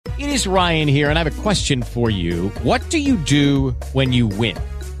It is Ryan here, and I have a question for you. What do you do when you win?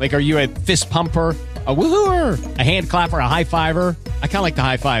 Like, are you a fist pumper, a woohooer, a hand clapper, a high fiver? I kind of like the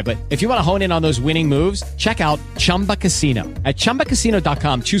high five, but if you want to hone in on those winning moves, check out Chumba Casino. At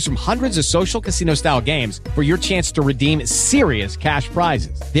ChumbaCasino.com, choose from hundreds of social casino-style games for your chance to redeem serious cash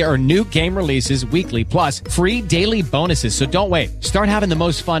prizes. There are new game releases weekly, plus free daily bonuses. So don't wait. Start having the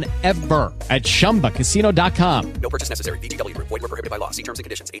most fun ever at ChumbaCasino.com. No purchase necessary. VGW. Void where prohibited by law. See terms and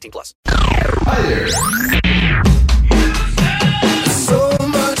conditions. 18+. Hi there. So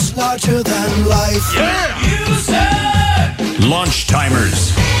much larger than life. Yeah!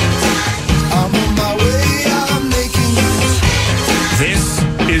 Lunchtimers. I'm on my way, I'm making moves. This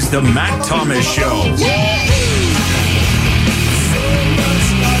is the Matt Thomas Show. So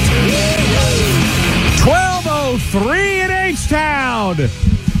much larger than life. 12:03 in H-Town.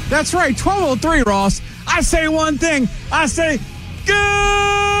 That's right, 12:03, Ross. I say one thing. I say,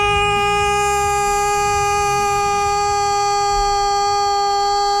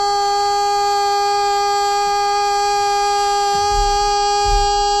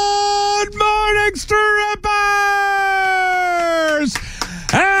 Good morning, Strippers!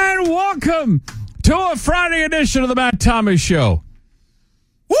 And welcome to a Friday edition of the Matt Thomas Show.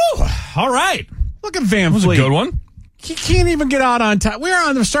 Woo! All right. Look at Van Fleet. That was a good one. He can't even get out on time.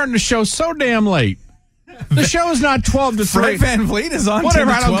 We're starting the show so damn late. The show is not 12 to 3. Fred Van Vliet is on.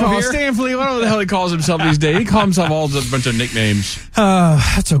 Whatever, 10 I to don't 12 call here. Stan Fleet. Whatever the hell he calls himself these days. He calls himself all a bunch of nicknames.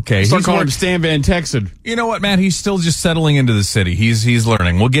 That's okay. Start He's calling him work- Stan Van Texan. You know what, man? He's still just settling into the city. He's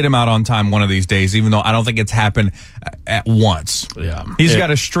learning. We'll get him out on time one of these days, even though I don't think it's happened at once. Yeah. He's got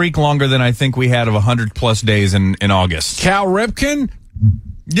a streak longer than I think we had of 100+ days in August. Cal Ripken,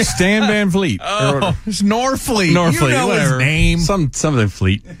 Stan Van Fleet. Oh, it's Norfleet. Norfleet, You know whatever. his name. Something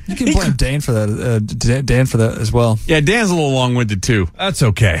Fleet. You can blame Dan for that. Dan for that as well. Yeah, Dan's a little long-winded too. That's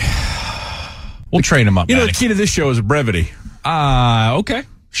okay. We'll train him up, You know, the Matty. key to this show is brevity. Okay.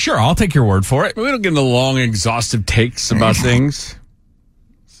 Sure, I'll take your word for it. We don't get into long, exhaustive takes about things.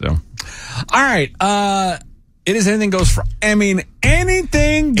 So, all right. It is Anything Goes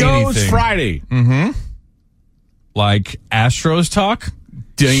Anything Goes Anything. Friday. Like Astros talk.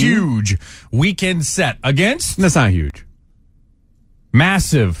 Ding. Huge weekend set against That's not huge.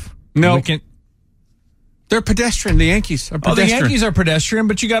 massive. No. Weekend. They're pedestrian. The Yankees are Oh, pedestrian. the Yankees are pedestrian,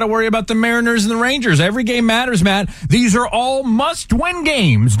 but you got to worry about the Mariners and the Rangers. Every game matters, Matt. These are all must-win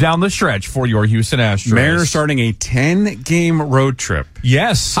games down the stretch for your Houston Astros. Mariners starting a 10-game road trip.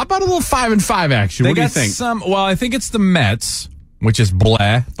 Yes. How about a little 5-5 action? They What do you got think? well, I think it's the Mets, which is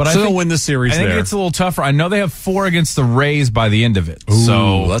blah. But I So think they'll win the series I think there. it's a little tougher. I know they have 4 against the Rays by the end of it. Ooh,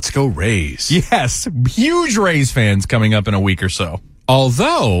 So let's go Rays. yes, huge Rays fans coming up in a week or so.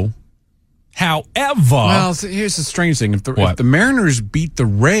 Although, However, well, here's the strange thing. If What? the Mariners beat the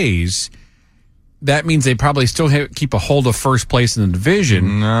Rays, that means they probably still keep a hold of first place in the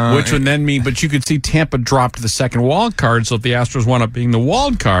division, No, which would then mean, but you could see Tampa drop to the second wild card. So if the Astros wound up being the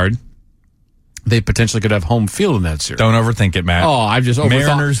wild card, they potentially could have home field in that series. don't overthink it, Matt. Oh, I've just overthought.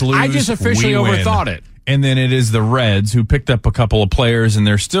 Mariners lose. I just officially we win. overthought it. And then it is the Reds who picked up a couple of players, and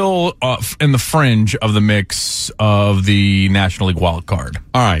they're still in the fringe of the mix of the National League wild card.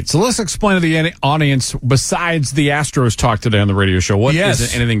 All right, so let's explain to the audience, besides the Astros talk today on the radio show, what Yes.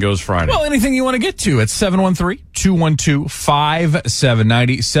 is Anything Goes Friday? Well, anything you want to get to, it's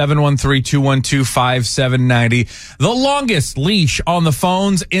 713-212-5790, 713-212-5790. The longest leash on the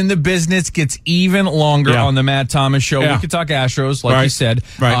phones in the business gets even longer Yeah. on the Matt Thomas Show. Yeah. We could talk Astros, like Right. you said.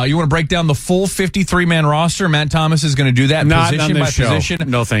 Right. You want to break down the full 53-man roster? Matt Thomas is going to do that Not position on this by show. position.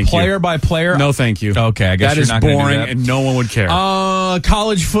 No, thank you. Player by player. No, thank you. Okay, I guess that you're is not gonna do boring, that. and no one would care.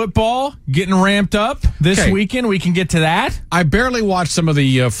 College football getting ramped up this Okay. weekend. We can get to that. I barely watched some of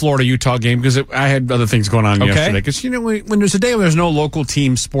the Florida-Utah game because I had other things going on Okay. yesterday. Because, when there's a day when there's no local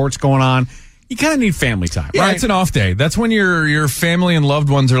team sports going on, you kind of need family time, Yeah, right? it's an off day. That's when your family and loved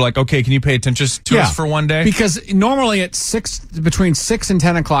ones are like, okay, can you pay attention to us for one day? Because normally at between 6 and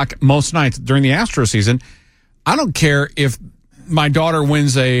 10 o'clock most nights during the Astro season, I don't care if my daughter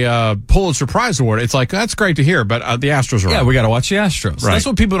wins a Pulitzer Prize award. It's like, that's great to hear, but the Astros are Yeah, on. we got to watch the Astros. Right. That's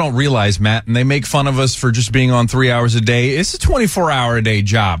what people don't realize, Matt, and they make fun of us for just being on 3 hours a day. It's a 24-hour-a-day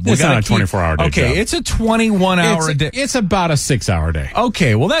job. It's not a 24-hour-a-day Okay, job. it's a 21-hour-a-day. It's about a 6-hour day.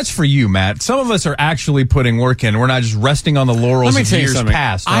 Okay, well, that's for you, Matt. Some of us are actually putting work in. We're not just resting on the laurels Let me of tell you years something.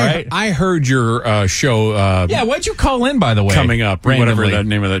 past, all right? I heard your show Yeah, why'd you call in, by the way? coming up, randomly? whatever the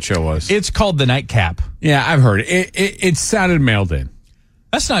name of that show was. It's called The Nightcap. Yeah, I've heard it. It sounded mailed in.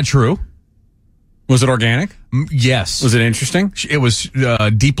 That's not true. Was it organic? Yes. Was it interesting? It was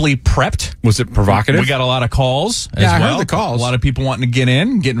deeply prepped. Was it provocative? We got a lot of calls as I well. heard the calls. A lot of people wanting to get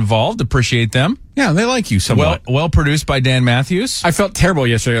in, get involved, appreciate them. Yeah, they like you somewhat. Well produced by Dan Matthews. I felt terrible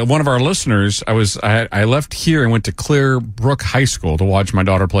yesterday. One of our listeners, I left here and went to Clearbrook High School to watch my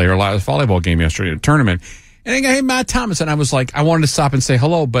daughter play her last volleyball game yesterday at a tournament. And they go, hey, Matt Thomas. And I was like, I wanted to stop and say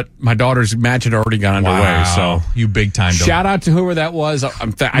hello, but my daughter's match had already gone underway. Wow. So you big time. Shout out to whoever that was.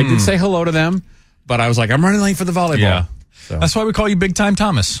 I did say hello to them, but I was like, I'm running late for the volleyball. Yeah. So. That's why we call you Big Time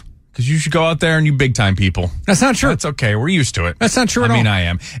Thomas. Because you should go out there and you big time people. That's not true. That's okay. We're used to it. That's not true at all. I mean, I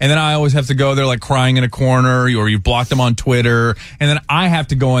am. And then I always have to go there like crying in a corner, or you blocked them on Twitter. And then I have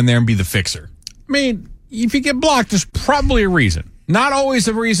to go in there and be the fixer. I mean, if you get blocked, there's probably a reason. Not always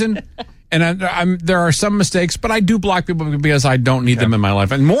a reason. And there are some mistakes, but I do block people because I don't need them in my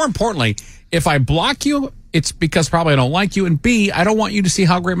life. And more importantly, if I block you, it's because probably I don't like you. And B, I don't want you to see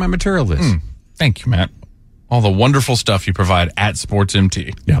how great my material is. Thank you, Matt. All the wonderful stuff you provide at Sports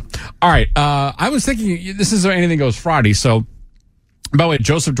MT. Yeah. All right. I was thinking this is Anything Goes Friday. So, by the way,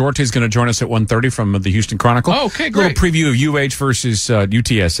 Joesph Durante is going to join us at 1:30 from the Houston Chronicle. Oh, okay, great. Little preview of UH versus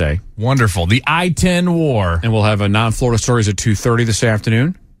UTSA. Wonderful. The I-10 war. And we'll have a non-Florida stories at 2:30 this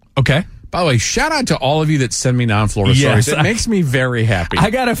afternoon. Okay. By the way, shout out to all of you that send me non-Florida stories. It makes me very happy. I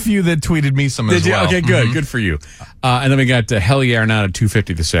got a few that tweeted me some as well. Okay, good. Good for you. And then we got Hell Yeah or Not at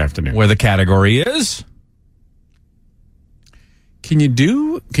 2:50 this afternoon. Where the category is? Can you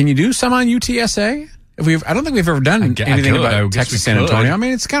do some on UTSA? I don't think we've ever done anything about Texas San Antonio. I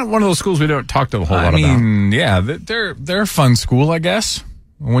mean, it's kind of one of those schools we don't talk to a whole lot about. I mean, yeah, they're a fun school, I guess.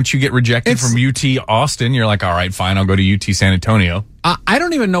 Once you get rejected from UT Austin, you're like, all right, fine, I'll go to UT San Antonio. I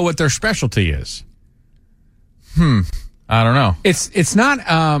don't even know what their specialty is. I don't know. It's not.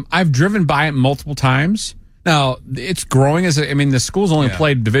 I've driven by it multiple times. Now it's growing the school's only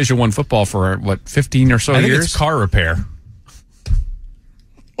played Division I football for 15 or so years. I think it's car repair.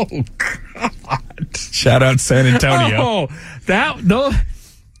 Oh God! Shout out San Antonio. Oh,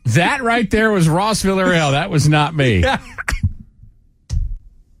 that right there was Ross Villarreal. That was not me.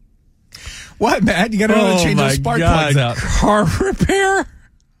 What, Matt? You got to know to change those spark plugs out. Car repair?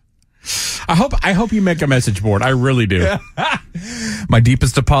 I hope you make a message board. I really do. My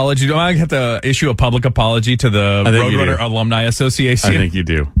deepest apology. Do I have to issue a public apology to the Roadrunner Alumni Association? I think you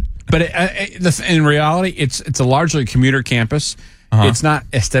do. But in reality, it's a largely commuter campus. It's not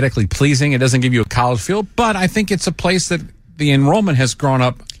aesthetically pleasing. It doesn't give you a college feel. But I think it's a place that the enrollment has gone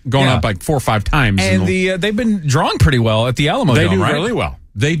up like 4 or 5 times. And they've been drawing pretty well at the Alamo Dome, do right? really well.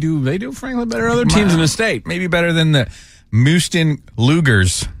 They do frankly better than other teams in the state. Maybe better than the Mooston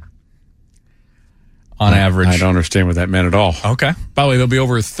Lugers on average. I don't understand what that meant at all. Okay. By the way, there'll be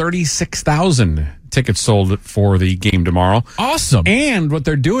over 36,000 tickets sold for the game tomorrow. Awesome. And what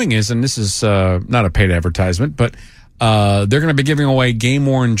they're doing is, and this is not a paid advertisement, but they're going to be giving away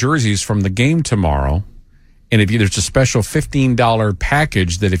game-worn jerseys from the game tomorrow. And there's a special $15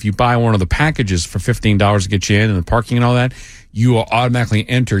 package that if you buy one of the packages for $15 to get you in and the parking and all that, you are automatically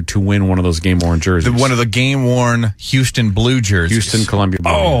entered to win one of those game-worn jerseys. One of the game-worn Houston Blue jerseys. Houston Columbia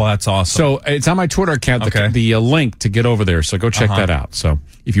Blue. Oh, that's awesome. So it's on my Twitter account, the link to get over there. So go check that out. So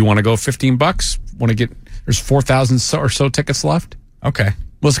if you want to go $15, there's 4,000 or so tickets left. Okay.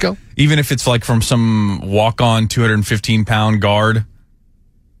 Let's go. Even if it's like from some walk-on 215-pound guard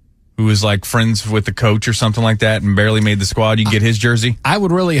who was like friends with the coach or something like that and barely made the squad, you get his jersey? I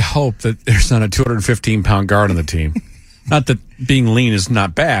would really hope that there's not a 215-pound guard on the team. Not that being lean is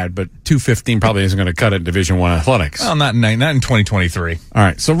not bad, but 215 probably isn't going to cut it in Division I athletics. Well, not in 2023. All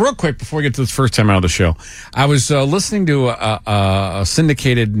right. So real quick, before we get to this first time out of the show, I was listening to a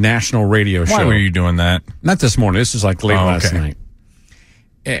syndicated national radio show. Why were you doing that? Not this morning. This is like late last night.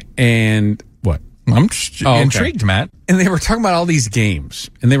 And what? I'm just intrigued, Matt. And they were talking about all these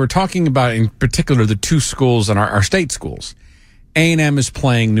games. And they were talking about, in particular, the 2 schools in our state schools. A&M is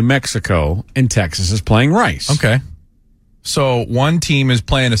playing New Mexico, and Texas is playing Rice. Okay. So one team is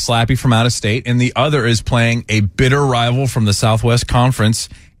playing a slappy from out of state, and the other is playing a bitter rival from the Southwest Conference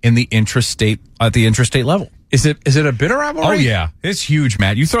at the intrastate level. Is it a bitter rivalry? Oh yeah, it's huge,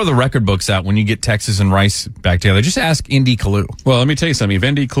 Matt. You throw the record books out when you get Texas and Rice back together. Just ask Indy Kalu. Well, let me tell you something. If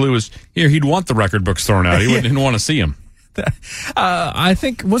Indy Kalu was here, he'd want the record books thrown out. He didn't want to see them. I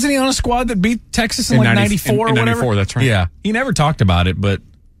think wasn't he on a squad that beat Texas in like 94 or whatever? 94, that's right. Yeah, he never talked about it, but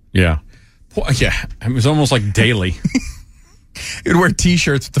yeah, it was almost like daily. He'd wear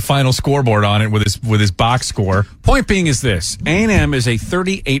T-shirts with the final scoreboard on it with his box score. Point being is this: A&M is a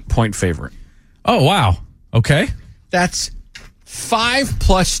 38-point favorite. Oh wow! Okay, that's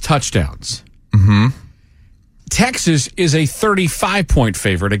 5+ touchdowns. Mm-hmm. Texas is a 35-point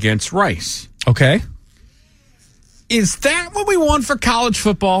favorite against Rice. Okay. Is that what we want for college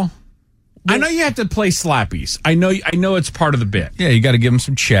football? I know you have to play slappies. I know it's part of the bit. Yeah, you got to give them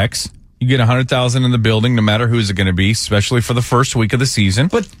some checks. You get 100,000 in the building, no matter who's it going to be, especially for the first week of the season.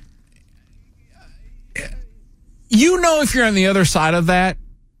 But if you're on the other side of that,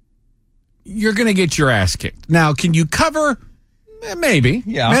 you're going to get your ass kicked. Now, can you cover? Maybe.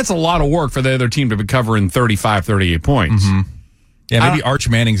 Yeah. That's a lot of work for the other team to be covering 35, 38 points. Mm-hmm. Yeah, maybe Arch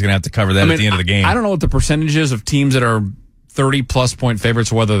Manning's going to have to cover that at the end of the game. I don't know what the percentage is of teams that are 30-plus point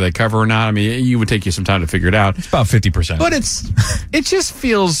favorites, whether they cover or not. I mean, you would take you some time to figure it out. It's about 50%. But it just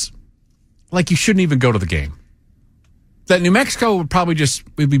feels like you shouldn't even go to the game. That New Mexico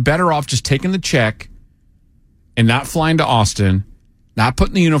would be better off just taking the check and not flying to Austin, not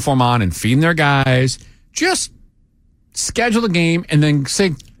putting the uniform on and feeding their guys. Just schedule the game and then say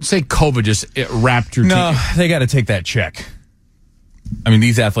COVID just wrapped your team. No, they got to take that check. I mean,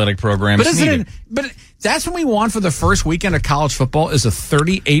 these athletic programs But that's what we want for the first weekend of college football is a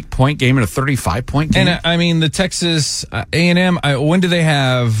 38-point game and a 35-point game. And I mean, the Texas A&M, when do they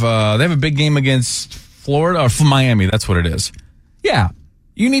have? They have a big game against Florida or Miami. That's what it is. Yeah,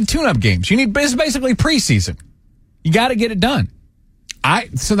 you need tune-up games. It's basically preseason. You got to get it done.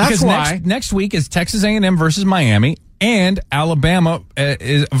 So that's because why next week is Texas A&M versus Miami and Alabama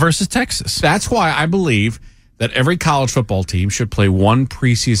versus Texas. That's why I believe that every college football team should play one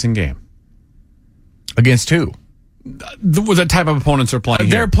preseason game. Against who? The type of opponents they're playing.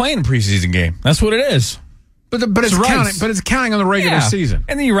 They're playing a preseason game. That's what it is. But it's counting on the regular season.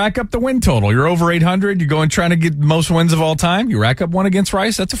 And then you rack up the win total. You're over 800. You're going trying to get most wins of all time. You rack up one against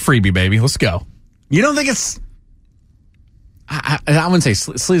Rice. That's a freebie, baby. Let's go. You don't think it's... I wouldn't say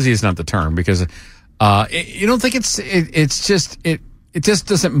sleazy is not the term because you don't think it's just it just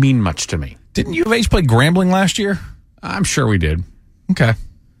doesn't mean much to me. Didn't U of H play Grambling last year? I'm sure we did. Okay.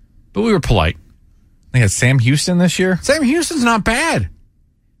 But we were polite. They had Sam Houston this year? Sam Houston's not bad.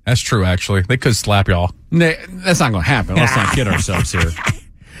 That's true, actually. They could slap y'all. That's not going to happen. Let's not kid ourselves here.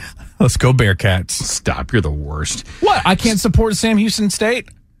 Let's go Bearcats. Stop. You're the worst. What? I can't support Sam Houston State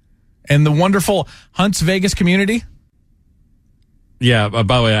and the wonderful Hunts Vegas community? Yeah, by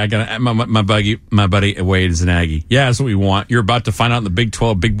the way, I got my buddy Wade is an Aggie. Yeah, that's what we want. You're about to find out in the Big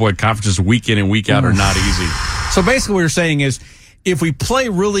 12 Big Boy conferences week in and week out are not easy. So basically what you're saying is if we play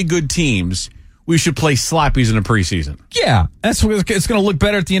really good teams, we should play slappies in the preseason. Yeah, that's what it's going to look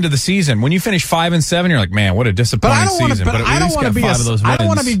better at the end of the season. When you finish 5-7, you're like, man, what a disappointing season. But at least got 5 of those wins. I don't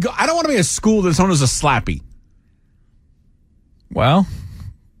want to be a school that's known as a slappy. Well,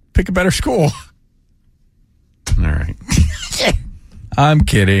 pick a better school. All right. I'm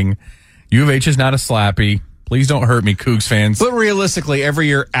kidding. U of H is not a slappy. Please don't hurt me, Cougs fans. But realistically, every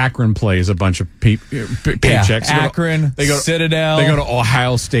year Akron plays a bunch of paychecks. Yeah, Akron, Citadel. They go to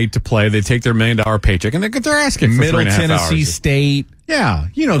Ohio State to play. They take their $1 million paycheck and they get their ass kicked for Middle 3.5 Tennessee hours. State. Yeah,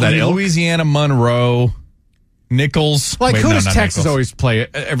 you know that. Louisiana Monroe. Nichols. Like, who does Texas Nichols. always play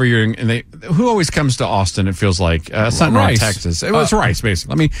every year? And who always comes to Austin? It feels like it's not North Texas. It was Rice,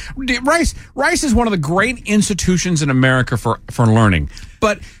 basically. I mean, Rice is one of the great institutions in America for learning.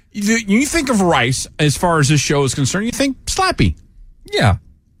 But you think of Rice as far as this show is concerned, you think slappy. Yeah,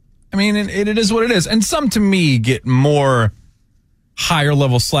 I mean, it is what it is. And some to me get more higher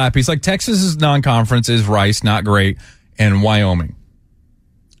level slappies. Like Texas's non-conference is Rice, not great, and Wyoming.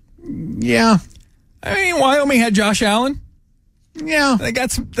 Yeah. I mean, Wyoming had Josh Allen. Yeah. They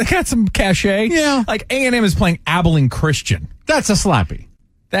got some cachet. Yeah. Like A&M is playing Abilene Christian. That's a slappy.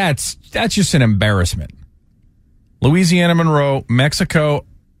 That's just an embarrassment. Louisiana Monroe, Mexico,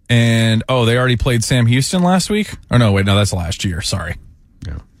 and they already played Sam Houston last week? Oh, no, wait, no, that's last year. Sorry.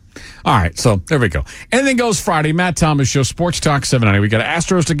 Yeah. All right, so there we go. Anything Goes Friday, Matt Thomas Show, Sports Talk 790. We got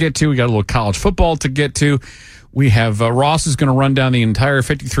Astros to get to. We got a little college football to get to. We have Ross is going to run down the entire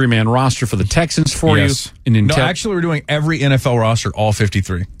 53-man roster for the Texans for you. No, actually, we're doing every NFL roster, all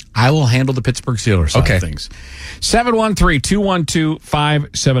 53. I will handle the Pittsburgh Steelers side of things.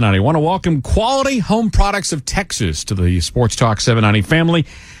 713-212-5790. I want to welcome Quality Home Products of Texas to the Sports Talk 790 family.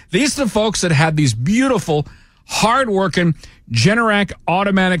 These are the folks that have these beautiful, hard-working Generac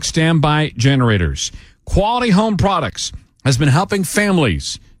automatic standby generators. Quality Home Products has been helping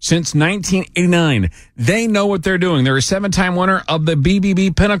families since 1989. They know what they're doing. They're a 7-time winner of the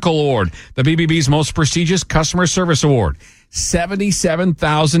BBB Pinnacle Award, the BBB's most prestigious customer service award.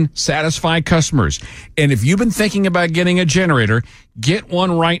 77,000 satisfied customers. And if you've been thinking about getting a generator, get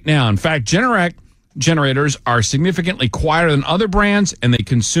one right now. In fact, Generac generators are significantly quieter than other brands, and they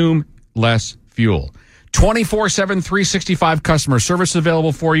consume less fuel. 24/7, 365 customer service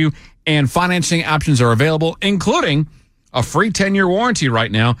available for you, and financing options are available, including a free 10-year warranty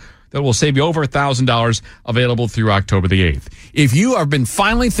right now. that will save you over $1,000, available through October the 8th. If you have been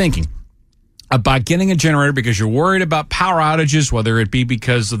finally thinking about getting a generator because you're worried about power outages, whether it be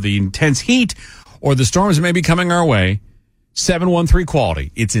because of the intense heat or the storms that may be coming our way,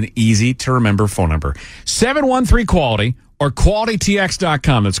 713-QUALITY. It's an easy-to-remember phone number. 713-QUALITY or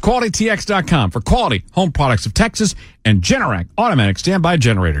QualityTX.com. That's QualityTX.com for quality home products of Texas and Generac automatic standby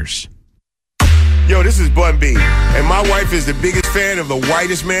generators. Yo, this is Bun B, and my wife is the biggest fan of the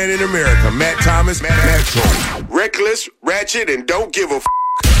whitest man in America, Matt Thomas, Matt. Reckless, ratchet, and don't give a f***.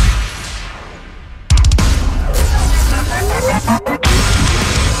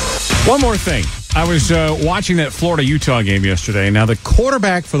 One more thing. I was watching that Florida-Utah game yesterday. Now, the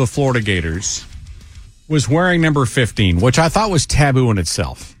quarterback for the Florida Gators was wearing number 15, which I thought was taboo in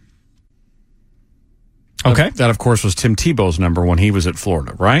itself. Okay. That, of course, was Tim Tebow's number when he was at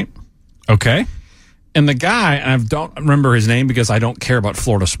Florida, right? Okay. And the guy, and I don't remember his name because I don't care about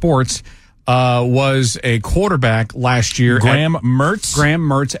Florida sports, was a quarterback last year. Graham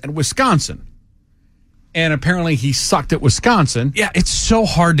Mertz at Wisconsin. And apparently he sucked at Wisconsin. Yeah, it's so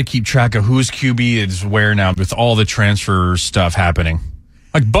hard to keep track of whose QB is where now with all the transfer stuff happening.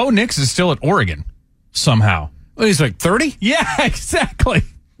 Like, Bo Nix is still at Oregon somehow. Well, he's like 30? Yeah, exactly.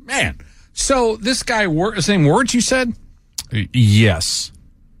 Man. So this guy, same words you said? Yes.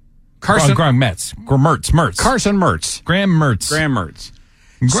 Carson Mertz. Carson Mertz. Graham Mertz.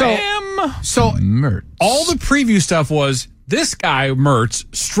 So Mertz. All the preview stuff was this guy, Mertz,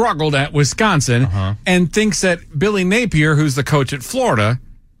 struggled at Wisconsin and thinks that Billy Napier, who's the coach at Florida,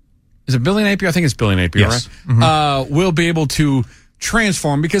 is it Billy Napier? I think it's Billy Napier, yes. Right? Mm-hmm. Will be able to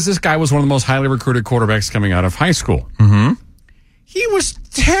transform because this guy was one of the most highly recruited quarterbacks coming out of high school. Mm-hmm. He was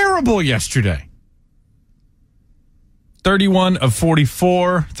terrible yesterday. 31 of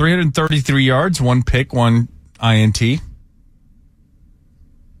 44, 333 yards, one pick, one INT.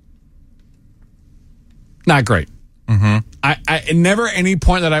 Not great. Mm-hmm. I never at any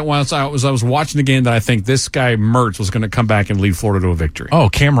point that I was watching the game that I think this guy Mertz was going to come back and lead Florida to a victory. Oh,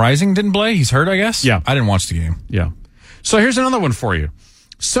 Cam Rising didn't play? He's hurt, I guess? Yeah. I didn't watch the game. Yeah. So here's another one for you.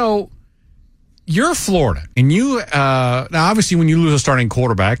 So you're Florida, and you now obviously when you lose a starting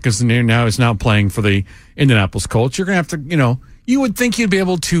quarterback because now is now playing for the Indianapolis Colts, you're going to have to, you would think you'd be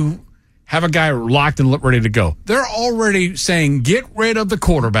able to have a guy locked and ready to go. They're already saying get rid of the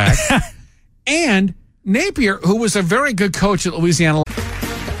quarterback, and Napier, who was a very good coach at Louisiana.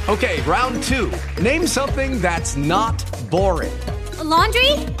 Okay, round two. Name something that's not boring. A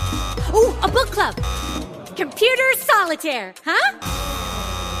laundry? Ooh, a book club. Computer solitaire, huh?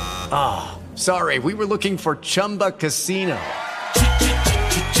 Ah, oh, sorry, we were looking for Chumba Casino.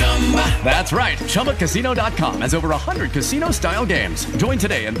 That's right, ChumbaCasino.com has over 100 casino-style games. Join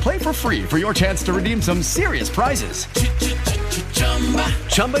today and play for free for your chance to redeem some serious prizes.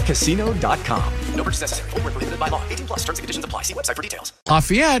 ChumbaCasino.com. No purchase necessary. Void where prohibited by law. 18+ terms and conditions apply. See website for details.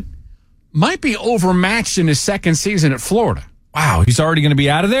 Lafayette might be overmatched in his second season at Florida. Wow, he's already going to be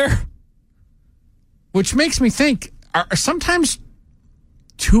out of there? Which makes me think, are sometimes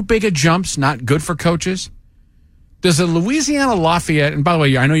too big a jumps not good for coaches? Does a Louisiana Lafayette, and by the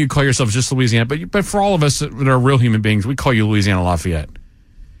way, I know you call yourself just Louisiana, but for all of us that are real human beings, we call you Louisiana Lafayette.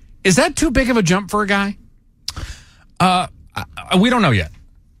 Is that too big of a jump for a guy? We don't know yet.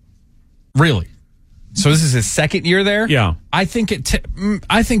 Really. So this is his second year there? Yeah. I think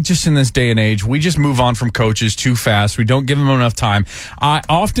I think just in this day and age, we just move on from coaches too fast. We don't give them enough time. I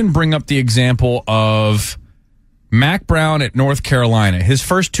often bring up the example of Mac Brown at North Carolina. His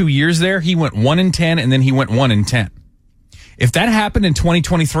first 2 years there, he went 1-10, and then he went 1-10. If that happened in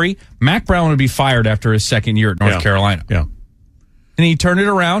 2023, Mac Brown would be fired after his second year at North Carolina. Yeah. And he turned it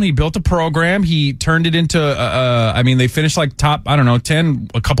around. He built a program. He turned it into, they finished like top, 10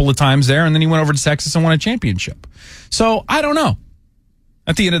 a couple of times there, and then he went over to Texas and won a championship. So I don't know.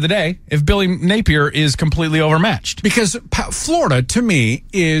 At the end of the day, if Billy Napier is completely overmatched. Because Florida, to me,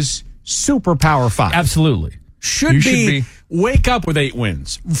 is super Power 5. Absolutely. Should be wake up with 8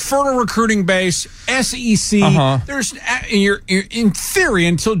 wins. Fertile recruiting base, SEC. There's you're in theory,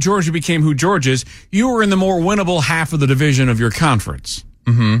 until Georgia became who Georgia is, you were in the more winnable half of the division of your conference.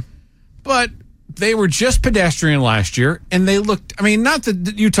 Mm-hmm. But they were just pedestrian last year, and they looked, not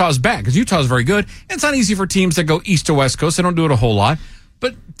that Utah's bad, because Utah's very good. And it's not easy for teams that go east to west coast. They don't do it a whole lot.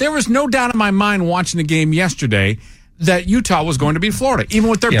 But there was no doubt in my mind watching the game yesterday that Utah was going to beat Florida, even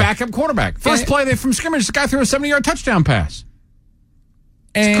with their backup quarterback. First play from scrimmage, this guy threw a 70-yard touchdown pass.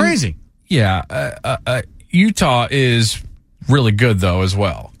 It's crazy. Yeah, Utah is really good, though, as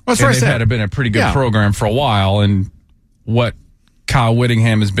well. That's what I said. They've been a pretty good program for a while, and what Kyle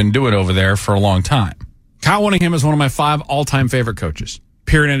Whittingham has been doing over there for a long time. Kyle Whittingham is one of my 5 all-time favorite coaches,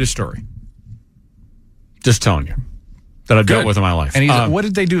 Period, end of story. Just telling you that I've dealt with in my life. And what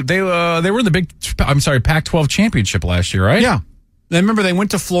did they do? They were in the Pac-12 championship last year, right? Yeah. Then remember, they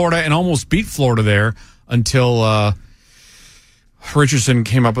went to Florida and almost beat Florida there until Richardson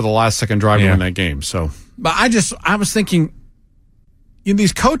came up with a last-second drive to win that game. So, but I was thinking,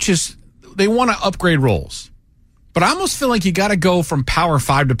 these coaches, they want to upgrade roles. But I almost feel like you got to go from Power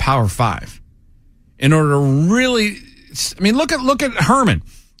 5 to Power 5 in order to really. I mean, look at Herman,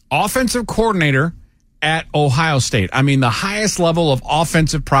 offensive coordinator at Ohio State. I mean, the highest level of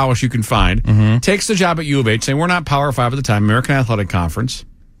offensive prowess you can find. Takes the job at U of H, saying we're not Power 5 at the time, American Athletic Conference.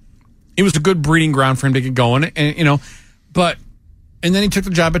 It was a good breeding ground for him to get going, and and then he took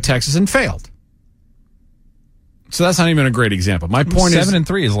the job at Texas and failed. So that's not even a great example. My point is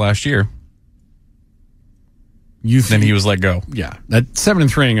 7-3 is last year. Then he was let go. Yeah, that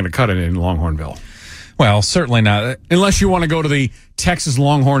 7-3 ain't going to cut it in Longhornville. Well, certainly not. Unless you want to go to the Texas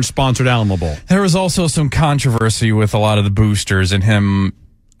Longhorn-sponsored Alamo Bowl. There was also some controversy with a lot of the boosters and him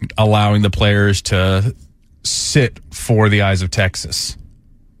allowing the players to sit for the eyes of Texas.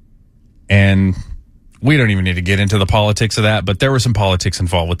 And we don't even need to get into the politics of that, but there was some politics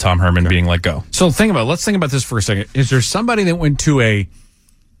involved with Tom Herman being let go. So let's think about this for a second. Is there somebody that went to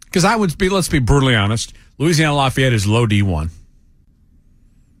because let's be brutally honest, Louisiana Lafayette is low D1.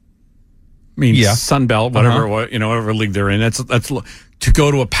 I mean, Sun Belt, whatever, whatever league they're in. That's to go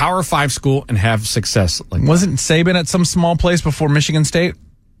to a Power 5 school and have success. Wasn't Saban at some small place before Michigan State?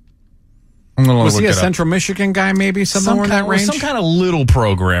 Was he a Central Michigan guy? Maybe somewhere in that range. Some kind of little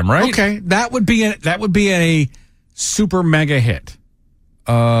program, right? Okay, that would be a super mega hit.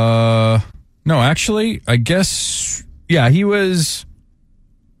 No, actually, I guess he was.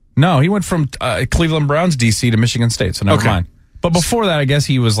 No, he went from Cleveland Browns DC to Michigan State, so never mind. But before that, I guess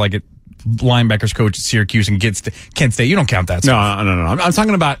he was like a linebackers coach at Syracuse and Kent State. You don't count that stuff. No. I'm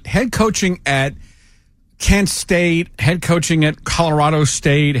talking about head coaching at Kent State, head coaching at Colorado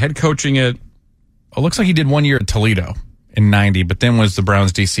State, head coaching at. It looks like he did 1 year at Toledo in '90, but then was the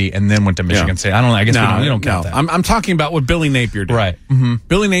Browns DC and then went to Michigan State. I don't know. I guess we don't count that. I'm talking about what Billy Napier did. Right. Mm-hmm.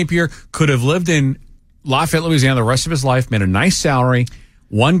 Billy Napier could have lived in Lafayette, Louisiana the rest of his life, made a nice salary,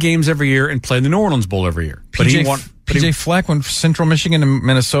 won games every year, and played the New Orleans Bowl every year. PJ Fleck went from Central Michigan to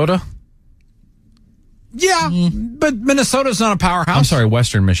Minnesota? Yeah, but Minnesota's not a powerhouse. I'm sorry,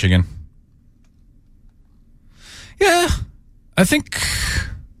 Western Michigan. Yeah, I think.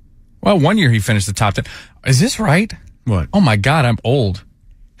 Well, 1 year he finished the top 10. Is this right? What? Oh my God, I'm old.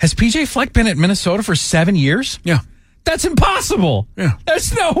 Has PJ Fleck been at Minnesota for 7 years? Yeah. That's impossible. Yeah.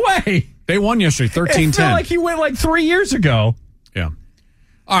 There's no way. They won yesterday, 13-10. It felt like he went 3 years ago. Yeah.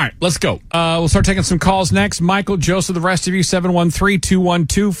 All right, let's go. We'll start taking some calls next. Michael, Joesph, the rest of you,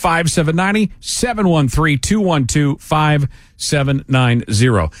 713-212-5790,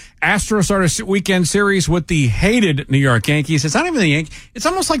 713-212-5790. Astros start a weekend series with the hated New York Yankees. It's not even the Yankees. It's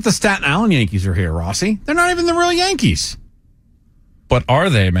almost like the Staten Island Yankees are here, Rossi. They're not even the real Yankees. But are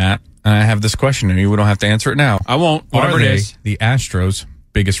they, Matt? I have this question, and we don't have to answer it now. I won't. Whatever it is, the Astros'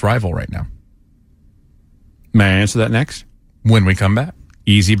 biggest rival right now? May I answer that next? When we come back.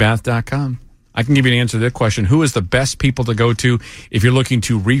 EasyBath.com. I can give you an answer to that question. Who is the best people to go to if you're looking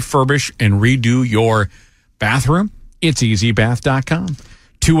to refurbish and redo your bathroom? It's EasyBath.com.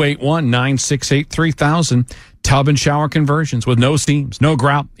 281-968-3000. Tub and shower conversions with no seams, no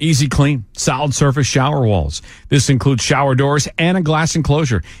grout, easy clean, solid surface shower walls. This includes shower doors and a glass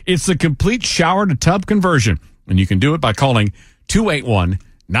enclosure. It's the complete shower to tub conversion, and you can do it by calling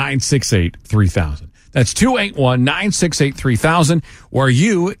 281-968-3000. That's 281-968-3000, where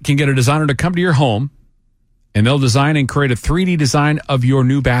you can get a designer to come to your home, and they'll design and create a 3D design of your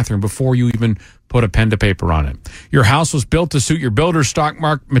new bathroom before you even put a pen to paper on it. Your house was built to suit your builder's stock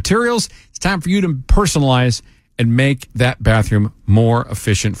mark materials. It's time for you to personalize and make that bathroom more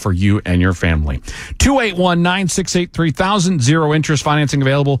efficient for you and your family. 281-968-3000, zero interest financing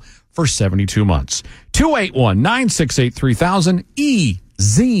available for 72 months. 281-968-3000,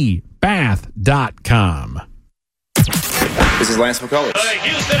 EasyBath.com. This is Lance McCullers. The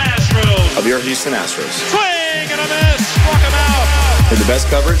Houston Astros. Of your Houston Astros. Swing and a miss. Walk him out. For the best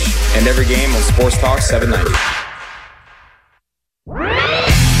coverage and every game on Sports Talk 790.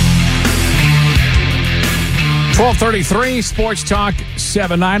 12:33 Sports Talk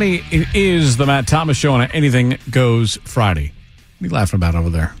 790. It is the Matt Thomas Show on Anything Goes Friday. What are you laughing about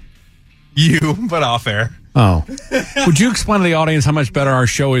over there? You, but off air. Oh. Would you explain to the audience how much better our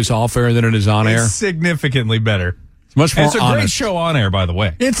show is off air than it is on air? It's significantly better. It's much more honest. It's a great show on air, by the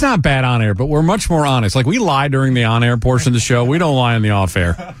way. It's not bad on air, but we're much more honest. Like, we lie during the on air portion of the show. We don't lie in the off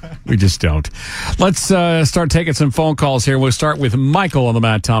air. We just don't. Let's start taking some phone calls here. We'll start with Michael on the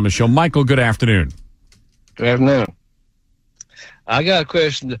Matt Thomas Show. Michael, good afternoon. Good afternoon. I got a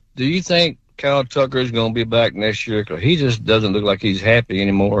question. Do you think Kyle Tucker is going to be back next year? Because he just doesn't look like he's happy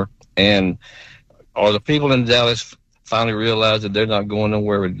anymore. And are the people in Dallas finally realize that they're not going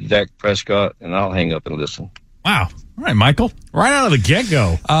nowhere with Dak Prescott? And I'll hang up and listen. Wow. All right, Michael. Right out of the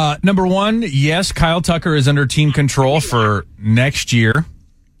get-go. Number one, yes, Kyle Tucker is under team control for next year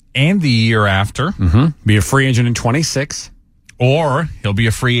and the year after. Mm-hmm. Be a free agent in 26. Or he'll be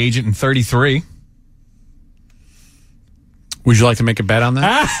a free agent in 33. Would you like to make a bet on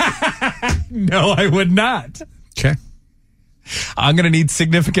that? No, I would not. Okay. I'm going to need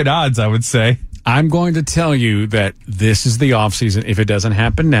significant odds, I would say. I'm going to tell you that this is the offseason. If it doesn't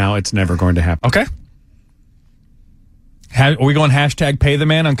happen now, it's never going to happen. Okay. Are we going hashtag pay the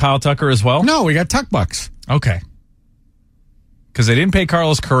man on Kyle Tucker as well? No, we got Tuck Bucks. Okay. Because they didn't pay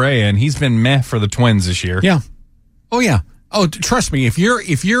Carlos Correa, and he's been meh for the Twins this year. Yeah. Oh, yeah. Oh, trust me, if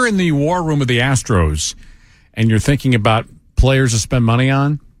you're in the war room of the Astros and you're thinking about players to spend money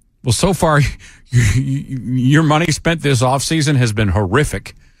on, well, so far, your money spent this offseason has been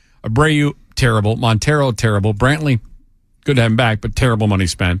horrific. Abreu, terrible. Montero, terrible. Brantley, good to have him back, but terrible money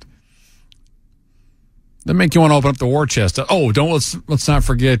spent. That make you want to open up the war chest. Oh, let's not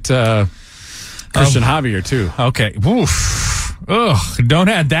forget Christian Javier, too. Okay. Oof. Ugh, don't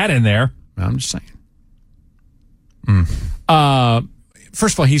add that in there. I'm just saying.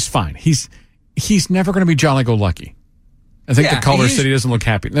 First of all, he's fine. He's never going to be jolly-go-lucky. I think the caller said he doesn't look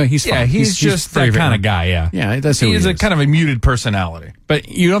happy. No, he's fine. Yeah, he's just that kind of guy, yeah. Yeah, that's who he is. He's a kind of a muted personality. But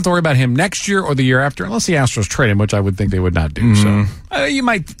you don't have to worry about him next year or the year after, unless the Astros trade him, which I would think they would not do. So you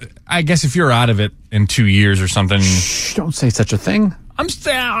might, I guess if you're out of it in 2 years or something. Shh, don't say such a thing. I'm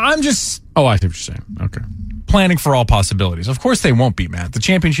just. Oh, I see what you're saying. Okay. Planning for all possibilities. Of course they won't be, Matt. The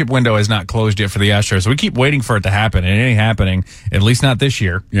championship window has not closed yet for the Astros, so we keep waiting for it to happen, and it ain't happening, at least not this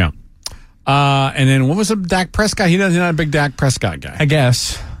year. Yeah. And then what was the Dak Prescott? He's not a big Dak Prescott guy. I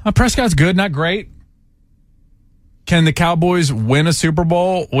guess. Prescott's good, not great. Can the Cowboys win a Super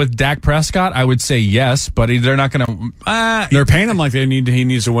Bowl with Dak Prescott? I would say yes, but they're not going to. They're paying him like he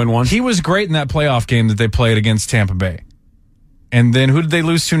needs to win one. He was great in that playoff game that they played against Tampa Bay. And then who did they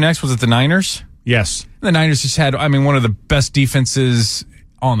lose to next? Was it the Niners? Yes. The Niners just had, one of the best defenses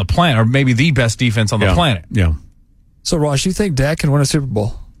on the planet, or maybe the best defense on the planet. Yeah. So, Ross, you think Dak can win a Super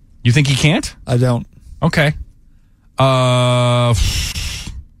Bowl? You think he can't? I don't. Okay.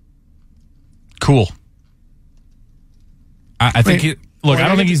 Cool. I think I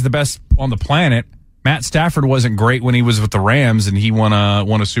don't think he's the best on the planet. Matt Stafford wasn't great when he was with the Rams and he won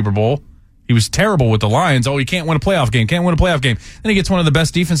a Super Bowl. He was terrible with the Lions. Oh, he can't win a playoff game. Then he gets one of the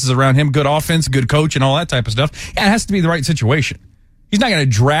best defenses around him, good offense, good coach, and all that type of stuff. Yeah, it has to be the right situation. He's not going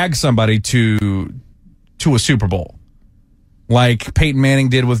to drag somebody to a Super Bowl like Peyton Manning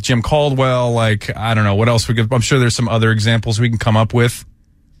did with Jim Caldwell. Like, I don't know what else I'm sure there's some other examples we can come up with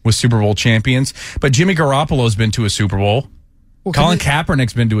Super Bowl champions. But Jimmy Garoppolo's been to a Super Bowl. Well, Colin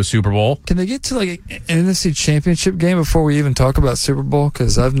Kaepernick's been to a Super Bowl. Can they get to like an NFC championship game before we even talk about Super Bowl?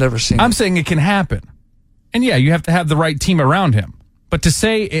 Because I've never seen I'm saying it can happen. And yeah, you have to have the right team around him. But to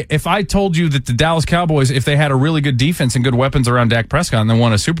say, if I told you that the Dallas Cowboys, if they had a really good defense and good weapons around Dak Prescott and they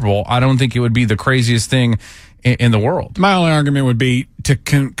won a Super Bowl, I don't think it would be the craziest thing in the world. My only argument would be to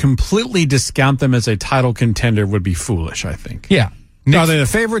completely discount them as a title contender would be foolish, I think. Yeah. Are they the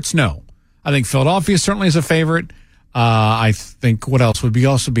favorites? No. I think Philadelphia certainly is a favorite. I think what else would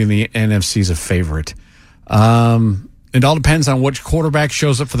also be in the NFC as a favorite. It all depends on which quarterback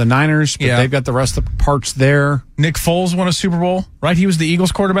shows up for the Niners, but they've got the rest of the parts there. Nick Foles won a Super Bowl, right? He was the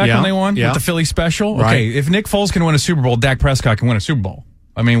Eagles quarterback when they won with the Philly special. Right. Okay, if Nick Foles can win a Super Bowl, Dak Prescott can win a Super Bowl.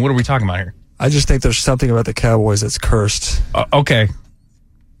 I mean, what are we talking about here? I just think there's something about the Cowboys that's cursed. Okay.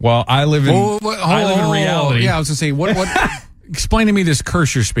 Well, I live in reality. Yeah, I was going to say, what explain to me this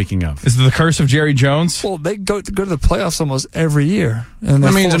curse you're speaking of. Is it the curse of Jerry Jones? Well, they go to the playoffs almost every year. And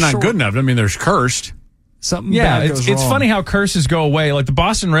that means they're not good enough. I mean, there's cursed. Something bad goes it's wrong. funny how curses go away. Like the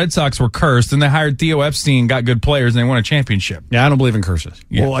Boston Red Sox were cursed, and they hired Theo Epstein, got good players, and they won a championship. Yeah, I don't believe in curses.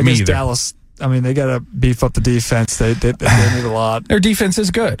 Yeah, well, I guess Dallas, they got to beef up the defense. They need a lot. Their defense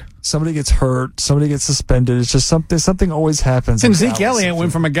is good. Somebody gets hurt. Somebody gets suspended. It's just something always happens. And Zeke Elliott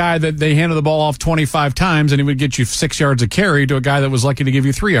went from a guy that they handed the ball off 25 times, and he would get you 6 yards of carry, to a guy that was lucky to give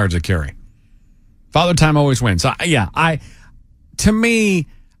you 3 yards of carry. Father time always wins. To me,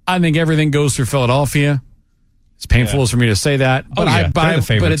 I think everything goes through Philadelphia. It's painful for me to say that, but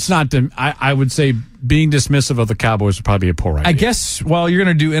but it's not. I would say being dismissive of the Cowboys would probably be a poor idea. I guess. Well, you're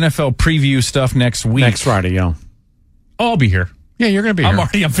going to do NFL preview stuff next week, next Friday. Yeah, I'll be here. Yeah, you're going to be I'm here.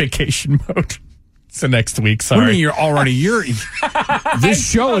 already on vacation mode. So next week, sorry. What do you mean you're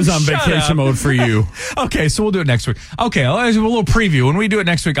this show is on vacation mode for you. Okay, so we'll do it next week. Okay, I'll do a little preview. When we do it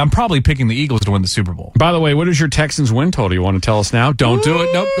next week, I'm probably picking the Eagles to win the Super Bowl. By the way, what is your Texans win total? You want to tell us now? Don't do it.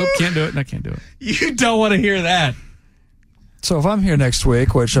 Nope, can't do it. I can't do it. You don't want to hear that. So if I'm here next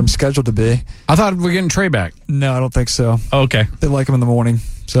week, which I'm scheduled to be. I thought we were getting Trey back. No, I don't think so. Okay. They like him in the morning.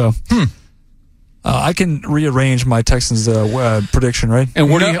 So I can rearrange my Texans prediction, right? And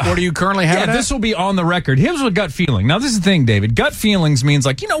what do you currently have? Yeah, this will be on the record. Here's a gut feeling. Now, this is the thing, David. Gut feelings means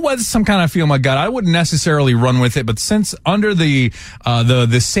like, you know what? This is some kind of feel in my gut. I wouldn't necessarily run with it, but since under the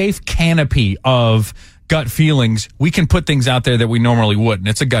safe canopy of gut feelings, we can put things out there that we normally wouldn't.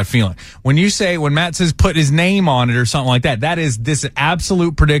 It's a gut feeling. When Matt says put his name on it or something like that, that is this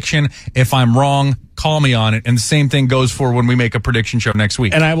absolute prediction. If I'm wrong, call me on it. And the same thing goes for when we make a prediction show next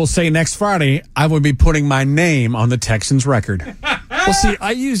week. And I will say next Friday, I would be putting my name on the Texans record. Well, see,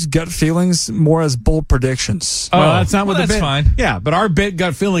 I use gut feelings more as bold predictions. Well, that's not what that's the bit. fine. Yeah, but our bit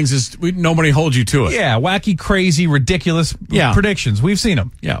gut feelings is nobody holds you to it. Yeah, wacky, crazy, ridiculous predictions. We've seen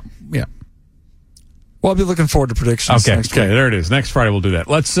them. Yeah. Well, I'll be looking forward to predictions. Okay, next week. there it is. Next Friday we'll do that.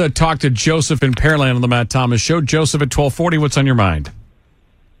 Let's talk to Joesph in Pearland on the Matt Thomas Show. Joesph at 1240. What's on your mind?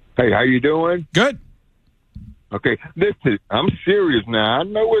 Hey, how you doing? Good. Okay, listen, I'm serious now. I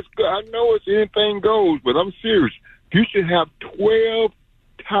know it's anything goes, but I'm serious. You should have 12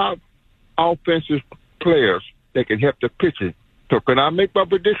 top offensive players that can help the pitching. So can I make my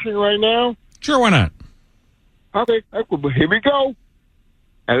prediction right now? Sure, why not? Okay, here we go.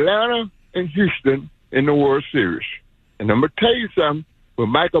 Atlanta and Houston in the World Series. And I'm going to tell you something. With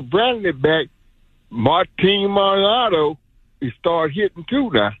Michael Brantley back, Martin Maldonado, he started hitting too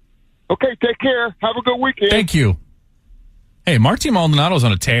now. Okay, take care. Have a good weekend. Thank you. Hey, Martin Maldonado's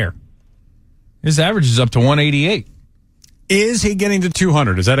on a tear. His average is up to 188. Is he getting to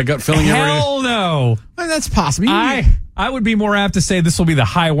 200? Is that a gut feeling? Hell no. Well, that's possible. I would be more apt to say this will be the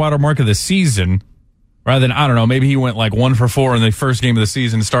high water mark of the season rather than, I don't know, maybe he went like 1 for 4 in the first game of the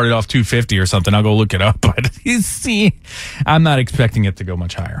season and started off 250 or something. I'll go look it up. But see, I'm not expecting it to go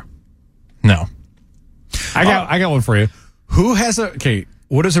much higher. No. I got one for you. Who has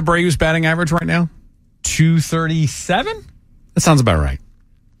what is Abreu's batting average right now? 237? That sounds about right.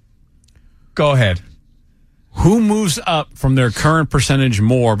 Go ahead. Who moves up from their current percentage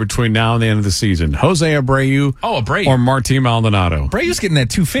more between now and the end of the season? Jose Abreu Abreu. Or Martin Maldonado? Abreu's getting that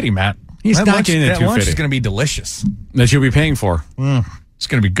 250, Matt. He's that not lunch, getting that 250. That lunch is going to be delicious. That you'll be paying for. It's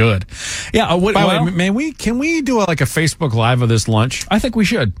going to be good. Yeah. By the way, man, can we do a Facebook Live of this lunch? I think we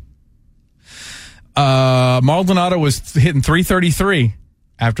should. Maldonado was hitting 333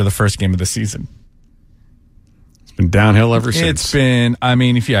 after the first game of the season. It's been downhill ever since. It's been,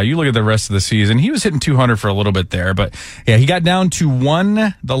 you look at the rest of the season, he was hitting 200 for a little bit there, but yeah, he got down to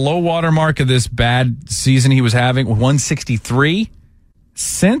the low water mark of this bad season he was having, 163.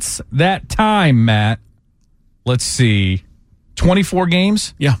 Since that time, Matt, let's see, 24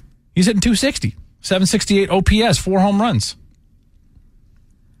 games? Yeah. He's hitting 260, 768 OPS, 4 home runs.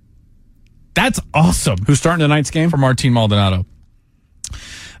 That's awesome. Who's starting tonight's game? For Martin Maldonado.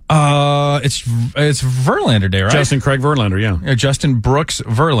 It's Verlander Day, right? Justin Craig Verlander, yeah. Justin Brooks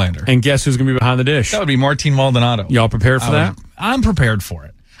Verlander. And guess who's going to be behind the dish? That would be Martin Maldonado. Y'all prepared for that? I'm prepared for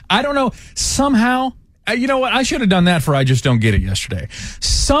it. I don't know. Somehow, you know what? I should have done that for I Just Don't Get It yesterday.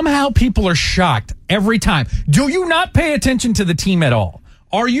 Somehow people are shocked every time. Do you not pay attention to the team at all?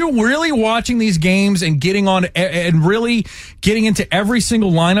 Are you really watching these games and getting on and really getting into every single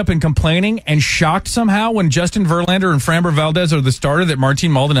lineup and complaining and shocked somehow when Justin Verlander and Framber Valdez are the starter that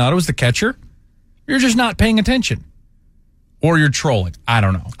Martin Maldonado is the catcher? You're just not paying attention. Or you're trolling. I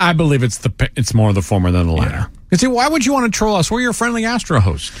don't know. I believe it's more the former than the latter. Yeah. See, why would you want to troll us? We're your friendly Astro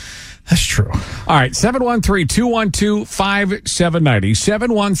host. That's true. All right,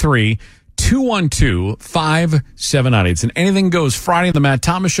 713-212-5790. 713-212-5790. It's an Anything Goes Friday on the Matt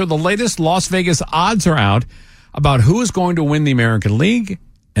Thomas Show. The latest Las Vegas odds are out about who is going to win the American League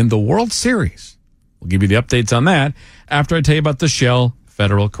and the World Series. We'll give you the updates on that after I tell you about the Shell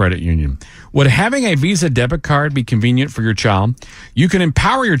Federal Credit Union. Would having a Visa debit card be convenient for your child? You can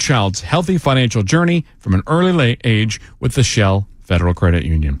empower your child's healthy financial journey from an early age with the Shell Federal Credit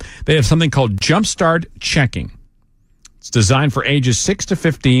Union. They have something called Jumpstart Checking. It's designed for ages 6 to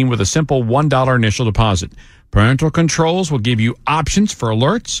 15 with a simple $1 initial deposit. Parental controls will give you options for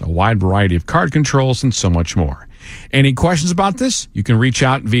alerts, a wide variety of card controls, and so much more. Any questions about this? You can reach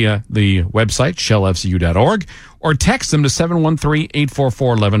out via the website, shellfcu.org, or text them to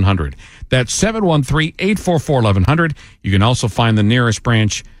 713-844-1100. That's 713-844-1100. You can also find the nearest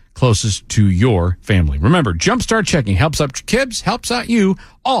branch closest to your family. Remember, Jumpstart Checking helps out kids, helps out you,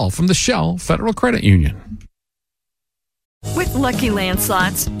 all from the Shell Federal Credit Union. With Lucky Land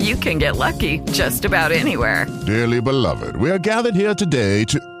Slots, you can get lucky just about anywhere. Dearly beloved, we are gathered here today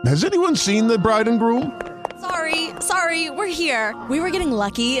to... Has anyone seen the bride and groom? Sorry, we're here. We were getting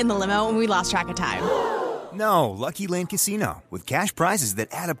lucky in the limo and we lost track of time. No, Lucky Land Casino, with cash prizes that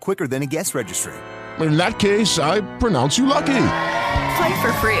add up quicker than a guest registry. In that case, I pronounce you lucky. Play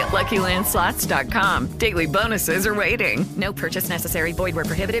for free at LuckyLandSlots.com. Daily bonuses are waiting. No purchase necessary. Void where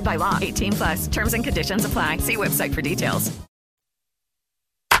prohibited by law. 18+. Terms and conditions apply. See website for details.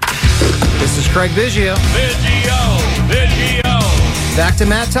 This is Craig Biggio. Biggio. Back to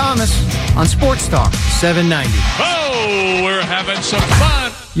Matt Thomas on Sports Talk 790. Oh, we're having some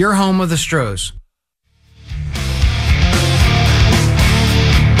fun. Your home of the Astros.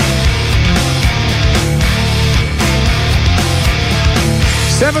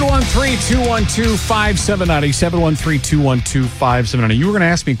 Seven 713-212-5790. 713-212-5790. You were going to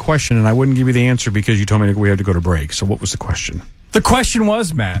ask me a question, and I wouldn't give you the answer because you told me we had to go to break. So what was the question? The question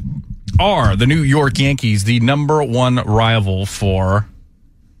was, Matt, are the New York Yankees the number one rival for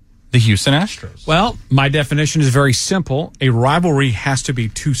the Houston Astros? Well, my definition is very simple. A rivalry has to be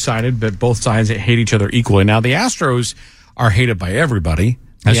two-sided, but both sides hate each other equally. Now, the Astros are hated by everybody.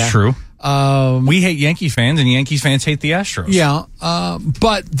 That's true. We hate Yankee fans, and Yankees fans hate the Astros. Yeah,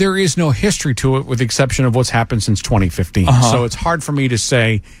 but there is no history to it with the exception of what's happened since 2015. So it's hard for me to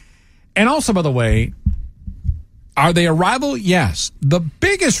say. And also, by the way, are they a rival? Yes. The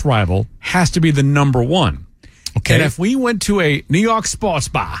biggest rival has to be the number one. Okay. And if we went to a New York sports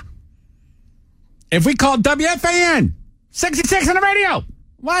bar, if we called WFAN 66 on the radio,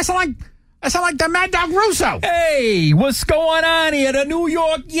 well, I sound like the Mad Dog Russo. Hey, what's going on here? The New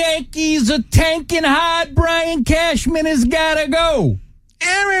York Yankees are tanking hard. Brian Cashman has got to go.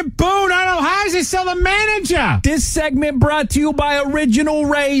 Aaron Boone, I don't know how is he still the manager. This segment brought to you by Original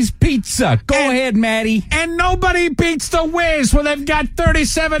Ray's Pizza. Go ahead, Matty. And nobody beats the Wiz when they've got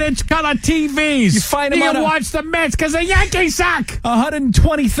 37-inch color TVs. You find them you on can watch the Mets because the Yankees suck.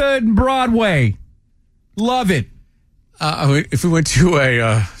 123rd and Broadway. Love it. If we went to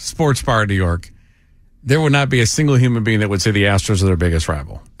a sports bar in New York, there would not be a single human being that would say the Astros are their biggest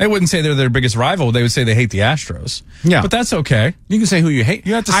rival. They wouldn't say they're their biggest rival. They would say they hate the Astros. Yeah. But that's okay. You can say who you hate.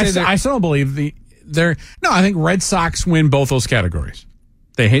 You have to say I still don't believe I think Red Sox win both those categories.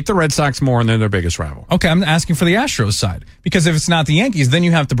 They hate the Red Sox more and they're their biggest rival. Okay, I'm asking for the Astros side. Because if it's not the Yankees, then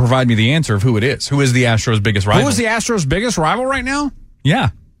you have to provide me the answer of who it is. Who is the Astros' biggest rival? Who is the Astros' biggest rival right now? Yeah.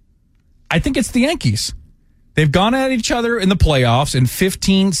 I think it's the Yankees. They've gone at each other in the playoffs in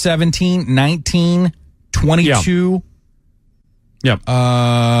 15, 17, 19, 22. Yep.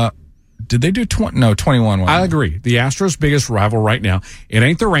 Did they do 20? No, 21. I agree. The Astros' biggest rival right now. It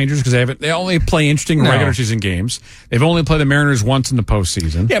ain't the Rangers because they only play interesting regular season games. They've only played the Mariners once in the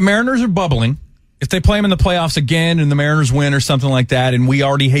postseason. Yeah, Mariners are bubbling. If they play them in the playoffs again and the Mariners win or something like that, and we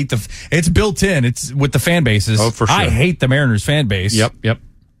already hate it's built in. It's with the fan bases. Oh, for sure. I hate the Mariners fan base. Yep.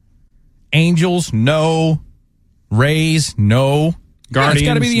 Angels, no. Rays, no. Guardians, it's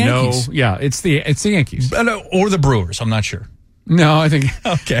got to be the Yankees. No. Yeah, it's the Yankees. Or the Brewers, I'm not sure. No, I think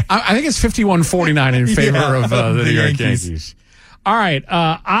okay. I think it's 51-49 in favor of the New York Yankees. All right,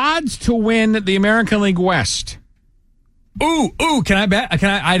 odds to win the American League West. Ooh, can I bet?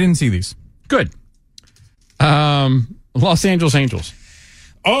 I didn't see these. Good. Los Angeles Angels.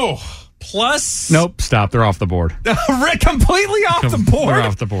 Oh, plus? Nope, stop. They're off the board. Completely off the board? They're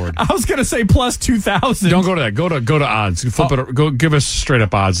off the board. I was going to say plus 2,000. Don't go to that. Go to odds. Flip it. Go give us straight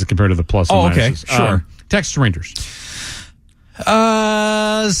up odds compared to the plus and minuses. Okay, sure. Texas Rangers.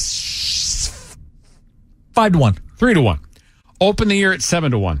 5-1. 3-1. Open the year at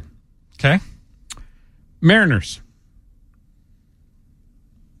 7-1. Okay. Mariners.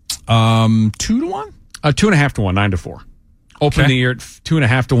 2-1? 2.5-1. 9-4. Opened the year at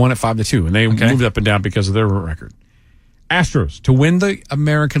 2.5-1 at 5-2, and they moved up and down because of their record. Astros to win the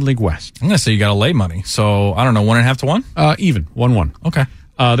American League West. I'm gonna say you got to lay money, so I don't know, 1.5-1. Even 1-1. Okay.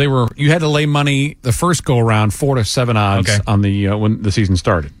 You had to lay money the first go around 4-7 odds on the when the season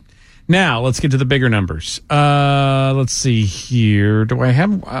started. Now let's get to the bigger numbers. Let's see here. Do I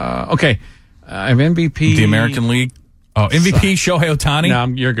have? I have MVP. The American League. Oh, MVP Shohei Ohtani. No,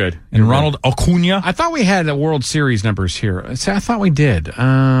 you're good. And Ronald Acuna. I thought we had the World Series numbers here. I thought we did.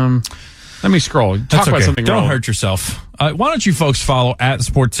 Let me scroll. Talk about something. Don't hurt yourself. Why don't you folks follow at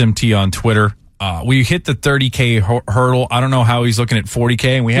SportsMT on Twitter? We hit the 30K hurdle. I don't know how he's looking at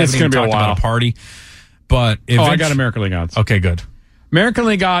 40K, and we haven't even talked about a party. But I got American League odds. Okay, good. American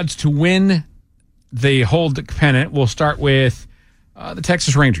League odds to win the Hold pennant. We'll start with The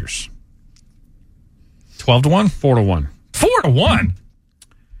Texas Rangers. 12-1? 4-1.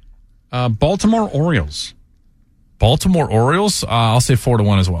 4-1? Baltimore Orioles. Baltimore Orioles? I'll say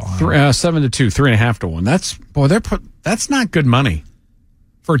 4-1 as well. 7-2, 3.5-1. That's not good money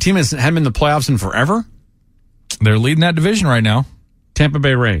for a team that hasn't been in the playoffs in forever. They're leading that division right now. Tampa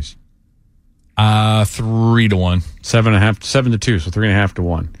Bay Rays. 3-1. 7-2, so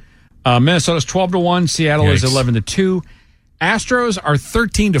 3.5-1. Minnesota's 12-1. Seattle is 11-2. Astros are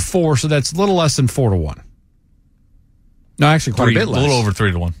 13-4, so that's a little less than 4-1. No, actually, quite a bit less. A little over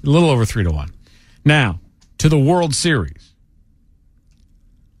 3-1. A little over 3-1. Now to the World Series.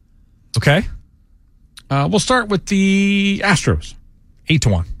 Okay. We'll start with the Astros.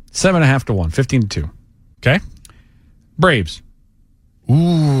 8-1. 7.5-1. 15-2. Okay. Braves.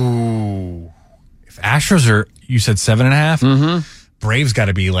 Ooh. If Astros are, you said 7.5? Mm-hmm. Braves got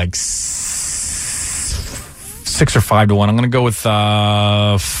to be like 6 or 5-1. I'm going to go with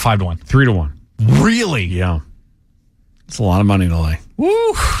 5-1. 3-1. Really? Yeah. It's a lot of money to lay.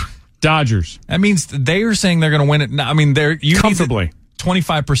 Woo. Dodgers. That means they are saying they're going to win it. I mean, they're comfortably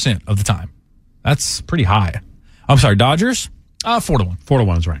 25% of the time. That's pretty high. I'm sorry, Dodgers? 4-1.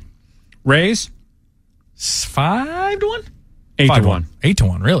 4-1 is right. Rays? 5-1? 8-1.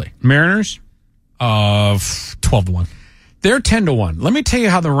 8-1, really? Mariners? 12-1. They're 10-1. Let me tell you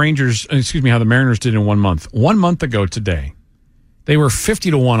how the Mariners did in 1 month. 1 month ago today, they were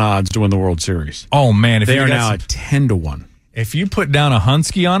 50-1 odds to win the World Series. Oh, man. They are now at 10-1. If you put down a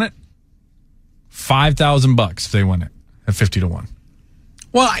Hunsky on it, $5,000 if they win it at 50-1.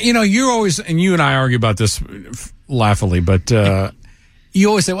 Well, you always, and you and I argue about this laughably, but you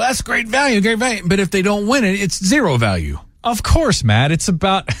always say, well, that's great value. But if they don't win it, it's zero value. Of course, Matt. It's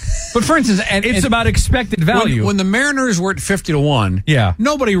about... But for instance... it's about expected value. When the Mariners were at 50-1, yeah,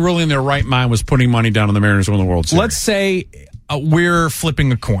 nobody really in their right mind was putting money down on the Mariners to win the World Series. Let's say we're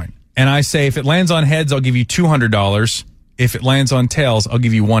flipping a coin, and I say if it lands on heads, I'll give you $200. If it lands on tails, I'll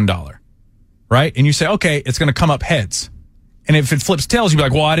give you $1. Right? And you say, okay, it's going to come up heads. And if it flips tails, you'll be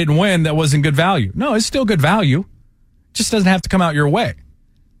like, well, I didn't win. That wasn't good value. No, it's still good value. It just doesn't have to come out your way.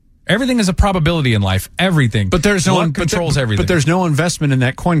 Everything is a probability in life. Everything. But there's no one controls everything. But there's no investment in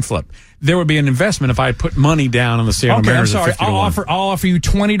that coin flip. There would be an investment if I put money down on the Seattle Mariners. I'm sorry. I'll offer you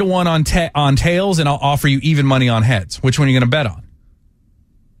 20-1 on tails, and I'll offer you even money on heads. Which one are you going to bet on?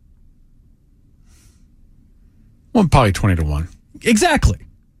 Well, probably 20-1. Exactly.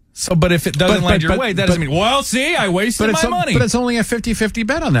 So, but if it doesn't land your way, that doesn't mean, well, see, I wasted my money. But it's only a 50-50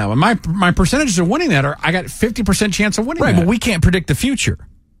 bet on that one. My percentages of winning that I got 50% chance of winning right, that. But we can't predict the future.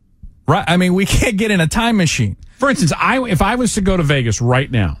 Right? I mean, we can't get in a time machine. For instance, if I was to go to Vegas right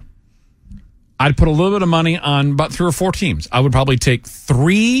now, I'd put a little bit of money on about 3 or 4 teams. I would probably take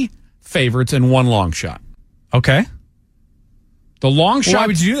 3 favorites and 1 long shot. Okay. The long shot. Why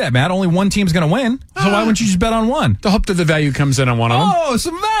would you do that, Matt? Only one team's going to win. So why wouldn't you just bet on one? To hope that the value comes in on one of them. Oh,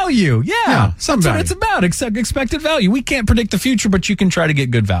 some value. Yeah. Some value. That's what it's about. Expected value. We can't predict the future, but you can try to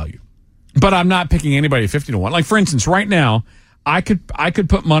get good value. But I'm not picking anybody at 50-1. Like, for instance, right now, I could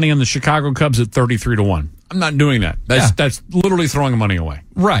put money on the Chicago Cubs at 33-1. I'm not doing that. That's literally throwing money away.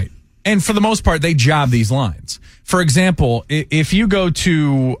 Right. And for the most part, they job these lines. For example, if you go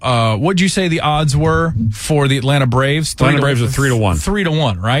to, what'd you say the odds were for the Atlanta Braves? Atlanta Braves are 3-1.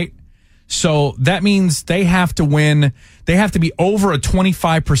 3-1, right? So that means they have to win. They have to be over a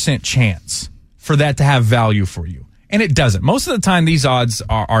 25% chance for that to have value for you. And it doesn't. Most of the time, these odds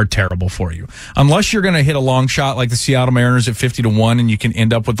are terrible for you. Unless you're going to hit a long shot like the Seattle Mariners at 50-1 and you can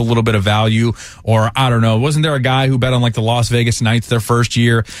end up with a little bit of value. Or, I don't know, wasn't there a guy who bet on like the Las Vegas Knights their first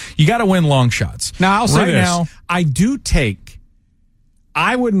year? You got to win long shots. Now, I'll say this.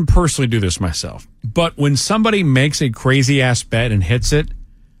 I wouldn't personally do this myself. But when somebody makes a crazy-ass bet and hits it,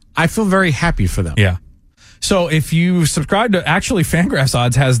 I feel very happy for them. Yeah. So if you subscribe to, actually Fangraphs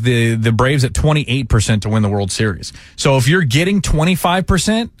odds has the Braves at 28% to win the World Series. So if you're getting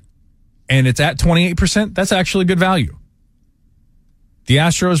 25% and it's at 28%, that's actually good value. The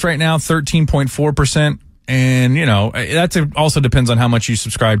Astros right now, 13.4%. And, that also depends on how much you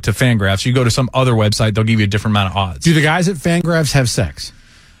subscribe to Fangraphs. You go to some other website, they'll give you a different amount of odds. Do the guys at Fangraphs have sex?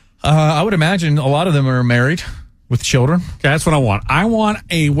 I would imagine a lot of them are married. With children? Okay, that's what I want. I want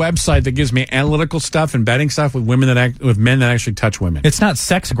a website that gives me analytical stuff and betting stuff with men that actually touch women. It's not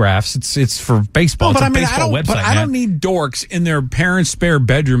sex graphs. It's for baseball. It's a baseball website. But I don't need dorks in their parents' spare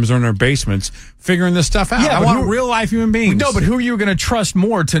bedrooms or in their basements figuring this stuff out. Yeah, I want real life human beings. No, but who are you going to trust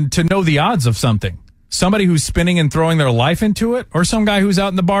more to know the odds of something? Somebody who's spinning and throwing their life into it, or some guy who's out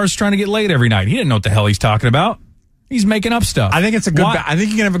in the bars trying to get laid every night? He didn't know what the hell he's talking about. He's making up stuff. I think it's a good. I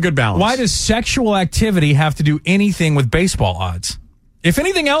think you can have a good balance. Why does sexual activity have to do anything with baseball odds? If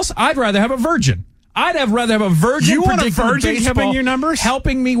anything else, I'd rather have a virgin. Rather have a virgin. You want a predicting virgin baseball, helping your numbers?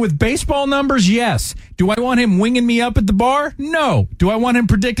 Helping me with baseball numbers? Yes. Do I want him winging me up at the bar? No. Do I want him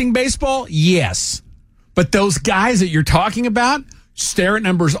predicting baseball? Yes. But those guys that you're talking about stare at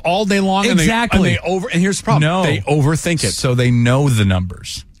numbers all day long. Exactly. And here's the problem. No. They overthink it. So they know the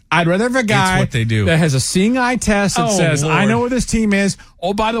numbers. I'd rather have a guy what they do. that has a seeing eye test that says, Lord. I know where this team is.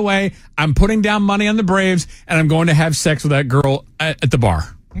 Oh, by the way, I'm putting down money on the Braves, and I'm going to have sex with that girl at the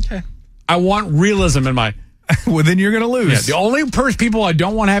bar. Okay. I want realism in my... Well, then you're going to lose. Yeah, the only people I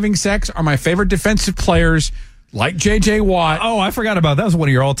don't want having sex are my favorite defensive players, like J.J. Watt. Oh, I forgot about that. That was one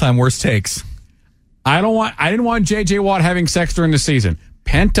of your all-time worst takes. I didn't want J.J. Watt having sex during the season.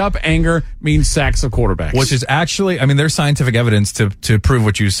 Pent-up anger means sacks of quarterbacks. Which is actually, there's scientific evidence to prove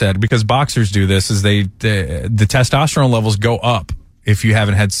what you said, because boxers do this, is the testosterone levels go up if you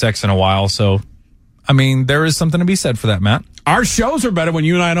haven't had sex in a while. So, there is something to be said for that, Matt. Our shows are better when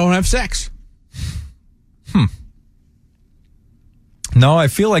you and I don't have sex. No, I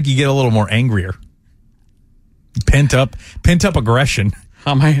feel like you get a little more angrier. Pent up aggression.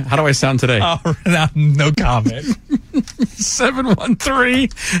 How do I sound today? Oh, no comment.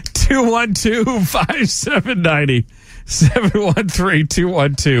 713-212-5790.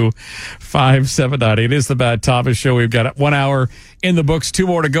 713-212-5790. It is the Matt Thomas Show. We've got 1 hour in the books, 2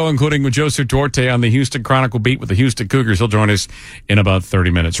 more to go, including with Joesph Durante on the Houston Chronicle beat with the Houston Cougars. He'll join us in about 30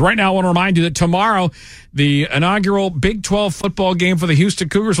 minutes. Right now, I want to remind you that tomorrow, the inaugural Big 12 football game for the Houston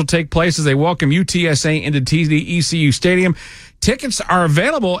Cougars will take place as they welcome UTSA into TD-ECU Stadium. Tickets are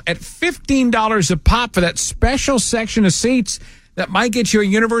available at $15 a pop for that special section of seats that might get you a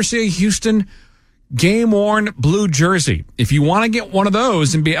University of Houston game-worn blue jersey. If you want to get one of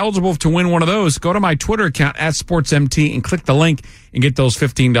those and be eligible to win one of those, go to my Twitter account @SportsMT and click the link and get those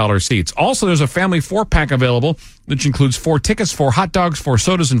 $15 seats. Also, there's a family 4-pack available, which includes 4 tickets, 4 hot dogs, 4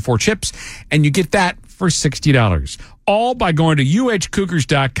 sodas, and 4 chips, and you get that for $60. All by going to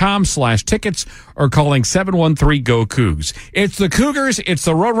uhcougars.com/tickets or calling 713-GO-COUGS. It's the Cougars, it's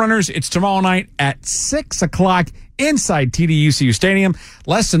the Roadrunners, it's tomorrow night at 6 o'clock inside TD-ECU Stadium.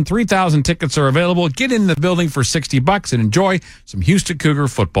 Less than 3,000 tickets are available. Get in the building for $60 and enjoy some Houston Cougar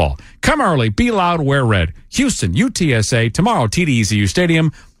football. Come early, be loud, wear red. Houston, UTSA, tomorrow, TD-ECU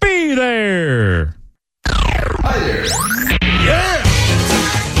Stadium. Be there. Hi there. Yeah.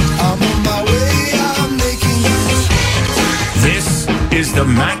 I'm on my way, I'm making it. This is the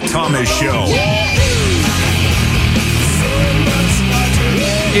Matt Thomas Show.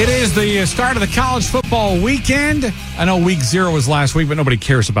 It is the start of the college football weekend. I know week 0 was last week, but nobody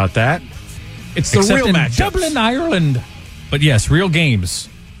cares about that. It's the Except real in matchups. Dublin, Ireland. But yes, real games.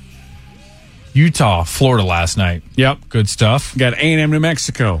 Utah, Florida last night. Yep. Good stuff. Got A&M New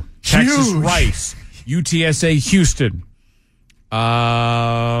Mexico. Texas Huge. Rice. UTSA Houston. We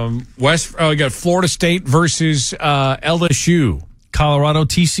got Florida State versus LSU. Colorado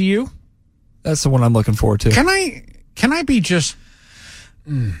TCU. That's the one I'm looking forward to. Can I be just...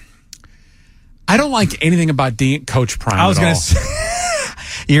 I don't like anything about Coach Prime. I was going to say,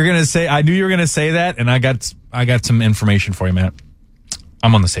 you're going to say, I knew you were going to say that, and I got some information for you, Matt.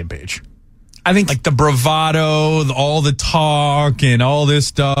 I'm on the same page. I think like the bravado, all the talk, and all this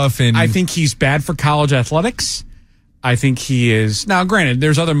stuff, and I think he's bad for college athletics. I think he is. Now, granted,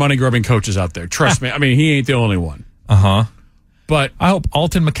 there's other money-grubbing coaches out there. Trust me. I mean, he ain't the only one. But I hope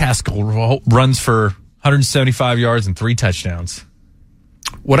Alton McCaskill runs for 175 yards and 3 touchdowns.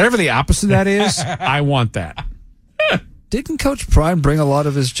 Whatever the opposite of that is, I want that. Didn't Coach Prime bring a lot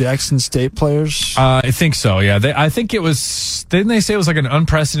of his Jackson State players? I think so, yeah. I think it was, didn't they say it was like an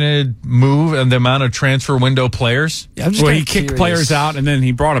unprecedented move and the amount of transfer window players? Yeah, I'm just he kicked players out and then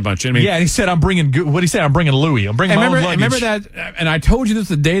he brought a bunch. I mean, yeah, he said, I'm bringing Louis. I'm bringing my own luggage. Remember that, and I told you this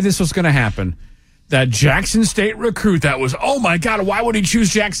the day this was going to happen, that Jackson State recruit that was, oh my God, why would he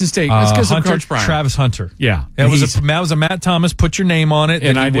choose Jackson State? That's because of Coach Prime. Travis Hunter. Yeah. That was a Matt Thomas, put your name on it,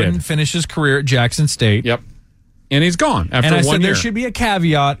 and I wouldn't finish his career at Jackson State. Yep. And he's gone after 1 year. And I said there should be a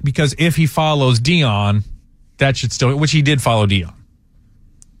caveat because if he follows Dion, that should still, which he did follow Dion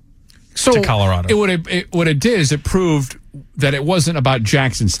to Colorado. What it did is it proved that it wasn't about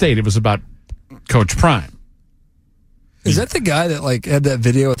Jackson State. It was about Coach Prime. Is that the guy that had that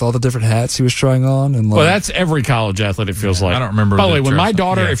video with all the different hats he was trying on? And well, that's every college athlete. It feels like. I don't remember. By the way, when my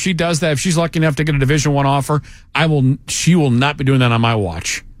daughter, if she does that, if she's lucky enough to get a Division I offer, she will not be doing that on my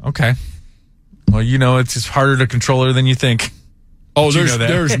watch. Okay. Well, it's just harder to control her than you think. Oh,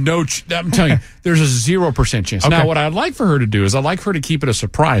 there's no. I'm telling you, there's a 0% chance. Okay. Now, what I'd like for her to do is I'd like her to keep it a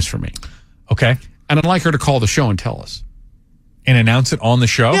surprise for me. Okay. And I'd like her to call the show and tell us. And announce it on the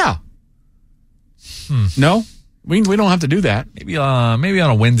show? Yeah. No? We don't have to do that. Maybe on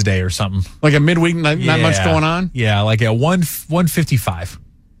a Wednesday or something. Like a midweek, not much going on? Yeah, like at 1:55.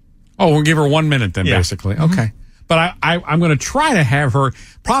 Oh, we'll give her 1 minute then, basically. Mm-hmm. Okay. But I'm going to try to have her.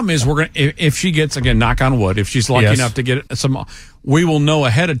 Problem is, we're going if she gets, again, knock on wood, if she's lucky enough to get some, we will know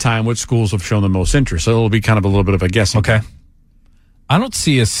ahead of time which schools have shown the most interest. So it'll be kind of a little bit of a guessing. Okay. I don't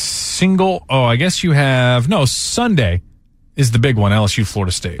see a single. Oh, I guess you have. No, Sunday is the big one. LSU,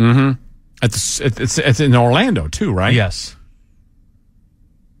 Florida State. Mm-hmm. It's in Orlando too, right? Yes.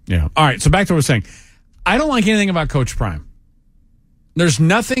 Yeah. All right. So back to what I was saying. I don't like anything about Coach Prime. There's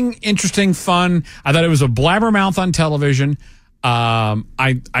nothing interesting, fun. I thought it was a blabbermouth on television.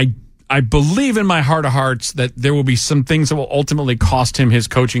 I believe in my heart of hearts that there will be some things that will ultimately cost him his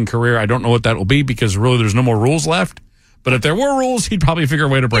coaching career. I don't know what that will be because really there's no more rules left. But if there were rules, he'd probably figure a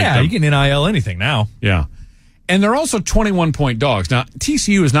way to break them. Yeah, you can NIL anything now. Yeah. And they're also 21-point dogs. Now,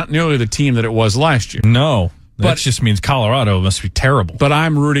 TCU is not nearly the team that it was last year. No. That just means Colorado must be terrible. But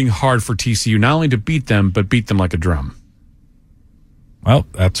I'm rooting hard for TCU, not only to beat them, but beat them like a drum. Well,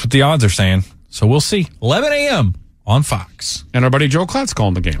 that's what the odds are saying. So we'll see. 11 a.m. on Fox. And our buddy Joe Klatt's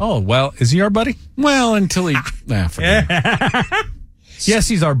calling the game. Oh, well, is he our buddy? Well, until he... Yes,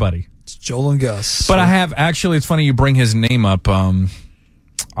 he's our buddy. It's Joel and Gus. But I have, actually, it's funny you bring his name up. I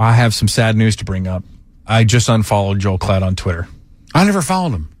have some sad news to bring up. I just unfollowed Joel Klatt on Twitter. I never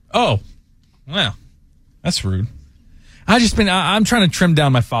followed him. Oh, well, that's rude. I'm trying to trim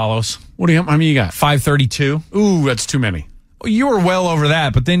down my follows. How many you got? 532. Ooh, that's too many. Well, you were well over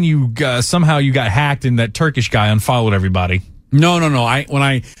that, but then you somehow you got hacked and that Turkish guy unfollowed everybody. No.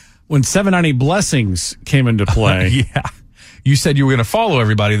 When 790 Blessings came into play. Yeah. You said you were going to follow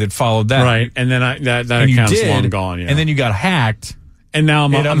everybody that followed that. Right. And then that account's long gone. Yeah. And then you got hacked. And now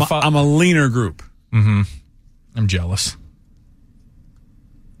I'm a leaner group. Mm-hmm. I'm jealous.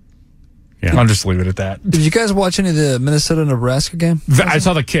 Yeah. I'll just leave it at that. Did you guys watch any of the Minnesota-Nebraska game? I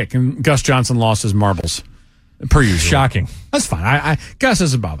saw the kick, and Gus Johnson lost his marbles. Per usual. Shocking. That's fine. Gus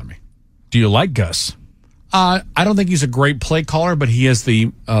doesn't bother me. Do you like Gus? I don't think he's a great play caller, but he has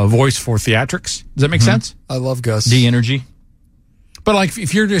the voice for theatrics. Does that make sense? I love Gus. The energy. But like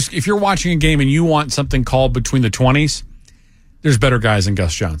if you're watching a game and you want something called between the 20s, there's better guys than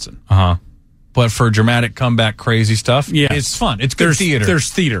Gus Johnson. Uh-huh. But for dramatic comeback crazy stuff, yeah, it's fun. It's good theater.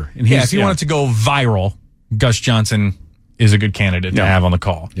 There's theater. And if you want it to go viral, Gus Johnson is a good candidate to have on the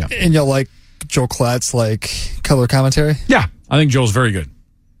call. Yeah. And you'll like Joel Klatt's color commentary? Yeah. I think Joel's very good.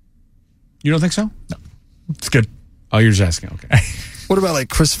 You don't think so? No. It's good. Oh, you're just asking. Okay. What about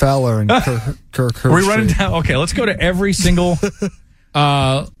Chris Fowler and Kirk Herbstreit? Are we running down? Okay, let's go to every single...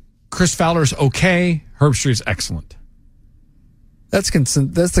 Chris Fowler's okay. Herbstreit's excellent. That's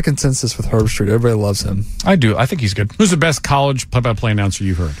the consensus with Herbstreit. Everybody loves him. I do. I think he's good. Who's the best college play-by-play announcer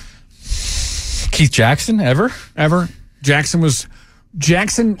you've heard? Keith Jackson, ever? Jackson.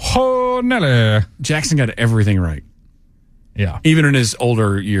 Oh, Nelly. Jackson got everything right. Yeah. Even in his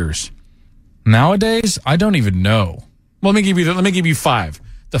older years. Nowadays, I don't even know. Well, let me give you five.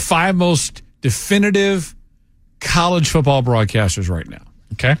 The five most definitive college football broadcasters right now.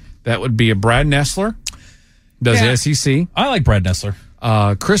 Okay. That would be a Brad Nessler. Does the SEC. I like Brad Nessler.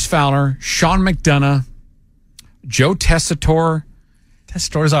 Chris Fowler, Sean McDonough, Joe Tessitore.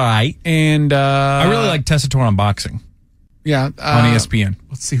 Tessitore's all right. And I really like Tessitore on boxing. Yeah. On ESPN.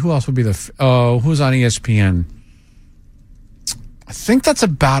 Let's see, who else would be who's on ESPN? I think that's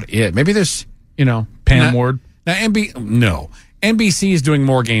about it. Maybe there's, Pam Ward. Now, NBC is doing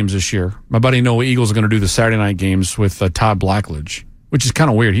more games this year. My buddy Noah Eagles are going to do the Saturday night games with Todd Blackledge, which is kind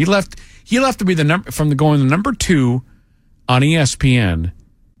of weird. He left to be going the number 2 on ESPN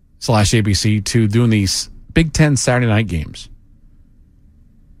 /ABC to doing these Big Ten Saturday night games.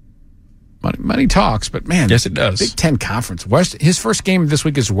 Money talks, but man, yes, it does. Big Ten Conference. His first game this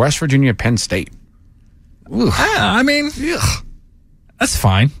week is West Virginia, Penn State. That's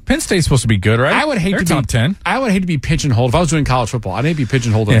fine. Penn State's supposed to be good, right? I would hate They're to top 10. I would hate to be pigeonholed. If I was doing college football, I'd hate to be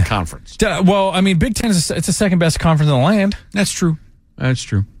pigeonholed in a conference. Well, Big Ten is it's the second best conference in the land. That's true. All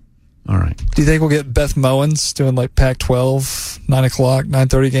right. Do you think we'll get Beth Mowens doing Pac-12, 9 o'clock,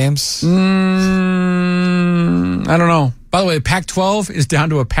 9:30 games? I don't know. By the way, Pac-12 is down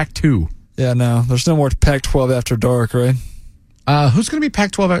to a Pac-2. Yeah, no. There's no more Pac-12 after dark, right? Who's going to be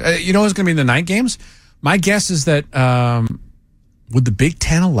Pac-12? Who's going to be in the night games? My guess is that would the Big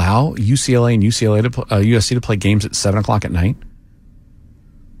Ten allow UCLA and USC to play games at 7 o'clock at night?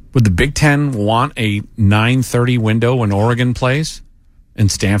 Would the Big Ten want a 9:30 window when Oregon plays? And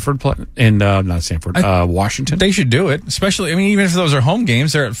Stanford not Stanford, Washington. They should do it, especially. Even if those are home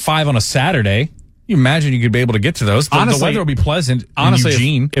games, they're at 5 on a Saturday. You imagine you could be able to get to those. The weather will be pleasant. Honestly, in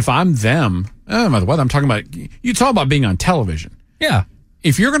Eugene. If I'm them, About the weather. I'm talking about, you talk about being on television. Yeah.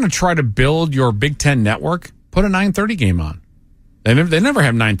 If you're going to try to build your Big Ten network, put a 9:30 game on. They never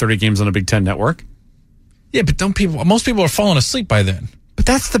have 9:30 games on a Big Ten network. Yeah, but most people are falling asleep by then. But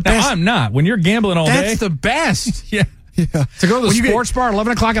that's the best. Now, I'm not. When you're gambling all day. That's the best. Yeah. To go to the sports bar,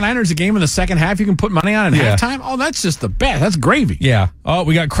 11 o'clock at night, there's a game in the second half you can put money on at halftime. Oh, that's just the best. That's gravy. Yeah. Oh,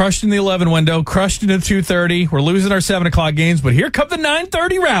 we got crushed in the 11 window, crushed into 2:30. We're losing our 7 o'clock games, but here come the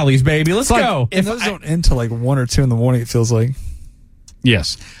 9:30 rallies, baby. Let's go. If those don't end till like 1 or 2 in the morning, it feels like.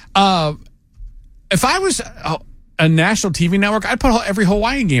 Yes. If I was a national TV network, I'd put every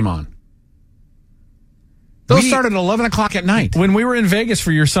Hawaiian game on. Those started at 11 o'clock at night. When we were in Vegas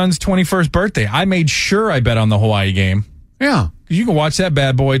for your son's 21st birthday, I made sure I bet on the Hawaii game. Yeah. You can watch that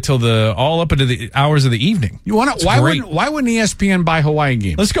bad boy till all up into the hours of the evening. You want to? Why wouldn't ESPN buy Hawaii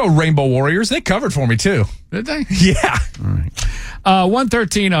games? Let's go Rainbow Warriors. They covered for me too. Did they? Yeah. All right.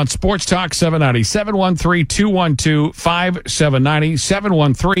 113 on Sports Talk 790.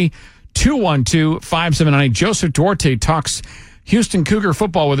 713-212-5790. 713-212-5790. Joesph Durante talks Houston Cougar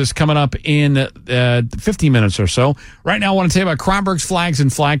football with us coming up in 15 minutes or so. Right now, I want to tell you about Kronberg's Flags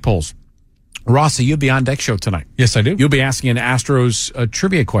and Flagpoles. Rossi, you'll be on deck show tonight. Yes, I do. You'll be asking an Astros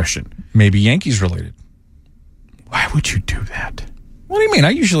trivia question. Maybe Yankees related. Why would you do that? What do you mean?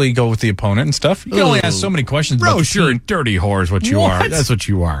 I usually go with the opponent and stuff. You can only ask so many questions. Bro, you're a dirty whore is what you are. That's what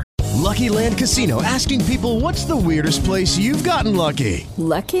you are. Lucky Land Casino, asking people, what's the weirdest place you've gotten lucky?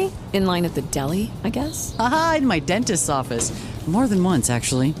 Lucky? In line at the deli, I guess? Aha, in my dentist's office. More than once,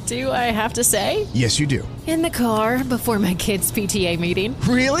 actually. Do I have to say? Yes, you do. In the car before my kids' PTA meeting.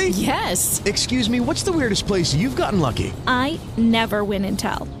 Really? Yes. Excuse me, what's the weirdest place you've gotten lucky? I never win and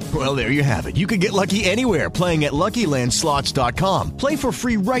tell. Well, there you have it. You can get lucky anywhere, playing at LuckyLandSlots.com. Play for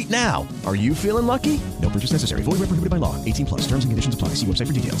free right now. Are you feeling lucky? No purchase necessary. Void where prohibited by law. 18+. Terms and conditions apply. See website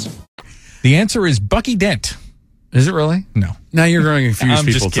for details. The answer is Bucky Dent. Is it really? No. Now you're going to confuse I'm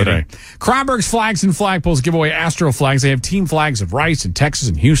people just kidding. today. Kronberg's Flags and Flagpoles give away Astro flags. They have team flags of Rice in Texas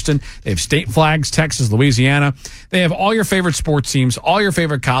and Houston. They have state flags, Texas, Louisiana. They have all your favorite sports teams, all your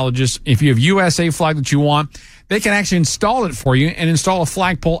favorite colleges. If you have USA flag that you want, they can actually install it for you and install a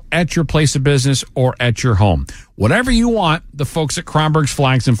flagpole at your place of business or at your home. Whatever you want, the folks at Kronberg's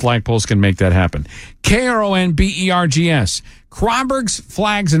Flags and Flagpoles can make that happen. Kronbergs. Kronberg's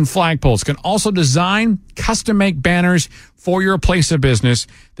Flags and Flagpoles can also design, custom make banners for your place of business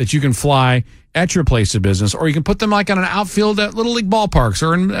that you can fly at your place of business, or you can put them like on an outfield at Little League ballparks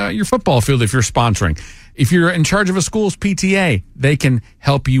or in your football field if you're sponsoring. If you're in charge of a school's PTA, they can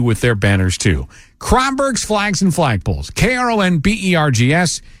help you with their banners too. Kronberg's Flags and Flagpoles.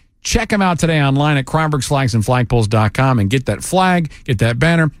 Kronbergs. Check them out today online at KronbergsFlagsandFlagpoles.com and get that flag, get that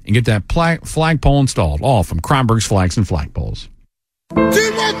banner, and get that flagpole installed. All from Kronberg's Flags and Flagpoles. Team 1, 3,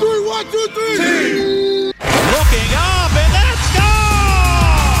 1, 2, 3. Looking up, and that's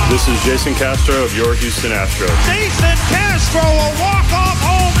gone! This is Jason Castro of your Houston Astros. Jason Castro, a walk-off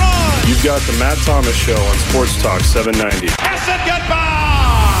home run! You've got the Matt Thomas Show on Sports Talk 790. Yes, and goodbye!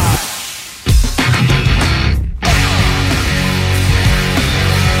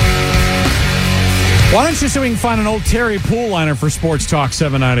 Why don't you see if we can find an old Terry Pool liner for Sports Talk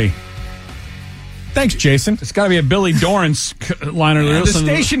 790? Thanks, Jason. It's got to be a Billy Dorrance liner. The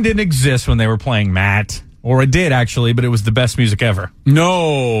station didn't exist when they were playing Matt. Or it did, actually, but it was the best music ever.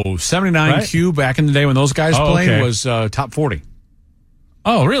 No. 79Q back in the day when those guys played was top 40.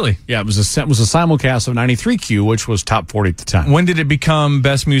 Oh, really? Yeah, it was a simulcast of 93Q, which was top 40 at the time. When did it become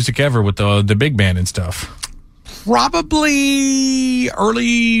best music ever with the big band and stuff? Probably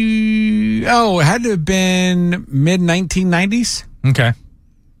it had to have been mid-1990s. Okay.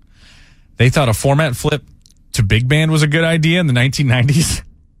 They thought a format flip to big band was a good idea in the 1990s.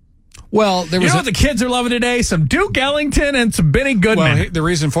 Well, there was what the kids are loving today? Some Duke Ellington and some Benny Goodman. Well, the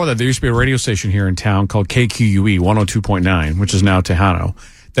reason for that, there used to be a radio station here in town called KQUE 102.9, which is now Tejano,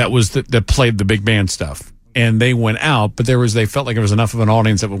 that played the big band stuff. And they went out, but they felt like there was enough of an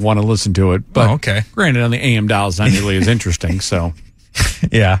audience that would want to listen to it. But granted, on the AM dial, it's not nearly as interesting. So,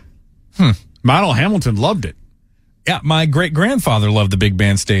 yeah. Model Hamilton loved it. Yeah, my great-grandfather loved the big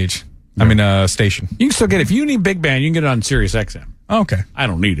band stage. Yeah. I mean, station. You can still get it. If you need big band, you can get it on Sirius XM. Okay. I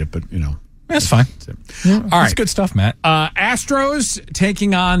don't need it, but, That's fine. All right. That's good stuff, Matt. Astros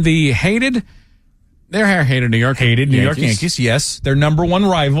taking on the hated New York Yankees. Yes, their number one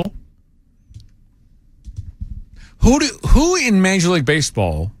rival. Who in Major League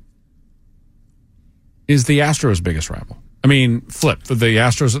Baseball is the Astros' biggest rival? I mean, flip for the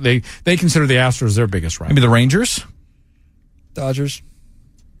Astros. They consider the Astros their biggest rival. Maybe the Rangers, Dodgers.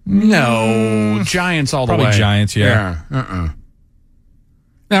 No, Giants all the way. Probably Giants. Yeah.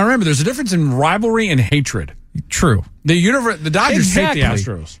 Now, remember, there's a difference in rivalry and hatred. True. The Dodgers hate the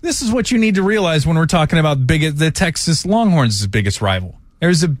Astros. This is what you need to realize when we're talking about the Texas Longhorns' biggest rival.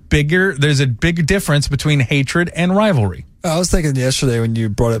 There's a big difference between hatred and rivalry. I was thinking yesterday when you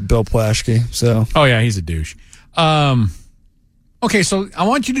brought up Bill Plaschke. So, oh yeah, he's a douche. Okay, so I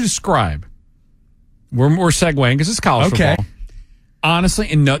want you to describe. We're segueing because it's college football. Honestly,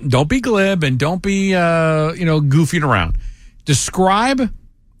 and don't be glib and don't be goofing around. Describe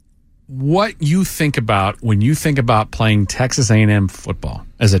what you think about when you think about playing Texas A&M football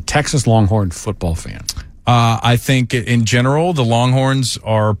as a Texas Longhorn football fan. I think in general, the Longhorns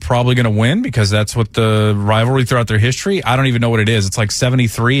are probably going to win because that's what the rivalry throughout their history. I don't even know what it is. It's like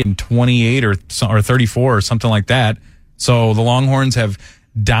 73 and 28 or 34 or something like that. So the Longhorns have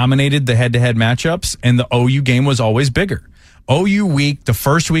dominated the head-to-head matchups, and the OU game was always bigger. OU week, the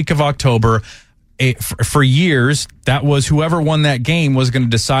first week of October, for years, that was whoever won that game was going to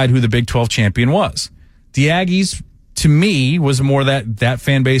decide who the Big 12 champion was. The Aggies, to me, was more that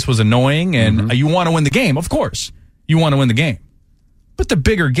fan base was annoying, and you want to win the game, of course. You want to win the game. But the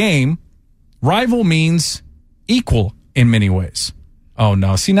bigger game, rival means equal in many ways. Oh,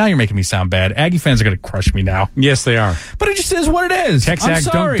 no. See, now you're making me sound bad. Aggie fans are going to crush me now. Yes, they are. But it just is what it is. Texags, I'm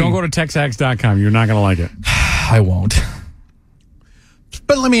sorry. Don't go to Texags.com. You're not going to like it. I won't.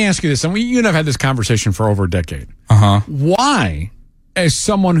 But let me ask you this, and you and I have had this conversation for over a decade. Why, as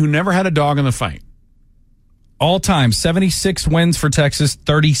someone who never had a dog in the fight, all time 76 wins for Texas,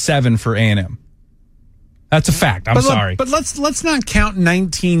 37 for A&M. That's a fact. I'm sorry, but let's not count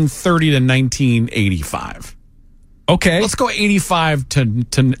 1930 to 1985. Okay, let's go 85 to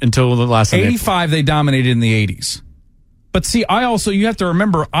until the last 85. They dominated in the 80s. But see, you have to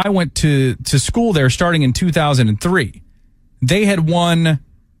remember, I went to school there starting in 2003. They had won,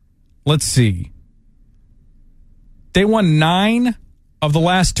 let's see, they won 9 of the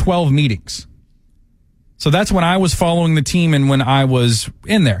last 12 meetings. So that's when I was following the team and when I was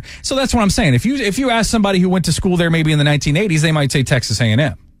in there. So that's what I'm saying. If you ask somebody who went to school there maybe in the 1980s, they might say Texas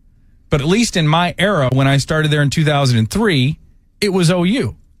A&M. But at least in my era, when I started there in 2003, it was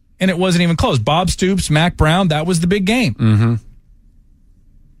OU. And it wasn't even close. Bob Stoops, Mac Brown, that was the big game. Mm-hmm.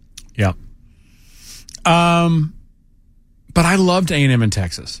 Yeah. But I loved A&M in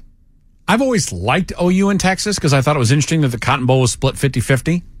Texas. I've always liked OU in Texas because I thought it was interesting that the Cotton Bowl was split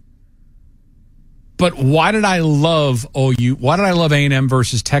 50-50. But why did I love OU? Why did I love A&M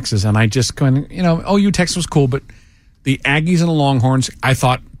versus Texas? And I just OU Texas was cool, but the Aggies and the Longhorns, I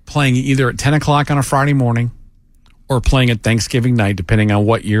thought playing either at 10 o'clock on a Friday morning or playing at Thanksgiving night, depending on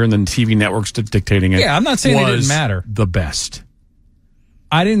what year, and then TV networks dictating it. Yeah, I'm not saying it didn't matter. The best.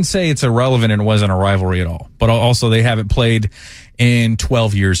 I didn't say it's irrelevant and it wasn't a rivalry at all. But also they haven't played in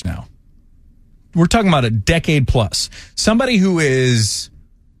 12 years now. We're talking about a decade plus. Somebody who is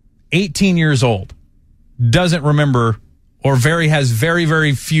 18 years old doesn't remember or has very,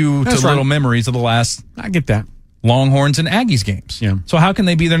 very few to little memories of the last. I get that. Longhorns and Aggies games. Yeah. So how can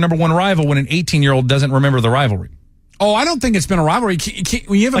they be their number one rival when an 18-year-old doesn't remember the rivalry? Oh, I don't think it's been a rivalry.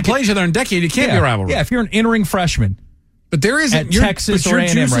 When you haven't played each other in a decade, it can't be a rivalry. Yeah, if you're an entering freshman. But there isn't. Texas or your A&M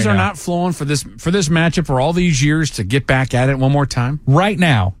juices right are now. not flowing for this matchup for all these years to get back at it one more time. Right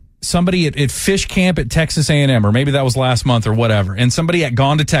now, somebody at Fish Camp at Texas A&M, or maybe that was last month or whatever, and somebody at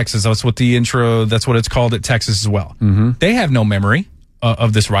Gone to Texas, that's what it's called at Texas as well. Mm-hmm. They have no memory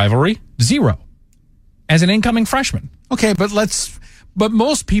of this rivalry. Zero. As an incoming freshman. Okay, but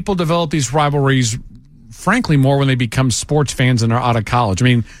most people develop these rivalries, frankly, more when they become sports fans and are out of college. I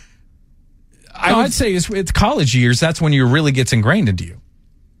mean, I'd say it's college years. That's when it really gets ingrained into you.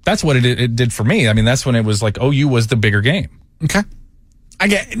 That's what it did for me. I mean, that's when it was like OU was the bigger game. Okay. I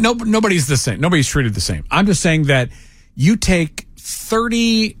get nobody's the same. Nobody's treated the same. I'm just saying that you take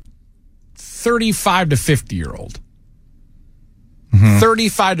 35 to 50-year-old. Mm-hmm.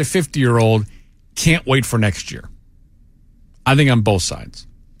 35 to 50-year-old can't wait for next year. I think on both sides.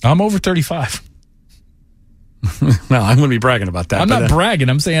 I'm over 35. Well, I'm going to be bragging about that. I'm not bragging.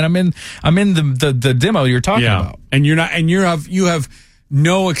 I'm saying I'm in the demo you're talking about. And you're not, and you have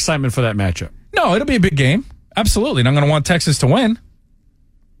no excitement for that matchup. No, it'll be a big game. Absolutely. And I'm going to want Texas to win.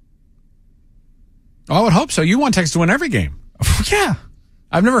 Oh, I would hope so. You want Texas to win every game. Yeah.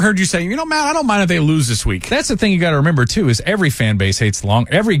 I've never heard you say, Matt, I don't mind if they lose this week. That's the thing you got to remember, too, is every fan base hates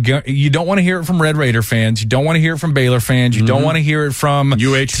you don't want to hear it from Red Raider fans. You don't want to hear it from Baylor fans. You don't want to hear it from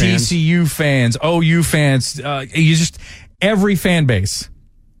TCU fans, OU fans. Every fan base.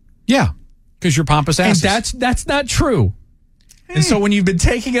 Yeah, because you're pompous asses. And that's not true. Hey. And so when you've been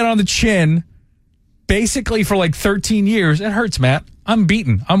taking it on the chin, basically for like 13 years, it hurts, Matt. I'm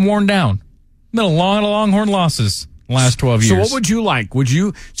beaten. I'm worn down. Been a lot of Longhorn losses. last 12 years. So what would you like?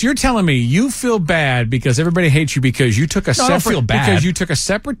 So you're telling me you feel bad because everybody hates you because you took a I don't feel bad. because you took a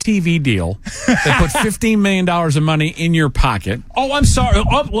separate TV deal that put $15 million of money in your pocket. Oh, I'm sorry.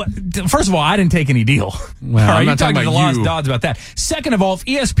 First of all, I didn't take any deal. Well, all right, I'm you're not talking talking to the about lost you. odds about that. Second of all, if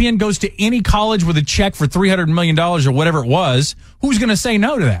ESPN goes to any college with a check for $300 million or whatever it was, who's going to say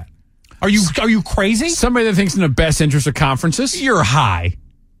no to that? Are you crazy? Somebody that thinks in the best interest of conferences. You're high.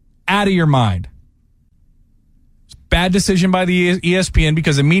 Out of your mind. Bad decision by the ESPN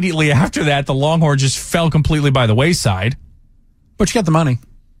because immediately after that, the Longhorns just fell completely by the wayside. But you got the money.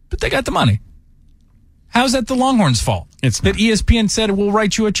 But they got the money. How's that the Longhorns' fault? It's that ESPN said we'll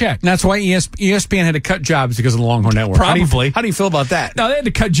write you a check. And that's why ESPN had to cut jobs because of the Longhorn Network. Probably. How do you feel about that? No, they had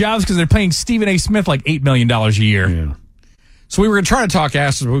to cut jobs because they're paying Stephen A. Smith like $8 million a year. Yeah. So we were going to try to talk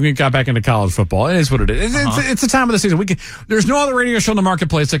Astros, but we got back into college football. It is what it is. It's the time of the season. There's no other radio show in the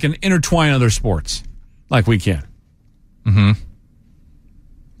marketplace that can intertwine other sports like we can. Mm-hmm.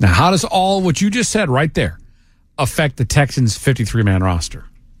 Now, how does all what you just said right there affect the Texans' 53-man roster?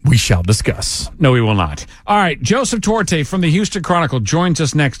 We shall discuss. No, we will not. All right, Joesph Duarte from the Houston Chronicle joins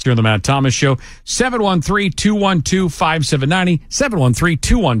us next here on the Matt Thomas Show. 713-212-5790.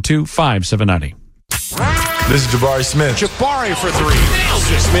 713-212-5790. This is Jabari Smith. Jabari for three.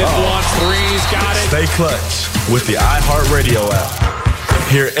 Smith wants threes, got it. Stay clutch with the iHeartRadio app.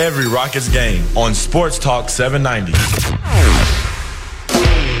 Hear every Rockets game on Sports Talk 790.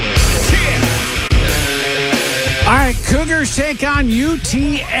 All right, Cougars take on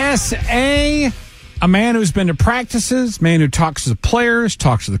UTSA. A man who's been to practices, man who talks to the players,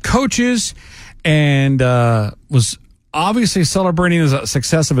 talks to the coaches, and was obviously celebrating the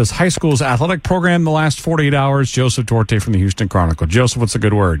success of his high school's athletic program the last 48 hours. Joesph Duarte from the Houston Chronicle. Joesph, what's a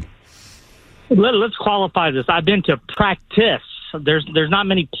good word? Let's qualify this. I've been to practice. There's not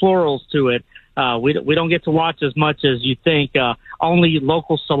many plurals to it. We don't get to watch as much as you think. Only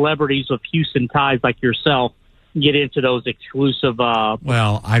local celebrities with Houston ties like yourself get into those exclusive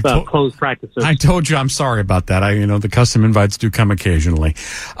closed practices. I told you I'm sorry about that. The custom invites do come occasionally.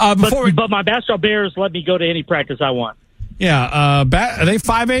 But my basketball Bears let me go to any practice I want. Yeah. Are they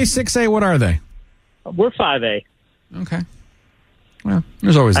 5A, 6A? What are they? We're 5A. Okay. Well,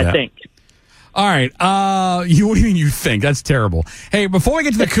 there's always that. I think. All right. What do you mean you think? That's terrible. Hey, before we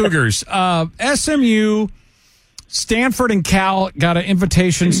get to the Cougars, SMU, Stanford, and Cal got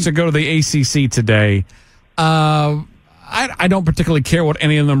invitations to go to the ACC today. I don't particularly care what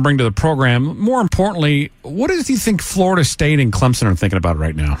any of them bring to the program. More importantly, what do you think Florida State and Clemson are thinking about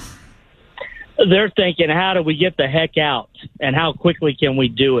right now? They're thinking, how do we get the heck out, and how quickly can we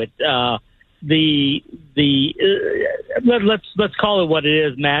do it? Let's call it what it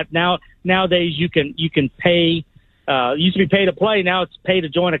is, Matt. Nowadays you can pay. Used to be pay to play. Now it's pay to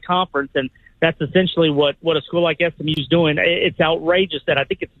join a conference, and that's essentially what a school like SMU is doing. It's outrageous that I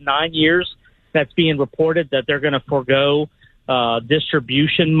think it's 9 years that's being reported that they're going to forego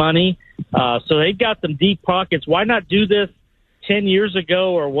distribution money. So they've got some deep pockets. Why not do this 10 years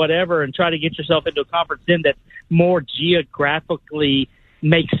ago or whatever and try to get yourself into a conference then that more geographically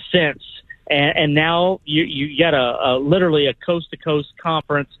makes sense? And now you got literally a coast-to-coast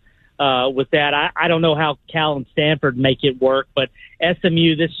conference with that. I don't know how Cal and Stanford make it work, but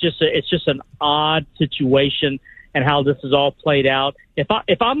SMU, it's just an odd situation and how this is all played out.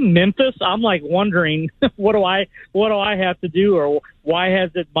 If I'm Memphis, I'm like wondering what do I have to do, or why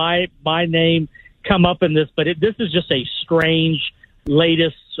hasn't my name come up in this? But this is just a strange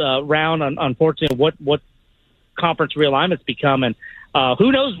latest round. Unfortunately, what conference realignment's become, and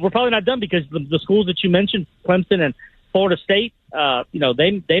who knows? We're probably not done because the schools that you mentioned, Clemson and Florida State,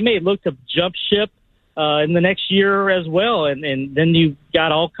 they may look to jump ship in the next year as well, and then you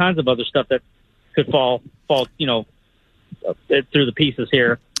got all kinds of other stuff that could fall through the pieces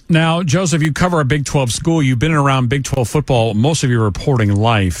here. Now, Joesph, you cover a Big 12 school. You've been around Big 12 football most of your reporting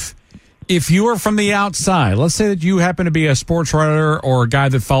life. If you are from the outside, let's say that you happen to be a sports writer or a guy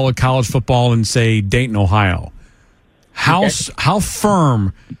that followed college football in, say, Dayton, Ohio, how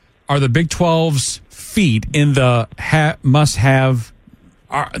firm are the Big 12's feet in the must-have,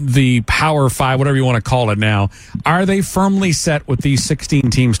 the Power 5, whatever you want to call it now? Are they firmly set with these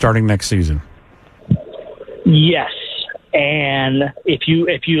 16 teams starting next season? Yes. And if you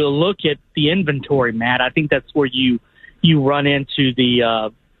look at the inventory, Matt, I think that's where you run into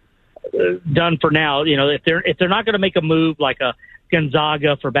the done for now. If they're not going to make a move like a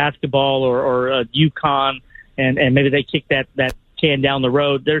Gonzaga for basketball or a UConn, and maybe they kick that can down the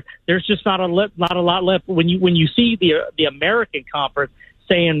road, there's just not a lot left. When you see the American Conference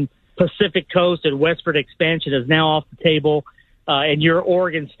saying Pacific Coast and Westford expansion is now off the table, and your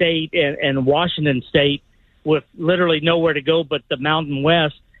Oregon State and Washington State with literally nowhere to go but the Mountain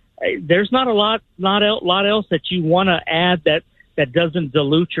West, there's not a lot else that you want to add that doesn't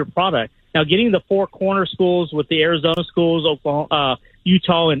dilute your product. Now, getting the 4 corner schools with the Arizona schools, Oklahoma,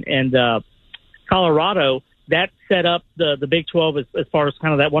 Utah, and Colorado, that set up the Big 12 as far as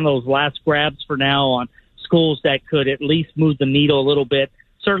kind of that one of those last grabs for now on schools that could at least move the needle a little bit.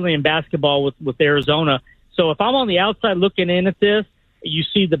 Certainly in basketball with Arizona. So if I'm on the outside looking in at this, you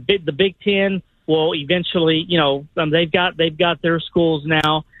see the Big Ten will eventually, they've got their schools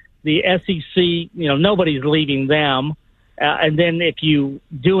now. The SEC, nobody's leaving them. And then if you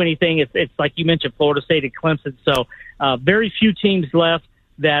do anything, it's like you mentioned, Florida State and Clemson. So very few teams left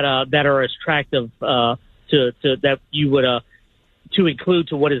that are as attractive to that you would to include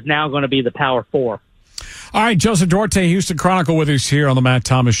to what is now going to be the Power Four. All right, Joesph Durante, Houston Chronicle, with us here on the Matt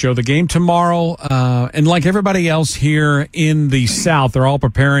Thomas Show. The game tomorrow, and like everybody else here in the South, they're all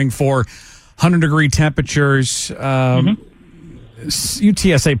preparing for 100-degree temperatures.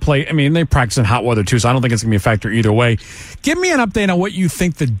 UTSA play, they practice in hot weather too, so I don't think it's going to be a factor either way. Give me an update on what you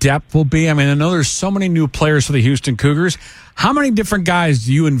think the depth will be. I know there's so many new players for the Houston Cougars. How many different guys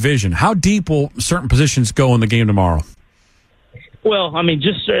do you envision? How deep will certain positions go in the game tomorrow? Well,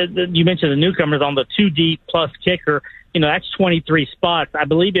 just you mentioned the newcomers on the 2 deep plus kicker. That's 23 spots. I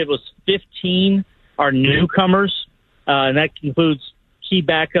believe it was 15 are newcomers, and that includes key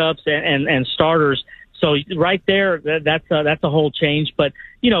backups and starters. So right there, that's a whole change. But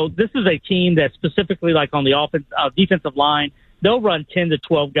this is a team that specifically, like on the defensive line, they'll run 10 to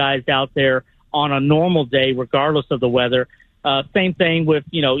 12 guys out there on a normal day, regardless of the weather. Same thing with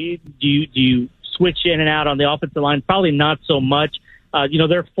do you switch in and out on the offensive line? Probably not so much.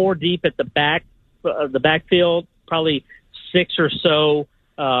 They're 4 deep at the backfield, probably 6 or so,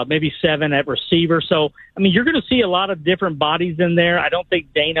 maybe 7 at receiver. So you're going to see a lot of different bodies in there. I don't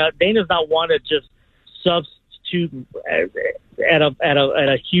think Dana's not one to just substitute at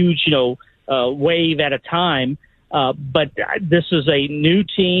a huge wave at a time. But this is a new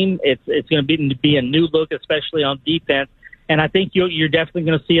team. It's going to be a new look, especially on defense. And I think you're definitely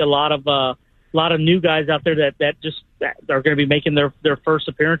going to see a lot of new guys out there that are going to be making their first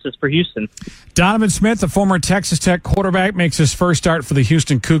appearances for Houston. Donovan Smith, the former Texas Tech quarterback, makes his first start for the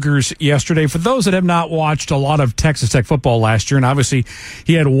Houston Cougars yesterday. For those that have not watched a lot of Texas Tech football last year, and obviously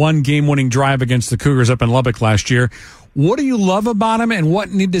he had one game-winning drive against the Cougars up in Lubbock last year, what do you love about him, and what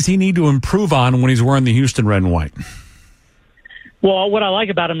does he need to improve on when he's wearing the Houston red and white? Well, what I like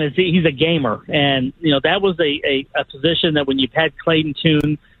about him is he's a gamer, and that was a position that when you've had Clayton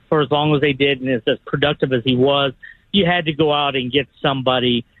Tune for as long as they did and as productive as he was, you had to go out and get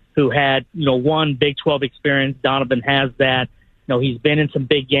somebody who had one Big 12 experience. Donovan has that. He's been in some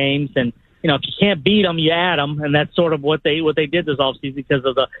big games, and if you can't beat them, you add them, and that's sort of what they did this offseason because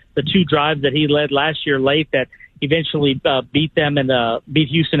of the 2 drives that he led last year late that eventually beat them and beat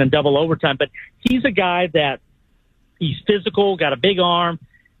Houston in double overtime. But he's a guy that he's physical, got a big arm.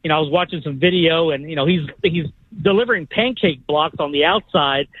 I was watching some video, and he's delivering pancake blocks on the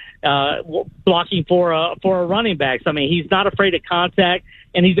outside, blocking for a running back. So, he's not afraid of contact,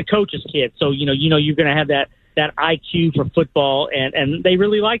 and he's a coach's kid. So you're going to have that IQ for football, and they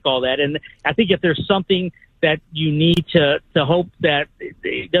really like all that. And I think if there's something that you need to hope that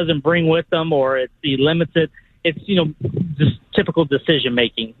it doesn't bring with them or he limits it, it's just typical decision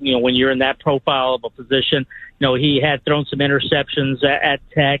making. When you're in that profile of a position, he had thrown some interceptions at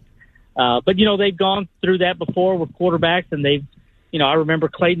Tech, but they've gone through that before with quarterbacks, and they've I remember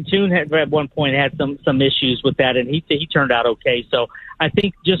Clayton Tune at one point had some issues with that, and he turned out okay. So I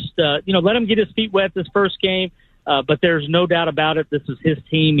think just let him get his feet wet this first game, but there's no doubt about it. This is his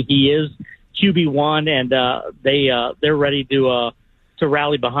team. He is QB1, and they're ready to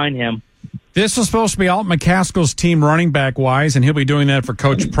rally behind him. This is supposed to be Alt McCaskill's team running back wise, and he'll be doing that for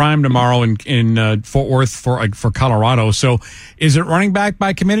Coach Prime tomorrow in Fort Worth for Colorado. So is it running back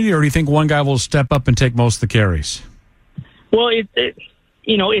by committee, or do you think one guy will step up and take most of the carries? Well,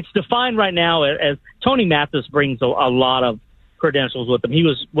 it's defined right now as Tony Mathis brings a lot of credentials with him. He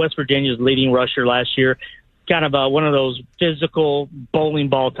was West Virginia's leading rusher last year, kind of one of those physical bowling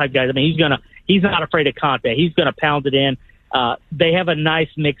ball type guys. He's not afraid of contact. He's going to pound it in. They have a nice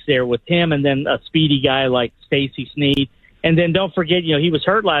mix there with him and then a speedy guy like Stacey Sneed. And then don't forget, he was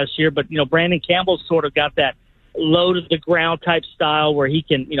hurt last year, but, Brandon Campbell's sort of got that low to the ground type style where he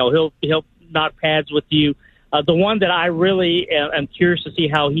can, he'll knock pads with you. The one that I really am curious to see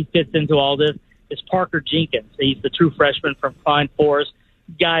how he fits into all this is Parker Jenkins. He's the true freshman from Pine Forest.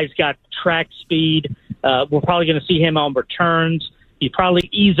 Guy's got track speed. We're probably going to see him on returns. You probably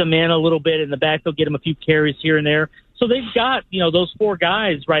ease him in a little bit in the backfield, get him a few carries here and there. So they've got, those 4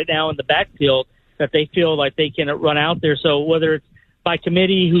 guys right now in the backfield that they feel like they can run out there. So whether it's by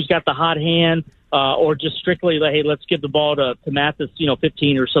committee, who's got the hot hand, or just strictly, like, hey, let's give the ball to Mathis,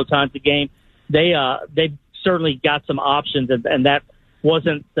 15 or so times a game, they certainly got some options, and that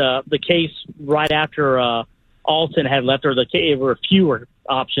wasn't the case right after Alton had left, or there were fewer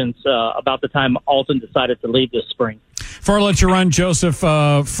options about the time Alton decided to leave this spring. Before I let you run,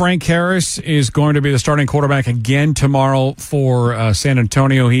 Joesph, Frank Harris is going to be the starting quarterback again tomorrow for San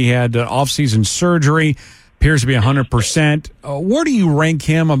Antonio. He had off-season surgery, appears to be 100%. Where do you rank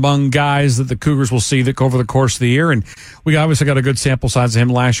him among guys that the Cougars will see that over the course of the year? And we obviously got a good sample size of him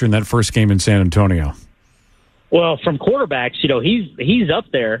last year in that first game in San Antonio. Well, from quarterbacks, he's up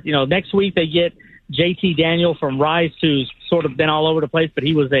there. Next week they get JT Daniel from Rice, who's sort of been all over the place, but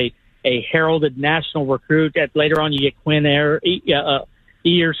he was a heralded national recruit. Later on, you get Quinn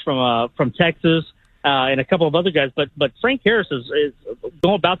Ears from Texas, and a couple of other guys. But Frank Harris is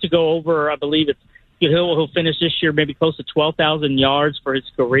about to go over. I believe he'll finish this year maybe close to 12,000 yards for his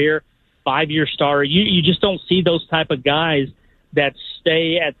career, 5-year starter. You just don't see those type of guys that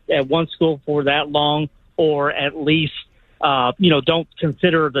stay at one school for that long, or at least don't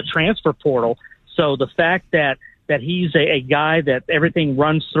consider the transfer portal. So the fact that he's a guy that everything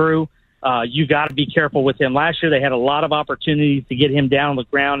runs through, you got to be careful with him. Last year they had a lot of opportunities to get him down on the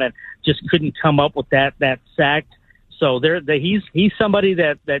ground and just couldn't come up with that sack. So he's somebody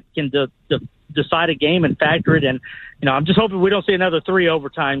that can decide a game and factor it. And I'm just hoping we don't see another 3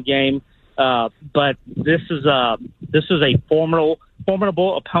 overtime game. But this is a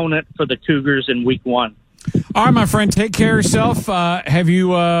formidable opponent for the Cougars in Week 1. All right, my friend, take care of yourself. Have you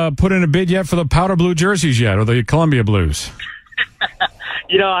put in a bid yet for the powder blue jerseys yet, or the Columbia Blues?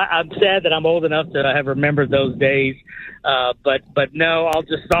 I'm sad that I'm old enough to have remembered those days. But no,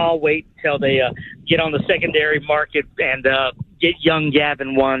 I'll wait until they get on the secondary market and get young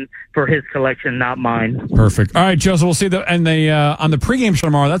Gavin one for his collection, not mine. Perfect. All right, Joesph, we'll see on the pregame show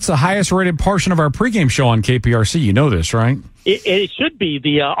tomorrow. That's the highest rated portion of our pregame show on KPRC. You know this, right? It should be.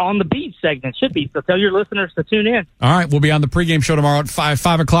 The On the Beat segment should be. So tell your listeners to tune in. All right, we'll be on the pregame show tomorrow at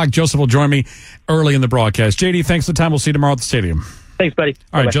 5 o'clock. Joesph will join me early in the broadcast. JD, thanks for the time. We'll see you tomorrow at the stadium. Thanks, buddy.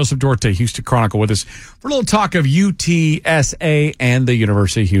 All right, Bye-bye. Joesph Durante, Houston Chronicle, with us for a little talk of UTSA and the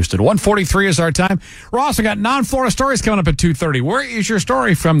University of Houston. 1:43 is our time. Ross, I got non-Florida stories coming up at 2:30. Where is your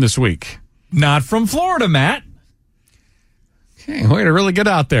story from this week? Not from Florida, Matt. Okay, way to really get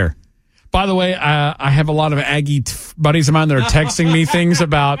out there. By the way, I have a lot of Aggie buddies of mine that are texting me things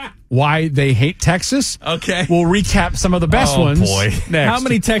about why they hate Texas. Okay. We'll recap some of the best ones. Oh, boy. Next. How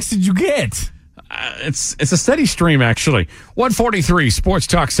many texts did you get? It's a steady stream, actually. 143, Sports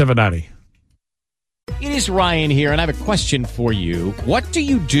Talk 790. It is Ryan here, and I have a question for you. What do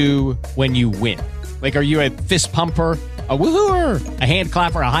you do when you win? Like, are you a fist pumper, a woohooer, a hand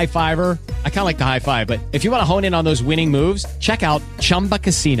clapper, a high fiver? I kind of like the high five, but if you want to hone in on those winning moves, check out Chumba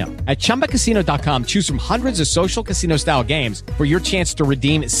Casino. At ChumbaCasino.com, choose from hundreds of social casino-style games for your chance to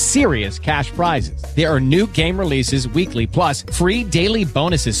redeem serious cash prizes. There are new game releases weekly, plus free daily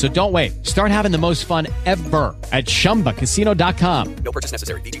bonuses. So don't wait. Start having the most fun ever at ChumbaCasino.com. No purchase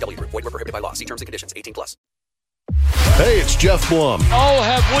necessary. VGW. Void where prohibited by law. See terms and conditions. 18+. Hey, it's Jeff Blum. Oh,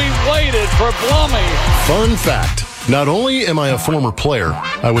 have we waited for Blummy? Fun fact. Not only am I a former player,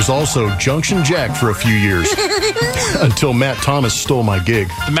 I was also Junction Jack for a few years. Until Matt Thomas stole my gig.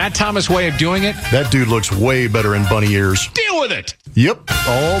 The Matt Thomas way of doing it? That dude looks way better in bunny ears. Deal with it! Yep,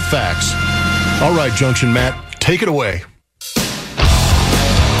 all facts. All right, Junction Matt, take it away.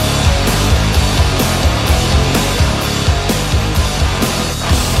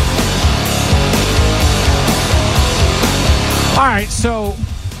 All right, so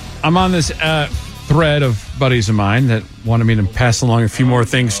I'm on this thread of buddies of mine that wanted me to pass along a few more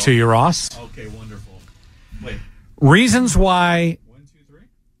things to you, Ross. Okay, wonderful. Wait. Reasons why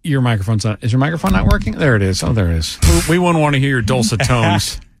your microphone's not. Is your microphone not working? There it is. Oh, there it is. We wouldn't want to hear your dulcet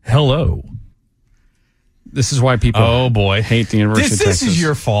tones. Hello. This is why people hate the University of Texas. This is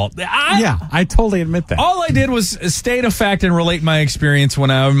your fault. I totally admit that. All I did was state a fact and relate my experience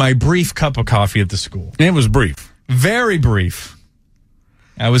when I had my brief cup of coffee at the school. It was brief. Very brief.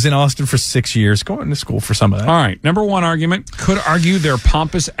 I was in Austin for 6 years, going to school for some of that. All right. Number one argument, could argue their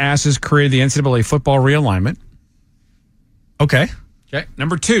pompous asses created the NCAA football realignment. Okay.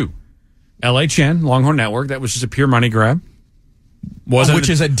 Number two, LHN, Longhorn Network, that was just a pure money grab. Which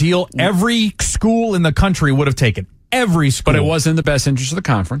is a deal every school in the country would have taken. Every school. But it wasn't in the best interest of the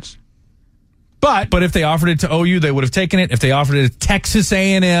conference. But if they offered it to OU, they would have taken it. If they offered it to Texas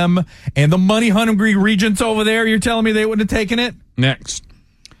A&M and the money-hungry regents over there, you're telling me they wouldn't have taken it? Next.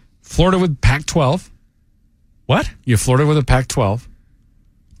 Florida with Pac-12. What? You flirted with a Pac-12.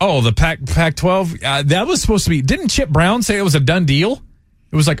 Oh, the Pac-12? That was supposed to be... Didn't Chip Brown say it was a done deal?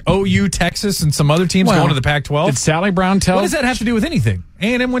 It was like OU, Texas, and some other teams going to the Pac-12? Did Sally Brown tell... What does that have to do with anything?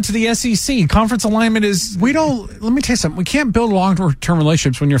 A&M went to the SEC. Conference alignment is... Let me tell you something. We can't build long-term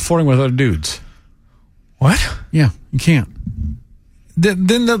relationships when you're flirting with other dudes. What? Yeah, you can't. Then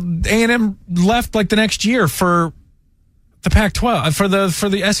the A&M left like the next year for the Pac-12, for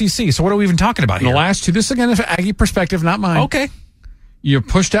the SEC. So what are we even talking about here? The last two, this again is Aggie perspective, not mine. Okay. You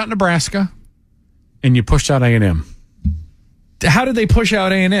pushed out Nebraska, and you pushed out A&M. How did they push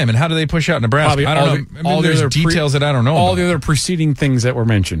out A&M, and how did they push out Nebraska? I don't know. All there's details that I don't know all about. The other preceding things that were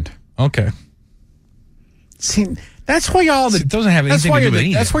mentioned. Okay. See, that's why it doesn't have anything to do with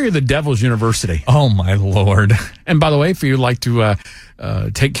anything. That's why you're the Devil's University. Oh, my Lord. And by the way, if you'd like to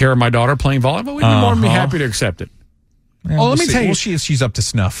take care of my daughter playing volleyball, we'd be more than happy to accept it. Yeah, let me tell you. We'll see if she's up to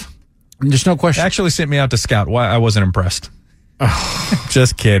snuff. There's no question. Actually sent me out to scout. Why I wasn't impressed.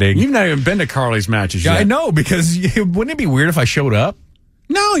 Just kidding. You've not even been to Carly's matches yet. I know, because wouldn't it be weird if I showed up?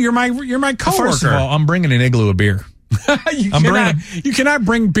 No, you're my coworker. First of all, I'm bringing an igloo of beer. You cannot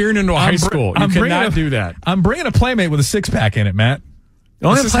bring beer into a high school. You cannot do that. I'm bringing a Playmate with a 6-pack in it, Matt.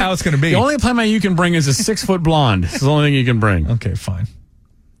 This is how it's going to be. The only Playmate you can bring is a 6-foot blonde. It's the only thing you can bring. Okay, fine.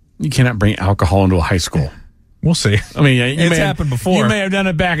 You cannot bring alcohol into a high school. We'll see. I mean, it's happened before. You may have done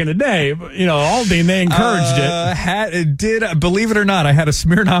it back in the day, but, Aldine, they encouraged it. Believe it or not, I had a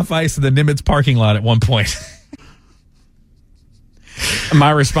Smirnoff Ice in the Nimitz parking lot at one point.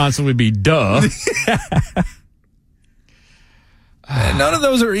 My response would be, duh. None of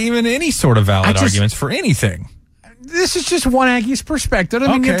those are even any sort of valid arguments for anything. This is just one Aggie's perspective.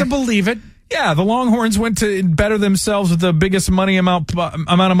 I mean, you have to believe it. Yeah, the Longhorns went to better themselves with the biggest amount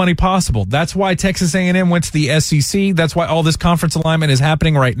of money possible. That's why Texas A&M went to the SEC. That's why all this conference alignment is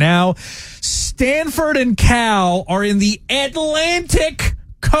happening right now. Stanford and Cal are in the Atlantic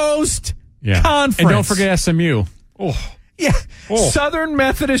Coast Conference. And don't forget SMU. Southern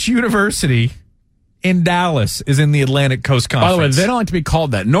Methodist University in Dallas is in the Atlantic Coast Conference. By the way, they don't like to be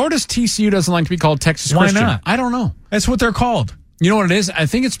called that. Nor does TCU doesn't like to be called Texas Christian. Why not? I don't know. That's what they're called. You know what it is? I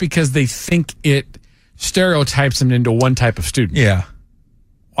think it's because they think it stereotypes them into one type of student. Yeah.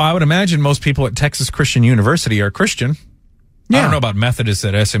 Well, I would imagine most people at Texas Christian University are Christian. Yeah. I don't know about Methodists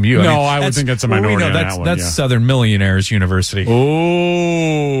at SMU. I would think that's a minority on that one. That's Southern Millionaires University.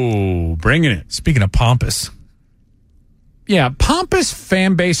 Oh, bringing it. Speaking of pompous. Yeah, pompous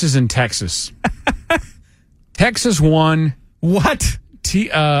fan bases in Texas. Texas 1. What?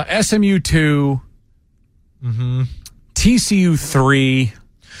 SMU 2. Mm-hmm. TCU 3.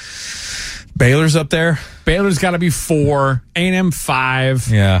 Baylor's up there. Baylor's got to be 4. A&M 5.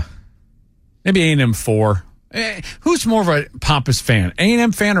 Yeah. Maybe A&M 4. Who's more of a pompous fan?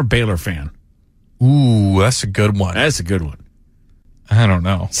 A&M fan or Baylor fan? Ooh, that's a good one. That's a good one. I don't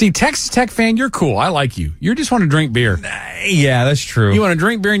know. See, Texas Tech fan, you're cool. I like you. You just want to drink beer. Yeah, that's true. You want to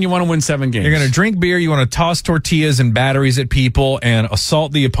drink beer and you want to win 7 games. You're going to drink beer, you want to toss tortillas and batteries at people and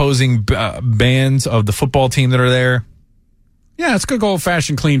assault the opposing bands of the football team that are there. Yeah, it's good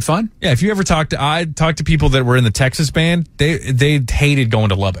old-fashioned clean fun. Yeah, if you ever talked to people that were in the Texas band, they hated going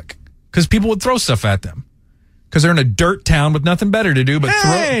to Lubbock because people would throw stuff at them because they're in a dirt town with nothing better to do but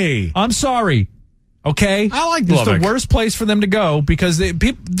throw. I'm sorry. Okay? I like Lubbock. It's the worst place for them to go because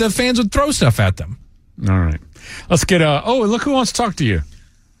the fans would throw stuff at them. All right. Let's get look who wants to talk to you.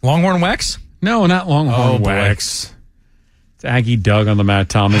 Longhorn Wex? No, not Longhorn Wex. It's Aggie Doug on the Matt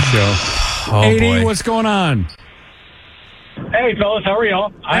Thomas Show. AD, what's going on? Hey, fellas, how are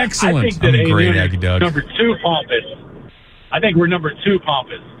y'all? Excellent. I think that I'm great, Aggie Doug. Number 2 pompous. I think we're number 2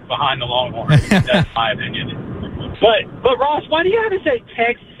 pompous behind the Longhorns. That's my opinion. But Ross, why do you have to say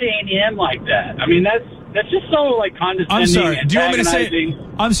Texas A&M like that? I mean, that's just so like condescending. I'm sorry. Do you want me to say it?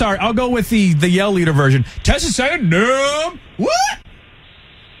 I'm sorry. I'll go with the yell leader version. Texas A&M. What?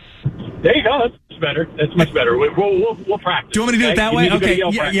 There you go. That's better. That's much better. We'll practice. Do you want me to do it that way? Okay.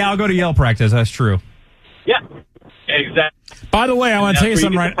 Yeah, I'll go to yell practice. That's true. Yeah. Exactly. By the way, I want to tell you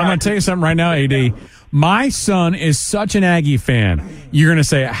something right. I'm going to tell you something right now, AD. My son is such an Aggie fan. You're going to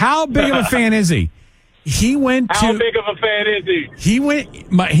say, how big of a fan is he? How big of a fan is he? He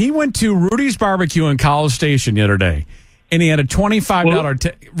went to Rudy's Barbecue in College Station the other day, and he had a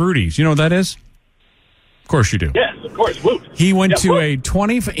 $25 Rudy's. You know what that is? Of course you do. Yes, of course. Woo. He went to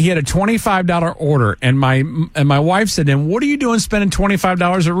he had a $25 order, and my wife said to him, "What are you doing spending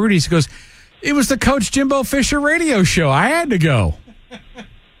 $25 at Rudy's?" He goes, "It was the Coach Jimbo Fisher radio show. I had to go."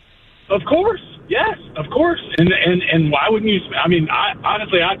 Of course. Yes, of course. And why wouldn't you? I mean,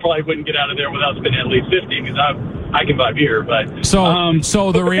 honestly, I probably wouldn't get out of there without spending at least $50 because I can buy beer. But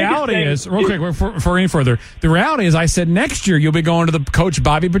so the reality is, real quick, before any further, the reality is, I said next year you'll be going to the Coach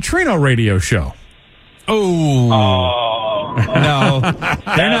Bobby Petrino radio show. Oh. No,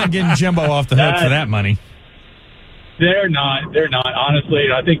 they're not getting Jimbo off the hook for that money. They're not. Honestly,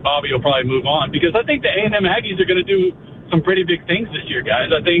 I think Bobby will probably move on because I think the A&M Aggies are going to do some pretty big things this year,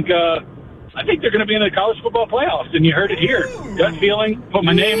 guys. I think they're going to be in the college football playoffs, and you heard it here. Gut feeling, put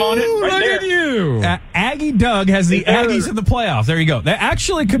my name on it right there. Look at you. Aggie Doug has the Aggies in the playoffs. There you go. That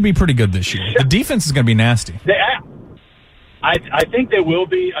actually could be pretty good this year. The defense is going to be nasty. I think they will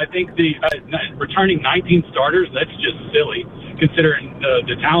be. I think the returning 19 starters, that's just silly considering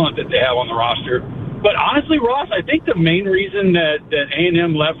the talent that they have on the roster. But honestly, Ross, I think the main reason that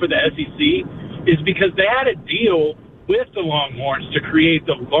A&M left for the SEC is because they had a deal with the Longhorns to create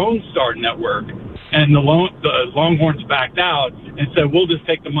the Lone Star Network, and the Longhorns backed out and said, we'll just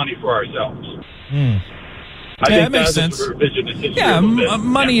take the money for ourselves. I think that makes sense.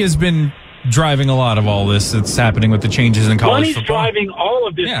 Money has been driving a lot of all this that's happening with the changes in college football. Money's driving all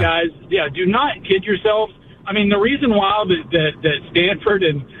of this, guys. Yeah, do not kid yourselves. I mean, the reason why that Stanford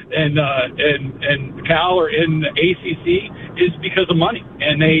and Cal are in the ACC is because of money,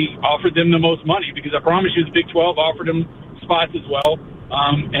 and they offered them the most money because I promise you the Big 12 offered them spots as well,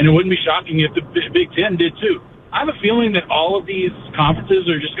 and it wouldn't be shocking if the Big 10 did too. I have a feeling that all of these conferences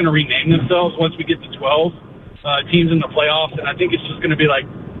are just going to rename themselves once we get to 12 teams in the playoffs, and I think it's just going to be like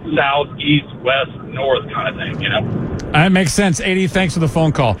South, East, West, North kind of thing, you know? That makes sense. 80, thanks for the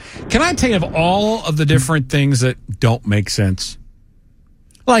phone call. Can I tell you of all of the different things that don't make sense?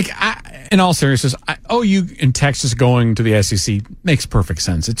 Like, in all seriousness, OU in Texas going to the SEC makes perfect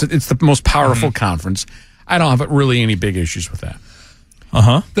sense. It's the most powerful conference. I don't have really any big issues with that.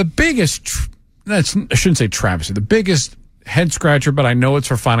 The biggest, I shouldn't say travesty, the biggest head scratcher, but I know it's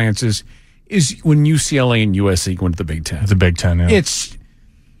for finances, is when UCLA and USC go into the Big Ten. The Big Ten, yeah.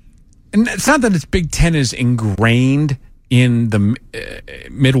 And it's not that it's Big Ten is ingrained in the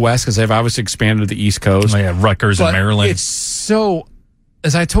Midwest because they've obviously expanded to the East Coast. Oh, yeah, Rutgers and Maryland. It's so,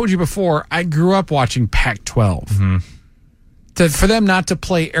 as I told you before, I grew up watching Pac-12. For them not to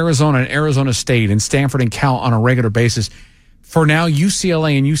play Arizona and Arizona State and Stanford and Cal on a regular basis, for now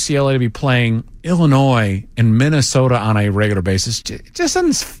UCLA and UCLA to be playing Illinois and Minnesota on a regular basis, it just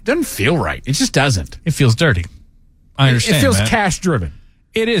doesn't feel right. It just doesn't. It feels dirty. I understand. It feels cash-driven.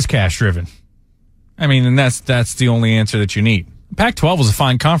 It is cash-driven. I mean, and that's the only answer that you need. Pac-12 was a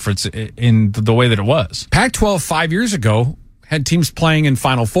fine conference in the way that it was. Pac-12 5 years ago had teams playing in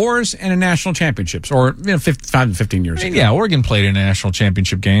Final Fours and in national championships, or 5 to 15 years ago. Yeah, Oregon played in a national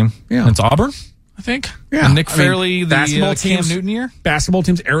championship game. Yeah. It's Auburn, I think. Yeah. And Nick Fairley, the Cam Newton year. Basketball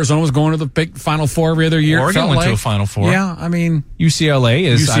teams, Arizona was going to the big Final Four every other year. Oregon went to a Final Four. Yeah, I mean. UCLA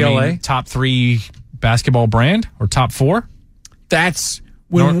is top 3 basketball brand, or top 4. That's...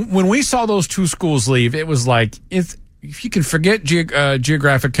 When we saw those two schools leave, it was like, if you can forget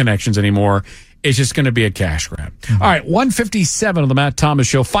geographic connections anymore, it's just going to be a cash grab. All right, 1:57 of the Matt Thomas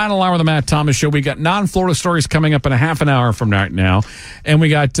Show. Final hour of the Matt Thomas Show. We got non-Florida stories coming up in a half an hour from right now. And we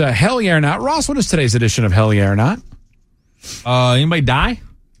got Hell Yeah or Not. Ross, what is today's edition of Hell Yeah or Not? Anybody die?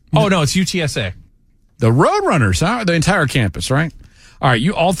 Oh, no, it's UTSA. The Roadrunners, the entire campus, right? All right,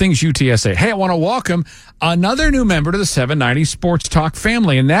 all things UTSA. Hey, I want to welcome another new member to the 790 Sports Talk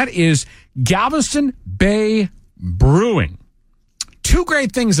family, and that is Galveston Bay Brewing. Two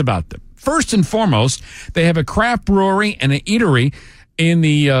great things about them. First and foremost, they have a craft brewery and an eatery in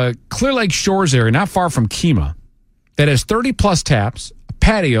the Clear Lake Shores area, not far from Kemah, that has 30-plus taps, a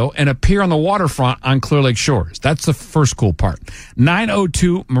patio, and a pier on the waterfront on Clear Lake Shores. That's the first cool part.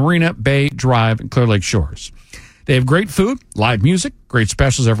 902 Marina Bay Drive in Clear Lake Shores. They have great food, live music, great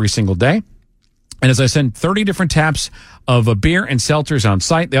specials every single day. And as I said, 30 different taps of a beer and seltzers on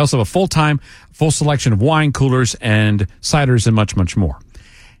site. They also have a full selection of wine, coolers, and ciders, and much, much more.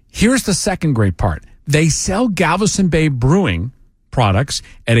 Here's the second great part. They sell Galveston Bay Brewing products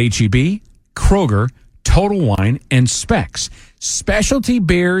at H-E-B, Kroger, Total Wine, and Specs. Specialty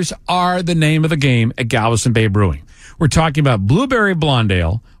beers are the name of the game at Galveston Bay Brewing. We're talking about Blueberry Blonde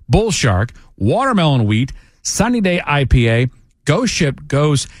Ale, Bull Shark, Watermelon Wheat, Sunny Day IPA, Ghost Ship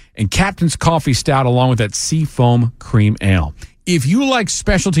Goes, and Captain's Coffee Stout, along with that Seafoam Cream Ale. If you like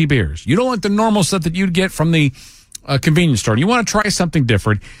specialty beers, you don't like the normal stuff that you'd get from the convenience store, and you want to try something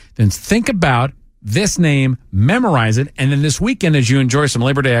different, then think about this name, memorize it, and then this weekend, as you enjoy some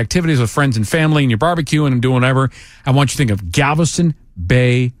Labor Day activities with friends and family, and you're barbecuing and doing whatever, I want you to think of Galveston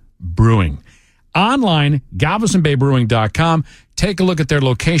Bay Brewing. Online, galvestonbaybrewing.com. Take a look at their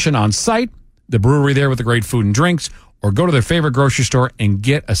location on site, the brewery there with the great food and drinks, or go to their favorite grocery store and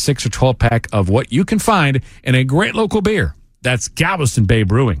get a 6 or 12 pack of what you can find in a great local beer. That's Galveston Bay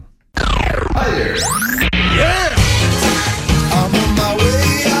Brewing. Hi there. Yeah. I'm on my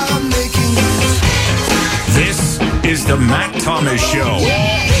way, I'm making it. This is the Matt Thomas Show.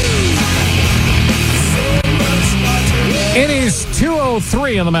 It is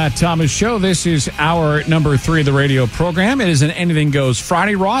 2:03 on the Matt Thomas Show. This is hour number 3 of the radio program. It is an Anything Goes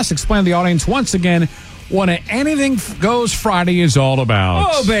Friday. Ross, explain to the audience once again what an Anything Goes Friday is all about.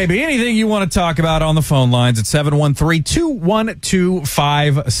 Oh, baby. Anything you want to talk about on the phone lines at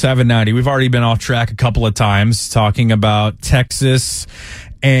 713-212-5790. We've already been off track a couple of times talking about Texas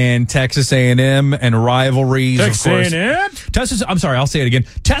and Texas A&M and rivalries. Texas of course. A&M? I'm sorry, I'll say it again.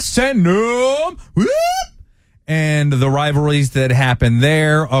 Texas A&M. Whoop! And the rivalries that happened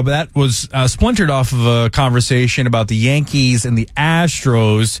there. That was splintered off of a conversation about the Yankees and the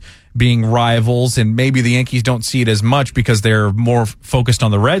Astros being rivals, and maybe the Yankees don't see it as much because they're more focused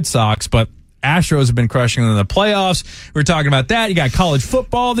on the Red Sox, but Astros have been crushing them in the playoffs. We're talking about that. You got college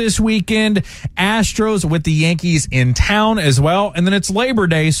football this weekend. Astros with the Yankees in town as well. And then it's Labor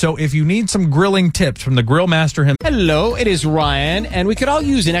Day, so if you need some grilling tips from the grill master himself. Hello, it is Ryan, and we could all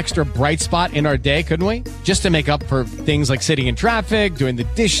use an extra bright spot in our day, couldn't we? Just to make up for things like sitting in traffic, doing the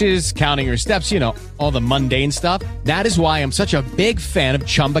dishes, counting your steps, all the mundane stuff. That is why I'm such a big fan of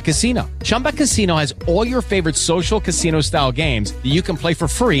Chumba Casino. Chumba Casino has all your favorite social casino-style games that you can play for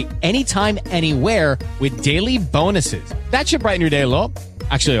free anytime, anywhere with daily bonuses. That should brighten your day a little.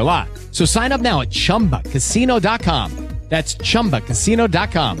 Actually, a lot. So sign up now at ChumbaCasino.com. That's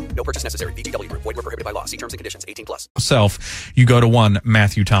ChumbaCasino.com. No purchase necessary. VGW. Void where prohibited by law. See terms and conditions. 18+. You go to one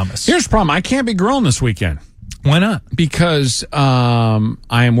Matthew Thomas. Here's the problem. I can't be grilling this weekend. Why not? Because I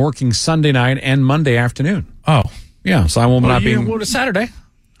am working Sunday night and Monday afternoon. Oh. Yeah, so I will not be. What is Saturday?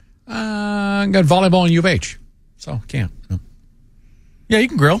 Got volleyball in U of H. So can't. No. Yeah, you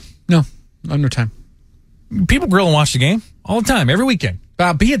can grill. No, no time. People grill and watch the game all the time, every weekend.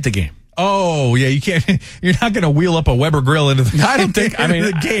 I'll be at the game. Oh, yeah, you can't. You're not going to wheel up a Weber grill into the, I don't think,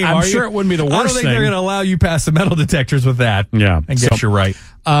 the game. I'm sure it wouldn't be the worst thing. I don't think they're going to allow you past the metal detectors with that. Yeah. I guess you're right.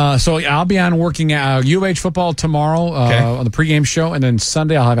 So I'll be on working U of H football tomorrow on the pregame show, and then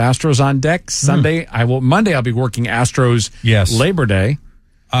Sunday I'll have Astros on deck. Monday I'll be working Astros Labor Day.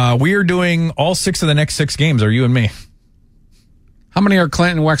 We are doing all 6 of the next 6 games, are you and me. How many are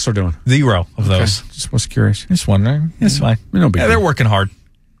Clinton and Wexler doing? 0 of those. Just was curious. Just wondering. It's fine. No big deal. They're working hard.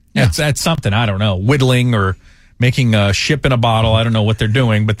 Yeah. That's something. I don't know. Whittling or making a ship in a bottle. I don't know what they're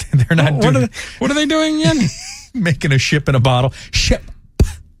doing, but they're not doing. What are they doing again? Making a ship in a bottle. Ship. I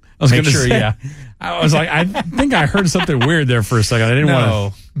was going to say. I was like, I think I heard something weird there for a second. I didn't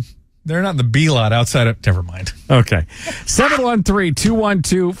want to. They're not in the B lot outside of. Never mind. Okay.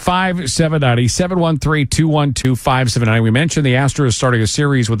 713-212-5790. 713-212-5790. We mentioned the Astros starting a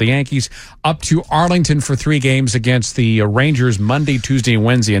series with the Yankees up to Arlington for 3 games against the Rangers Monday, Tuesday, and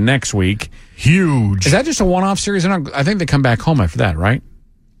Wednesday and next week. Huge. Is that just a one-off series? I think they come back home after that, right?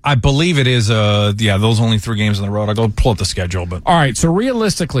 I believe it is. Those only 3 games on the road. I'll go pull up the schedule. But all right. So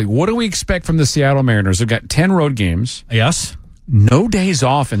realistically, what do we expect from the Seattle Mariners? They've got 10 road games. Yes. No days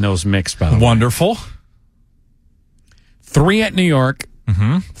off in those mix, by the way. Wonderful. 3 at New York.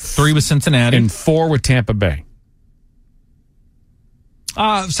 3 with Cincinnati. And 4 with Tampa Bay.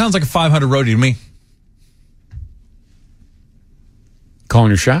 Sounds like a 500 roadie to me.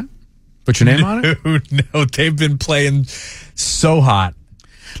 Calling your shot? Put your name on it? No, they've been playing so hot.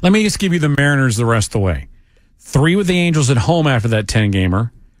 Let me just give you the Mariners the rest of the way. 3 with the Angels at home after that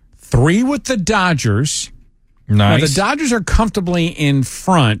 10-gamer. 3 with the Dodgers. Nice. Now, the Dodgers are comfortably in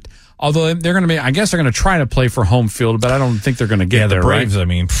front, although they're going to be, I guess they're going to try to play for home field, but I don't think they're going to get there, the Braves, right? I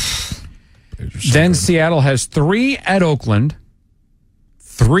mean. Then Seattle has 3 at Oakland,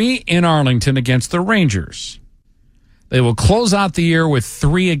 3 in Arlington against the Rangers. They will close out the year with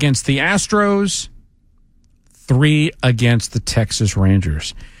 3 against the Astros, 3 against the Texas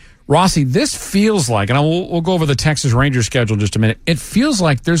Rangers. Rossi, this feels like, and we'll go over the Texas Rangers schedule in just a minute. It feels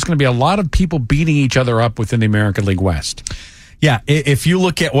like there's going to be a lot of people beating each other up within the American League West. Yeah, if you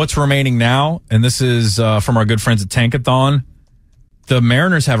look at what's remaining now, and this is from our good friends at Tankathon, the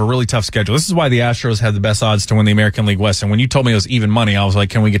Mariners have a really tough schedule. This is why the Astros have the best odds to win the American League West. And when you told me it was even money, I was like,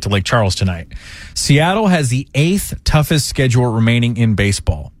 can we get to Lake Charles tonight? Seattle has the 8th toughest schedule remaining in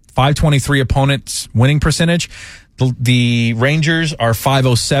baseball. 523 opponents winning percentage. The Rangers are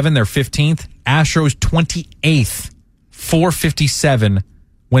 507. They're 15th. Astros 28th. 457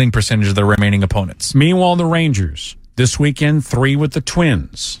 winning percentage of their remaining opponents. Meanwhile, the Rangers, this weekend, 3 with the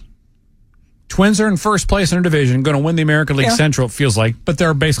Twins. Twins are in first place in their division, going to win the American League Central, it feels like, but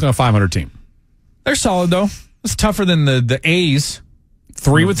they're basically a 500 team. They're solid, though. It's tougher than the A's.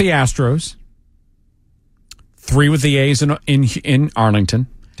 3 with the Astros. 3 with the A's in Arlington.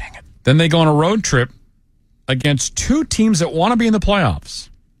 Dang it. Then they go on a road trip against 2 teams that want to be in the playoffs.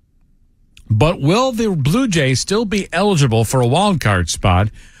 But will the Blue Jays still be eligible for a wild card spot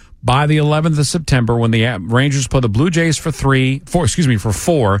by the 11th of September when the Rangers play the Blue Jays for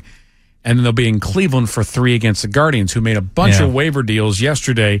 4, and then they'll be in Cleveland for 3 against the Guardians, who made a bunch of waiver deals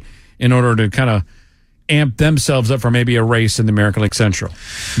yesterday in order to kind of amp themselves up for maybe a race in the American League Central.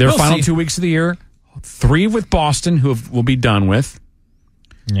 Their final 2 weeks of the year, 3 with Boston, who will be done with.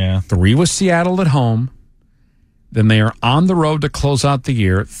 Yeah. 3 with Seattle at home. Then they are on the road to close out the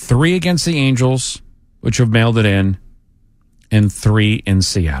year. 3 against the Angels, which have mailed it in, and 3 in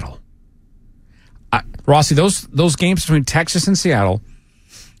Seattle. Rossi, those games between Texas and Seattle,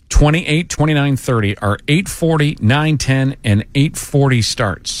 28, 29, 30, are 8:40, 9:10, and 8:40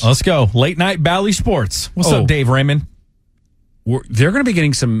 starts. Let's go. Late night Bally Sports. What's up, Dave Raymond? They're going to be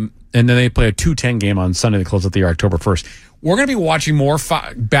getting some, and then they play a 2:10 game on Sunday to close out the year, October 1st. We're going to be watching more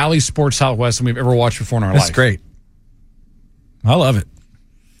Bally Sports Southwest than we've ever watched before in our life. That's great. I love it.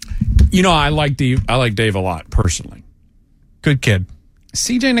 You know, I like Dave a lot, personally. Good kid.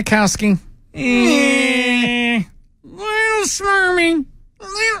 CJ Nikowski. Little smarmy.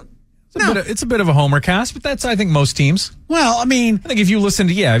 It's a bit of a homer cast, but that's, I think, most teams. Well, I mean, I think if you listen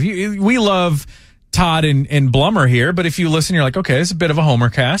to, we love Todd and Blummer here, but if you listen, you're like, okay, it's a bit of a homer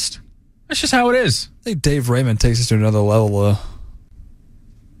cast. That's just how it is. I think Dave Raymond takes us to another level.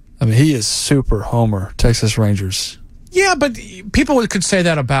 I mean, he is super homer, Texas Rangers. Yeah, but people could say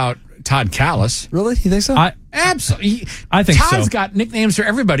that about Todd Callis. Really? You think so? Absolutely. I think Todd's got nicknames for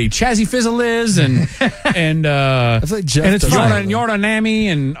everybody. Chazzy Fizzleiz and I feel like Jeff does Jordan Nami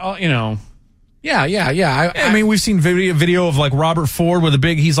and you know. Yeah. I mean, we've seen video of like Robert Ford with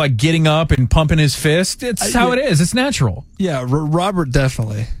he's like getting up and pumping his fist. It's how it is. It's natural. Yeah, Robert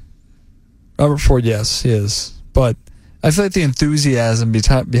definitely. Robert Ford, yes, he is. But I feel like the enthusiasm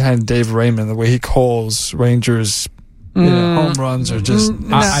behind Dave Raymond, the way he calls Rangers home runs are just.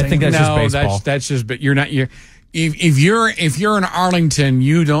 I think that's just baseball. That's just. But you're not. If you're in Arlington,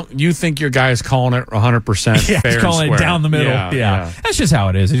 you think your guy is calling it 100% fair. He's calling it down the middle. Yeah, that's just how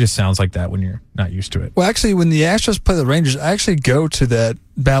it is. It just sounds like that when you're not used to it. Well, actually, when the Astros play the Rangers, I actually go to that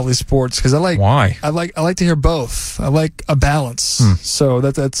Bally Sports because I like. Why? I like to hear both. I like a balance. So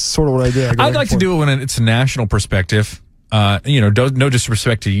that's sort of what I do. I'd like to do it when it's a national perspective. No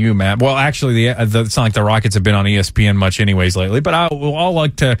disrespect to you, Matt. Well, actually, it's not like the Rockets have been on ESPN much anyways lately, but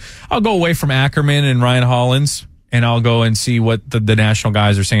I'll go away from Ackerman and Ryan Hollins, and I'll go and see what the national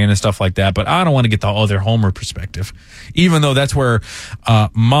guys are saying and stuff like that, but I don't want to get the other homer perspective, even though that's where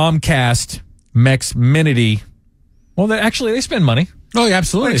Momcast, Mexminity, they spend money. Oh, yeah,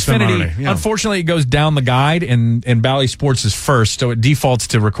 absolutely. Xfinity, unfortunately, it goes down the guide, and Bally Sports is first, so it defaults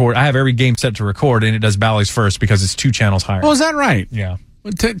to record. I have every game set to record, and it does Bally's first because it's 2 channels higher. Oh, is that right? Yeah.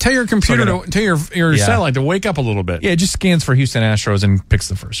 Well, tell your computer, tell your satellite to wake up a little bit. Yeah, it just scans for Houston Astros and picks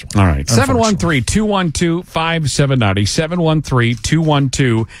the first one. All right.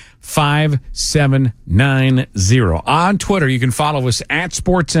 713-212-5790. 713-212-5790. On Twitter, you can follow us at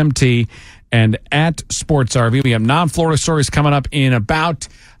SportsMT and at SportsRV. We have non-Florida stories coming up in about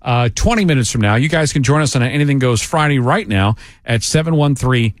 20 minutes from now. You guys can join us on Anything Goes Friday right now at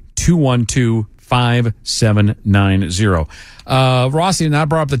 713-212-5790. Rossi and I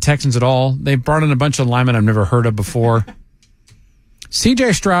brought up the Texans at all. They brought in a bunch of linemen I've never heard of before.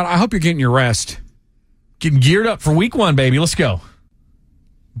 CJ Stroud, I hope you're getting your rest. Getting geared up for week 1, baby. Let's go.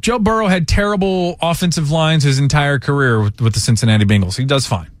 Joe Burrow had terrible offensive lines his entire career with the Cincinnati Bengals. He does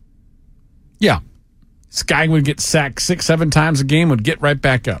fine. Yeah. This guy would get sacked 6-7 times a game, would get right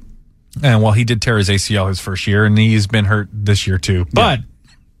back up. And he did tear his ACL his first year, and he's been hurt this year too. But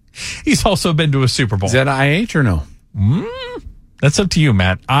he's also been to a Super Bowl. Is that IH or no? That's up to you,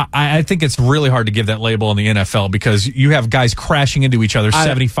 Matt. I think it's really hard to give that label in the NFL because you have guys crashing into each other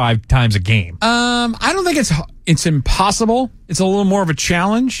 75 times a game. I don't think it's impossible. It's a little more of a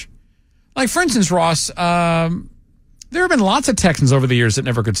challenge. Like, for instance, Ross, there have been lots of Texans over the years that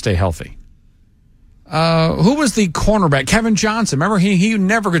never could stay healthy. Who was the cornerback? Kevin Johnson. Remember, he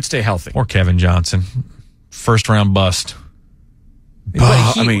never could stay healthy. Or Kevin Johnson. First round bust.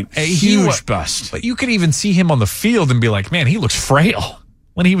 Huge bust. But you could even see him on the field and be like, man, he looks frail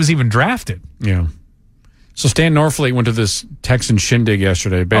when he was even drafted. Yeah. So Stan Norfleet went to this Texan shindig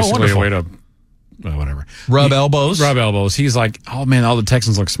yesterday, basically a way to, whatever. Rub elbows. He's like, oh, man, all the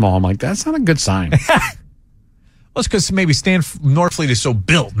Texans look small. I'm like, that's not a good sign. Well, it's because maybe Stan Norfleet is so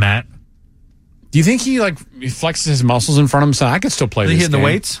built, Matt. Do you think he flexes his muscles in front of him? So I could still play this game. Hitting the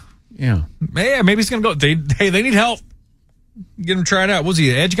weights? Yeah. Yeah, maybe he's going to go. They need help. Get him tried out. Was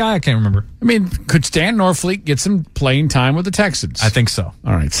he an edge guy? I can't remember. I mean, could Stan Norfleet get some playing time with the Texans? I think so.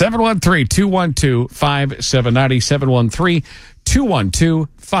 All right. 713-212-5790.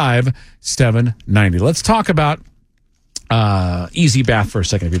 713-212-5790. Let's talk about Easy Bath for a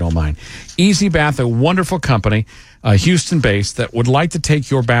second, if you don't mind. Easy Bath, a wonderful company, Houston-based, that would like to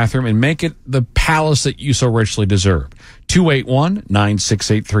take your bathroom and make it the palace that you so richly deserve.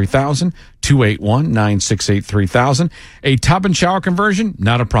 281-968-3000. 281-968-3000. A tub and shower conversion?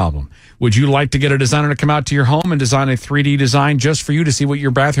 Not a problem. Would you like to get a designer to come out to your home and design a 3D design just for you to see what your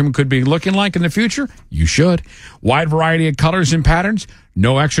bathroom could be looking like in the future? You should. Wide variety of colors and patterns.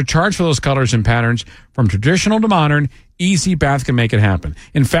 No extra charge for those colors and patterns. From traditional to modern, Easy Bath can make it happen.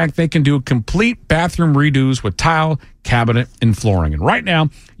 In fact, they can do complete bathroom redos with tile, cabinet, and flooring. And right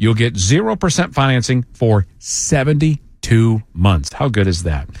now, you'll get 0% financing for 72 months. How good is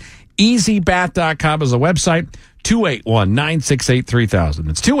that? EasyBath.com is the website. 281-968-3000.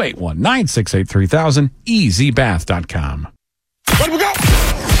 That's 281-968-3000. EasyBath.com. Let we go!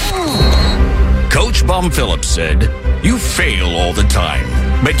 Coach Bum Phillips said, "You fail all the time,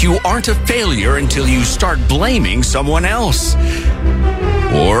 but you aren't a failure until you start blaming someone else."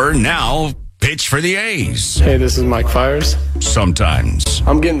 Or now, pitch for the A's. Hey, this is Mike Fires. Sometimes.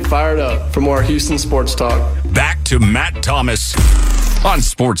 I'm getting fired up for more Houston sports talk. Back to Matt Thomas on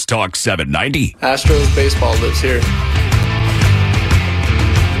Sports Talk 790. Astros baseball lives here.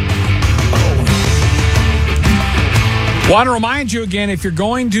 Want to remind you again, if you're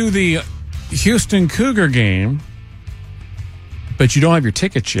going to the Houston Cougar game, but you don't have your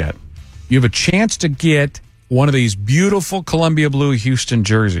tickets yet, you have a chance to get one of these beautiful Columbia Blue Houston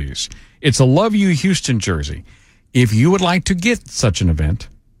jerseys. It's a Love You Houston jersey. If you would like to get such an event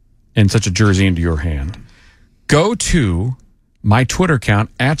and such a jersey into your hand, go to my Twitter account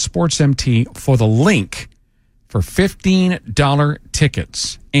at SportsMT for the link for $15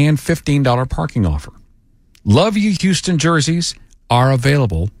 tickets and $15 parking offer. Love You Houston jerseys are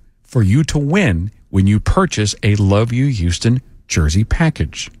available for you to win when you purchase a Love You Houston jersey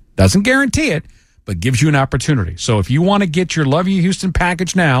package. Doesn't guarantee it, but gives you an opportunity. So if you want to get your Love You Houston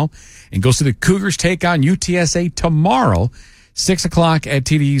package now and go see the Cougars take on UTSA tomorrow, 6 o'clock at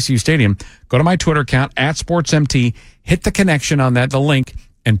TDECU Stadium, go to my Twitter account at SportsMT, hit the connection on that, the link,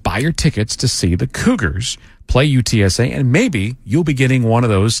 and buy your tickets to see the Cougars play UTSA, and maybe you'll be getting one of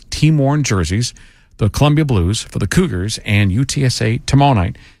those team-worn jerseys, the Columbia Blues for the Cougars and UTSA tomorrow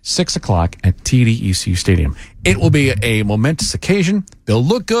night, 6 o'clock at TDECU Stadium. It will be a momentous occasion. They'll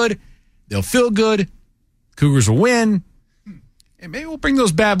look good. They'll feel good. Cougars will win. And maybe we'll bring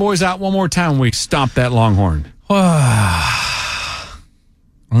those bad boys out one more time when we stomp that Longhorn. I'm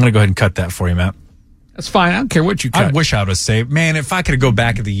going to go ahead and cut that for you, Matt. That's fine. I don't care what you cut. I wish I would have saved. Man, if I could go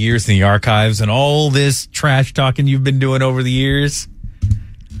back at the years in the archives and all this trash talking you've been doing over the years.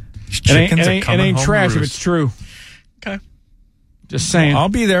 It ain't trash if it's true. Okay. Just saying. I'll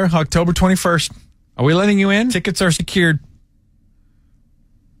be there October 21st. Are we letting you in? Tickets are secured.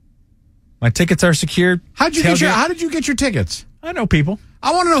 My tickets are secured. How did you get your tickets? I know people.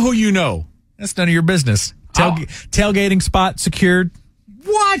 I want to know who you know. That's none of your business. Tailgating spot secured.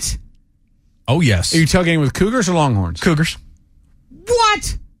 What? Oh, yes. Are you tailgating with Cougars or Longhorns? Cougars.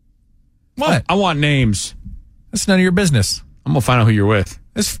 What? What? I want names. That's none of your business. I'm going to find out who you're with.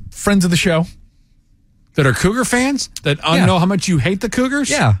 It's friends of the show. That are Cougar fans? That know how much you hate the Cougars?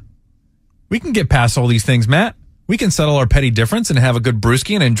 Yeah. We can get past all these things, Matt. We can settle our petty difference and have a good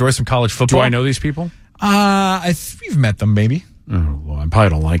brewski and enjoy some college football. Do I know these people? We've met them, maybe. Oh, well, I probably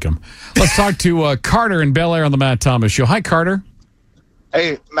don't like them. Let's talk to Carter in Bel Air on the Matt Thomas Show. Hi, Carter.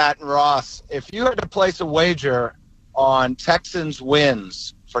 Hey, Matt and Ross. If you had to place a wager on Texans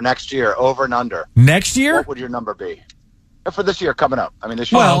wins for next year, over and under. Next year? What would your number be? For this year coming up. I mean,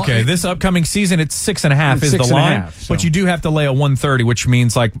 this year. Well, okay. This upcoming season, it's 6.5 is the line. So. But you do have to lay a 130, which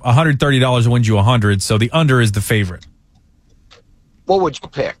means like $130 wins you 100. So the under is the favorite. What would you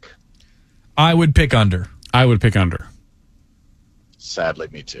pick? I would pick under. I would pick under. Sadly,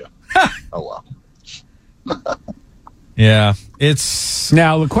 me too. Oh, well. Yeah. It's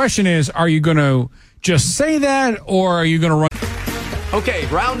now the question is, are you going to just say that or are you going to run? Okay,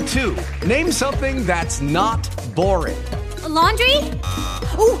 round two. Name something that's not boring. A laundry?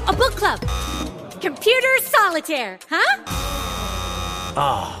 Ooh, a book club. Computer solitaire, huh?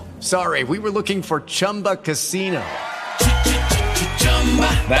 Ah, sorry, we were looking for Chumba Casino.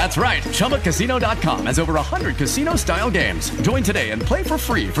 That's right. ChumbaCasino.com has over 100 casino-style games. Join today and play for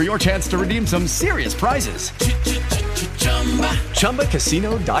free for your chance to redeem some serious prizes.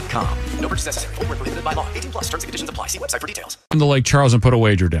 ChumbaCasino.com. No purchase necessary. Void where prohibited by law. 18 plus. Terms and conditions apply. See website for details. On the Lake Charles and put a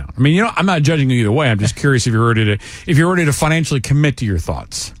wager down. I mean, I'm not judging you either way. I'm just curious if you're ready to financially commit to your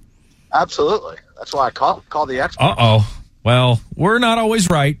thoughts. Absolutely. That's why I call the expert. Well, we're not always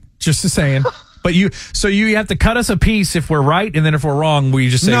right. Just saying. But you have to cut us a piece if we're right, and then if we're wrong, we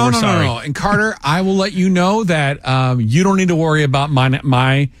just say we're sorry. No. And Carter, I will let you know that you don't need to worry about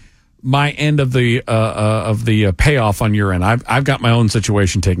my end of the payoff on your end. I've got my own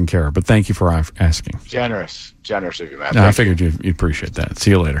situation taken care of. But thank you for asking. Generous of you, man. No, I figured you'd appreciate that. See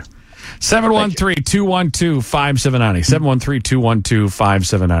you later. 713-212-5790.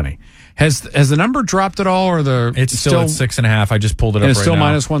 713-212-5790. Has the number dropped at all, or it's still at 6.5? I just pulled it up. And it's right still now.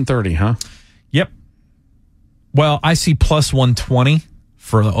 minus 130, huh? Yep. Well, I see plus 120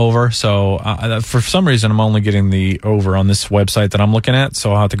 for the over. So for some reason, I'm only getting the over on this website that I'm looking at.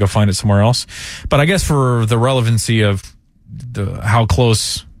 So I'll have to go find it somewhere else. But I guess for the relevancy of how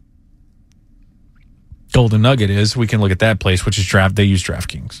close Golden Nugget is, we can look at that place, which is They use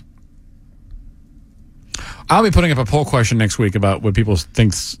DraftKings. I'll be putting up a poll question next week about what people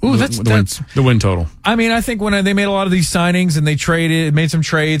think the win total. I mean, I think when they made a lot of these signings and they made some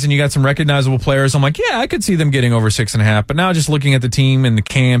trades and you got some recognizable players, I'm like, yeah, I could see them getting over 6.5. But now just looking at the team and the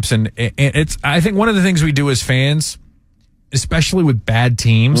camps, and I think one of the things we do as fans, especially with bad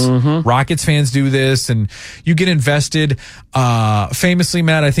teams, Rockets fans do this, and you get invested. Famously,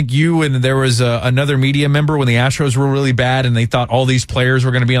 Matt, I think you and there was another media member when the Astros were really bad, and they thought all these players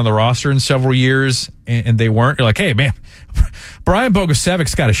were going to be on the roster in several years, and they weren't. You're like, hey, man, Brian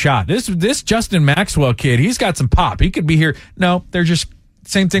Bogusevic's got a shot. This Justin Maxwell kid, he's got some pop. He could be here. No, they're just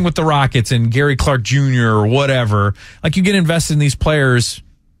same thing with the Rockets and Gary Clark Jr. or whatever. Like, you get invested in these players,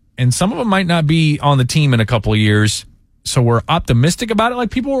 and some of them might not be on the team in a couple of years. So we're optimistic about it,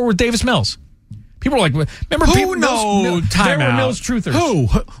 like people were with Davis Mills. People were like, remember who? There were Mills truthers. Who?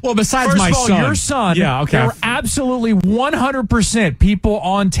 Well, besides First my of all, son. your son. Yeah, okay. There were absolutely 100% people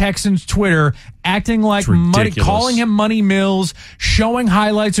on Texans Twitter acting like money, calling him Money Mills, showing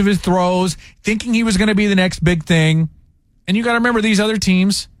highlights of his throws, thinking he was going to be the next big thing. And you got to remember, these other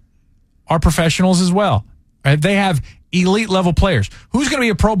teams are professionals as well. Right? They have elite level players. Who's going to be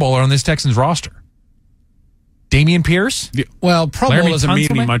a Pro Bowler on this Texans roster? Damian Pierce? Well, Pro Bowl doesn't mean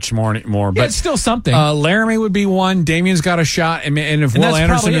any much more anymore. But it's still something. Laramie would be one. Damian's got a shot. And if Will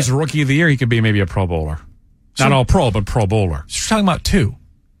Anderson is Rookie of the Year, he could be maybe a Pro Bowler. Not all pro, but Pro Bowler. So we're talking about two.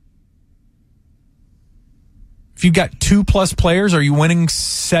 If you've got 2+ players, are you winning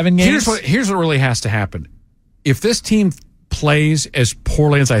 7 games? Here's what really has to happen. If this team plays as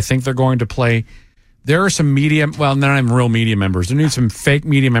poorly as I think they're going to play, there are some media, well, not even real media members. There need some fake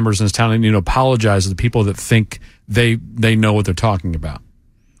media members in this town that need to apologize to the people that think they know what they're talking about.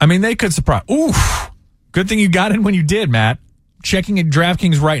 I mean, they could surprise. Ooh, good thing you got in when you did, Matt. Checking at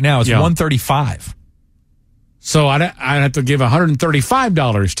DraftKings right now, it's 135. So I'd have to give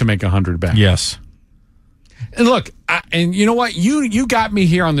 $135 to make 100 back. Yes. And look, and you know what? You got me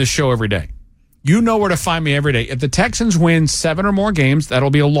here on this show every day. You know where to find me every day. If the Texans win 7 or more games, that'll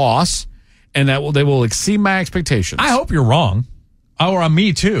be a loss. And they will exceed my expectations. I hope you're wrong. Or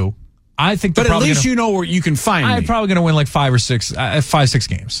me too. I think, but at least you know where you can find me. I'm probably going to win like 5 or 6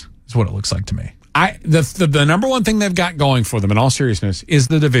 games. Is what it looks like to me. The number one thing they've got going for them, in all seriousness, is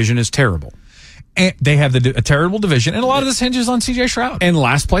the division is terrible. And they have a terrible division, and a lot of this hinges on C.J. Stroud and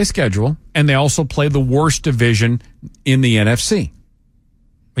last place schedule. And they also play the worst division in the NFC.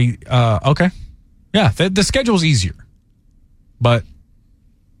 Okay, yeah, the schedule's easier, but.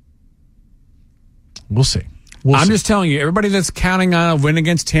 We'll see. I'm just telling you, everybody that's counting on a win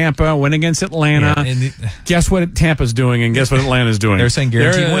against Tampa, win against Atlanta, guess what Tampa's doing and guess what Atlanta's doing? They're saying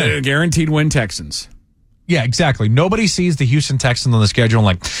guaranteed win. Guaranteed win Texans. Yeah, exactly. Nobody sees the Houston Texans on the schedule and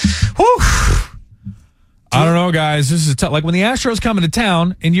like, whew. I don't know, guys. This is tough. Like when the Astros come into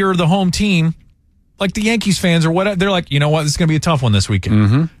town and you're the home team, like the Yankees fans or whatever, they're like, you know what? This is going to be a tough one this weekend.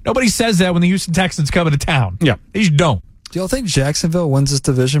 Mm-hmm. Nobody says that when the Houston Texans come into town. Yeah. They just don't. Do y'all think Jacksonville wins this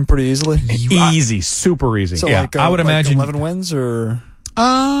division pretty easily? Easy, super easy. So yeah, I would imagine 11 wins or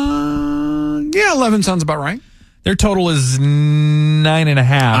 11 sounds about right. Their total is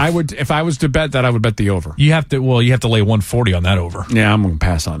 9.5. If I was to bet that, I would bet the over. You have to lay 140 on that over. Yeah, I'm going to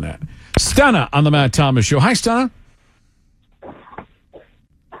pass on that. Stunna on the Matt Thomas Show. Hi, Stunna.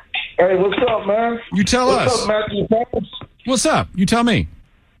 Hey, what's up, man? You tell us. What's up, Matthew Thomas? What's up? You tell me.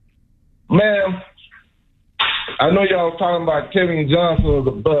 Man, I know y'all talking about Kevin Johnson of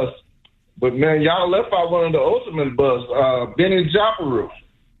the bus, but man, y'all left out one of the ultimate bus, Benny Japaru.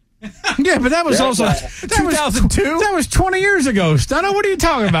 Yeah, but that was also 2002. That was 20 years ago, Stunna. What are you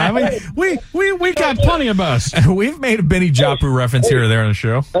talking about? I mean, we got plenty of bus. We've made a Benny Japaru reference here or there on the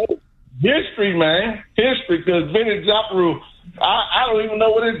show. history, man. History, because Benny Jopperu, I don't even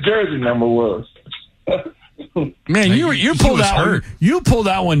know what his jersey number was. Man, you pulled that one. You pulled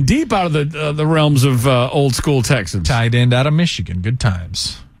that one deep out of the realms of old school Texans. Tight end out of Michigan. Good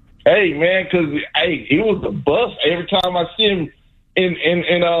times. Hey, man, because he was a bust. Every time I see him in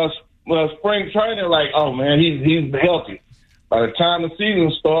spring training, like, oh man, he's healthy. By the time the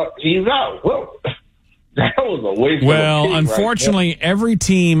season starts, he's out. Well, that was a waste. Well, unfortunately, every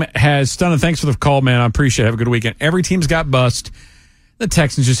team has. Stunna, thanks for the call, man. I appreciate it. Have a good weekend. Every team's got bust. The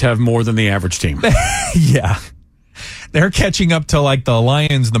Texans just have more than the average team. Yeah. They're catching up to like the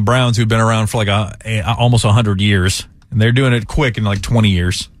Lions and the Browns who've been around for like almost 100 years. And they're doing it quick in like 20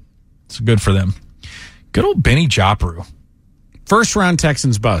 years. It's good for them. Good old Benny Jopperu. First round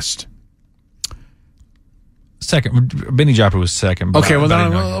Texans bust. Second. Benny Jopperu was second. Okay, well,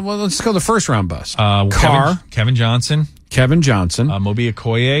 let's go the first round bust. Kevin Johnson. Mobi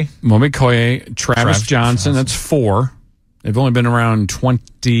Okoye. Travis Johnson. That's 4. They've only been around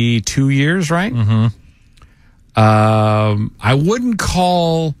 22 years, right? Mm-hmm. I wouldn't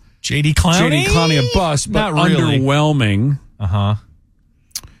call J.D. Clowney a bust, but not really. Underwhelming.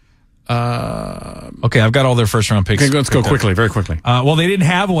 Okay, I've got all their first-round picks. Okay, let's go quickly, very quickly. Well, they didn't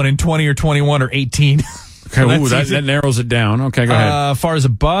have one in 20 or 21 or 18. Okay, that narrows it down. Okay, go ahead. As far as a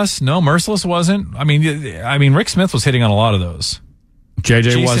bust, no, Merciless wasn't. I mean, Rick Smith was hitting on a lot of those.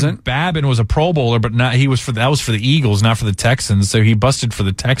 JJ wasn't. Babin was a Pro Bowler, but not. That was for the Eagles, not for the Texans. So he busted for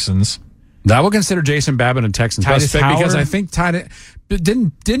the Texans. I would consider Jason Babin a Texans bust because I think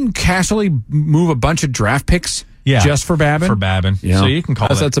didn't Casserly move a bunch of draft picks just for Babin? For Babin. Yeah. So you can call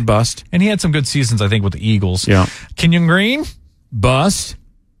that's a bust. And he had some good seasons, I think, with the Eagles. Yeah. Kenyon Green? Bust.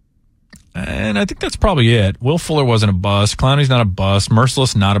 And I think that's probably it. Will Fuller wasn't a bust. Clowney's not a bust.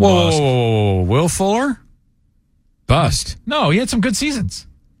 Merciless, not a bust. Whoa. Will Fuller? Bust. No, he had some good seasons.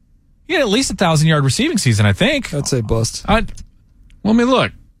 He had at least 1,000-yard receiving season, I think. I'd say bust. Let me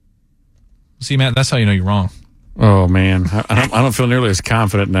look. See, Matt, that's how you know you're wrong. Oh, man. I don't feel nearly as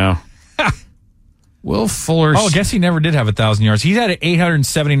confident now. Will Fuller. Oh, I guess he never did have 1,000 yards. He had an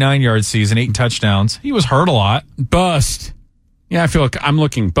 879-yard season, 8 touchdowns. He was hurt a lot. Bust. Yeah, I feel like I'm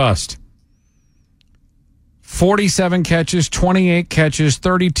looking bust. 47 catches, 28 catches,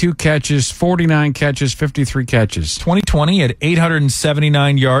 32 catches, 49 catches, 53 catches. 2020 had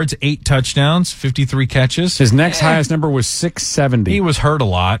 879 yards, 8 touchdowns, 53 catches. His next highest number was 670. He was hurt a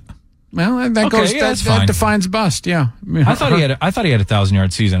lot. Well, that defines bust. Yeah, I thought he had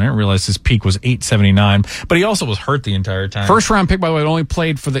 1,000-yard season. I didn't realize his peak was 879, but he also was hurt the entire time. First round pick, by the way, only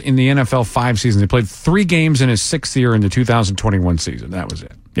played in the NFL 5 seasons. He played 3 games in his 6th year in the 2021 season. That was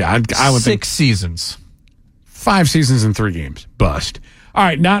it. Yeah, I would think 6 seasons. 5 seasons and 3 games. Bust. All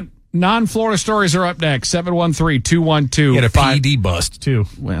right, non-Florida stories are up next. 713-212. He had a PED bust, too.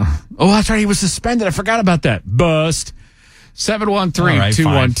 Well, that's right. He was suspended. I forgot about that. Bust.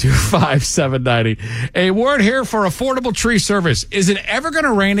 713-212-5790. A word here for affordable tree service. Is it ever going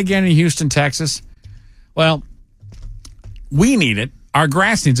to rain again in Houston, Texas? Well, we need it. Our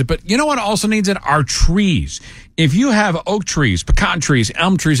grass needs it. But you know what also needs it? Our trees. If you have oak trees, pecan trees,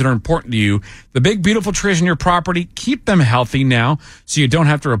 elm trees that are important to you, the big, beautiful trees in your property, keep them healthy now so you don't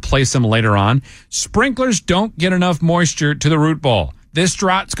have to replace them later on. Sprinklers don't get enough moisture to the root ball. This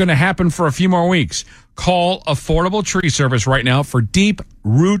drought's going to happen for a few more weeks. Call Affordable Tree Service right now for deep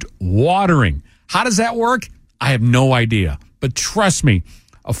root watering. How does that work? I have no idea. But trust me,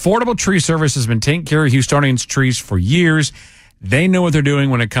 Affordable Tree Service has been taking care of Houstonians' trees for years. They know what they're doing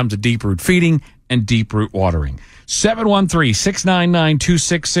when it comes to deep root feeding and deep root watering.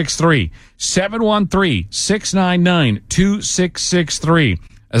 713-699-2663. 713-699-2663.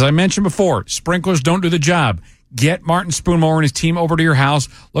 As I mentioned before, sprinklers don't do the job. Get Martin Spoonmower and his team over to your house.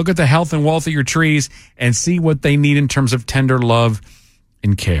 Look at the health and wealth of your trees and see what they need in terms of tender love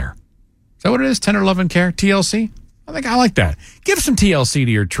and care. Is that what it is? Tender love and care? TLC? I think I like that. Give some TLC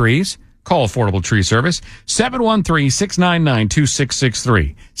to your trees. Call Affordable Tree Service.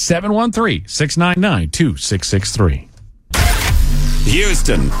 713-699-2663. 713-699-2663.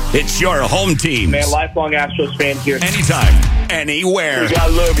 Houston, it's your home team. Man, lifelong Astros fan here. Anytime, anywhere. You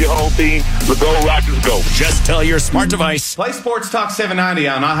gotta love your home team. The Go Rockets go. Just tell your smart device. Play Sports Talk 790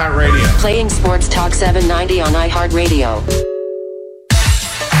 on iHeartRadio. Playing Sports Talk 790 on iHeartRadio.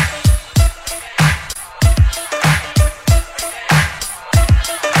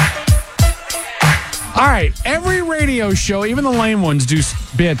 All right, every radio show, even the lame ones, do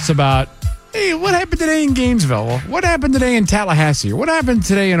bits about, hey, what happened today in Gainesville? What happened today in Tallahassee? Or what happened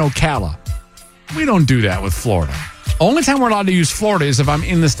today in Ocala? We don't do that with Florida. Only time we're allowed to use Florida is if I'm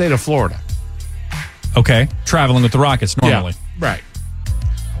in the state of Florida. Okay, traveling with the Rockets normally. Yeah, right.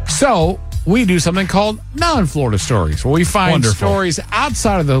 So we do something called non-Florida stories, where we find stories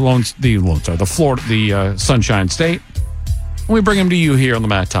outside of the Sunshine State, and we bring them to you here on the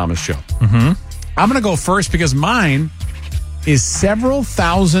Matt Thomas Show. Mm-hmm. I'm going to go first because mine is several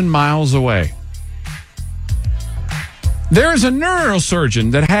thousand miles away. There is a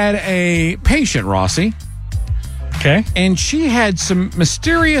neurosurgeon that had a patient, Rossi. Okay. And she had some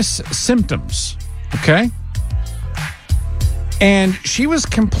mysterious symptoms. Okay. And she was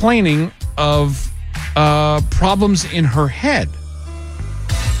complaining of problems in her head.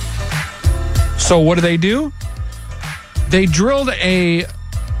 So what do? They drilled a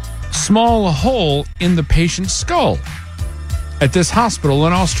small hole in the patient's skull at this hospital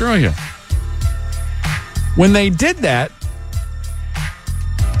in Australia. When they did that,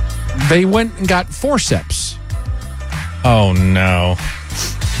 they went and got forceps. Oh, no.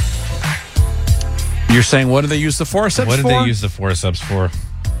 You're saying, what do they use the forceps for? What did they use the forceps for?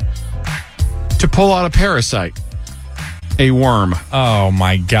 To pull out a parasite. A worm. Oh,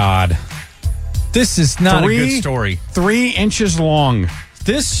 my God. This is not a good story. 3 inches long.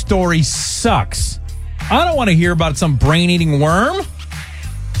 This story sucks. I don't want to hear about some brain-eating worm.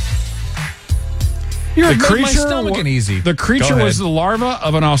 The creature was the larva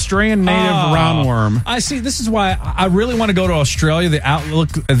of an Australian native roundworm. I see. This is why I really want to go to Australia.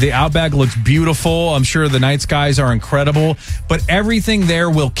 The outback looks beautiful. I'm sure the night skies are incredible, but everything there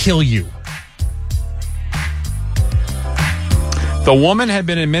will kill you. The woman had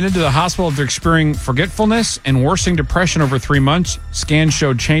been admitted to the hospital after experiencing forgetfulness and worsening depression over 3 months. Scans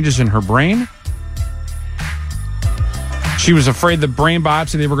showed changes in her brain. She was afraid the brain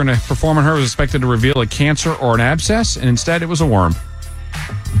biopsy they were going to perform on her was expected to reveal a cancer or an abscess, and instead it was a worm.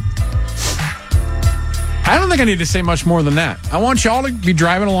 I don't think I need to say much more than that. I want y'all to be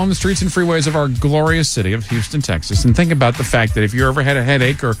driving along the streets and freeways of our glorious city of Houston, Texas, and think about the fact that if you ever had a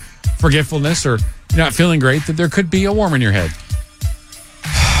headache or forgetfulness or you're not feeling great, that there could be a worm in your head.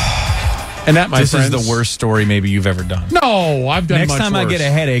 And that, my friends, is the worst story maybe you've ever done. No, I've done Next much time worse. I get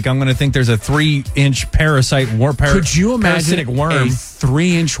a headache, I'm going to think there's a 3-inch parasite worm. Could you imagine worm? a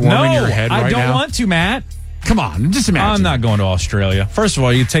 3-inch worm in your head right now? I don't want to, Matt. Come on, just imagine. I'm not going to Australia. First of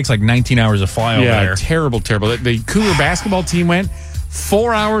all, it takes like 19 hours to fly over there. Terrible. The Cougar basketball team went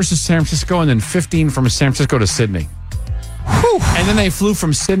 4 hours to San Francisco and then 15 from San Francisco to Sydney. Whew. And then they flew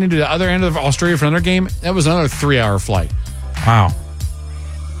from Sydney to the other end of Australia for another game. That was another 3-hour flight. Wow.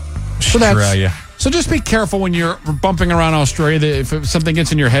 Australia. So just be careful when you're bumping around Australia that if something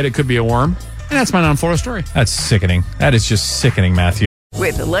gets in your head, it could be a worm. And that's my non-Florida story. That's sickening. That is just sickening, Matthew.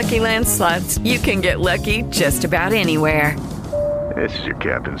 With the Lucky Land Slots, you can get lucky just about anywhere. This is your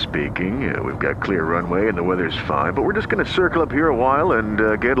captain speaking. We've got clear runway and the weather's fine, but we're just going to circle up here a while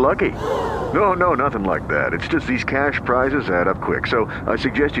and get lucky. No, nothing like that. It's just these cash prizes add up quick. So I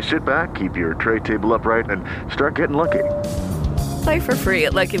suggest you sit back, keep your tray table upright, and start getting lucky. Play for free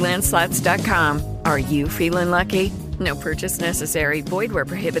at LuckyLandSlots.com. Are you feeling lucky? No purchase necessary. Void where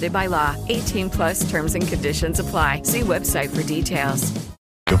prohibited by law. 18+ terms and conditions apply. See website for details.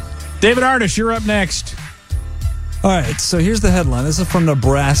 David Artis, you're up next. All right, so here's the headline. This is from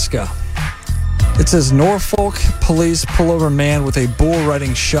Nebraska. It says, Norfolk police pull over man with a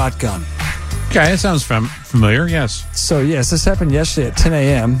bull-riding shotgun. Okay, that sounds familiar, yes. So, yes, this happened yesterday at 10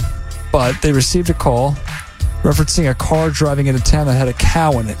 a.m., but they received a call referencing a car driving into town that had a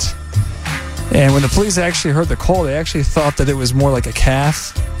cow in it. And when the police actually heard the call, they actually thought that it was more like a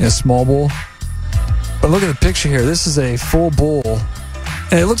calf, a small bull. But look at the picture here. This is a full bull.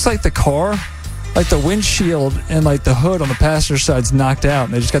 And it looks like the car, like the windshield and like the hood on the passenger side's knocked out,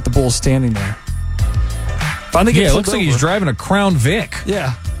 and they just got the bull standing there. Finally it looks like he's driving a Crown Vic.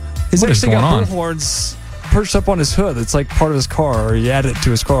 Yeah. He's actually got bullhorns perched up on his hood. It's like part of his car, or he added it to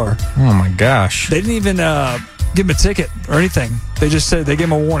his car. Oh, my gosh. They didn't even give him a ticket or anything. They just said, they gave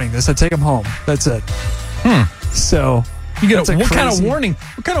him a warning. They said, take him home. That's it. So you get what kind of warning?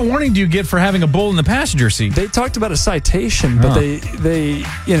 What kind of warning do you get for having a bull in the passenger seat? They talked about a citation, but they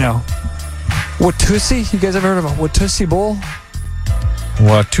Watusi? You guys ever heard of a Watusi bull?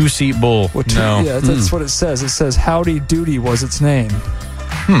 Watusi bull. No. Yeah, that's what it says. It says Howdy Doody was its name.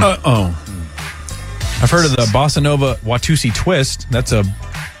 I've heard of the Bossa Nova Watusi Twist. That's a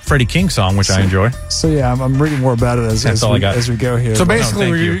Freddie King song, which I enjoy. So yeah, I'm reading more about it as we go here. So basically,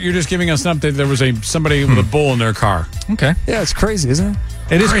 you're just giving us an update. There was somebody with a bull in their car. Okay. Yeah, it's crazy, isn't it?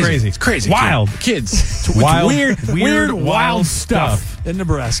 It is crazy. It's crazy. Wild. Kids. Wild. Weird, wild stuff. In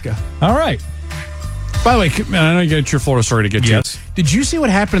Nebraska. All right. By the way, I know you got your Florida story to get to. Did you see what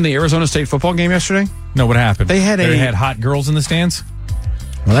happened in the Arizona State football game yesterday? No, what happened? They had hot girls in the stands?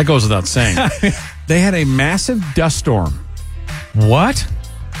 Well, that goes without saying. They had a massive dust storm. What?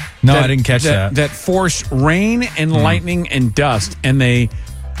 No, I didn't catch that. That forced rain and lightning and dust, and they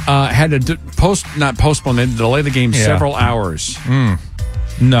had to postpone, they delay the game several hours.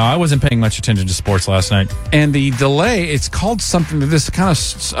 No, I wasn't paying much attention to sports last night. And the delay, it's called something, this kind of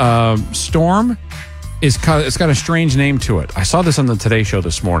storm, it's got a strange name to it. I saw this on the Today Show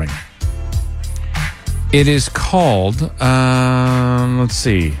this morning. It is called, let's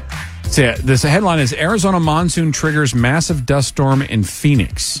see. This headline is Arizona monsoon triggers massive dust storm in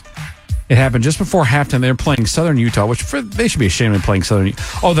Phoenix. It happened just before halftime. They're playing Southern Utah, which they should be ashamed of playing Southern Utah.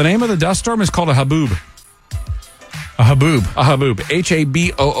 Oh, the name of the dust storm is called a haboob. A haboob. A haboob.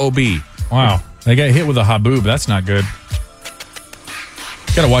 Haboob. Wow. They got hit with a haboob. That's not good.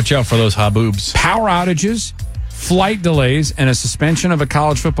 Got to watch out for those haboobs. Power outages, flight delays, and a suspension of a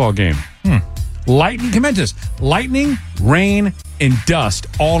college football game. Lightning, rain, and dust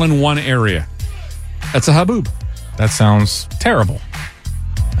all in one area. That's a haboob. That sounds terrible.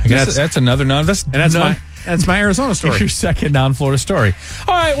 I guess that's another that's my Arizona story. Your second non-Florida story.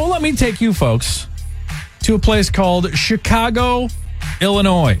 All right, well, let me take you folks to a place called Chicago,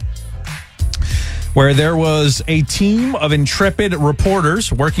 Illinois, where there was a team of intrepid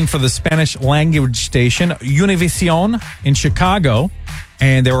reporters working for the Spanish language station Univision in Chicago,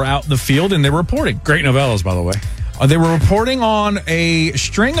 and they were out in the field and they were reporting. Great novellas, by the way. They were reporting on a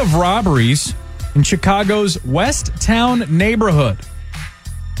string of robberies in Chicago's West Town neighborhood.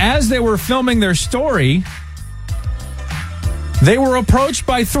 As they were filming their story, they were approached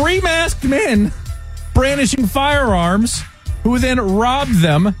by 3 masked men brandishing firearms, who then robbed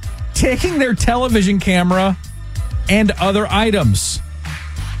them, taking their television camera and other items.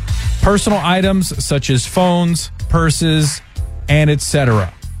 Personal items such as phones, purses, and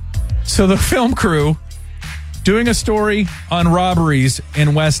etc. So the film crew, doing a story on robberies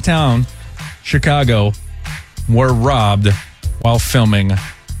in West Town, Chicago, were robbed while filming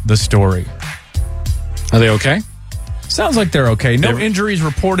the story. Are they okay? Sounds like they're okay. No injuries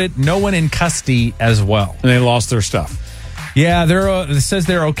reported. No one in custody as well. And they lost their stuff. Yeah, it says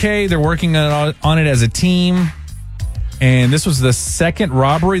they're okay. They're working on it as a team. And this was the second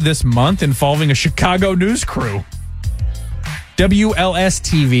robbery this month involving a Chicago news crew.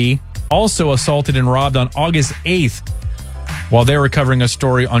 WLS-TV also assaulted and robbed on August 8th while they were covering a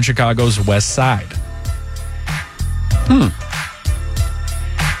story on Chicago's West Side.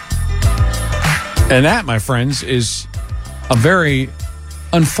 And that, my friends, is a very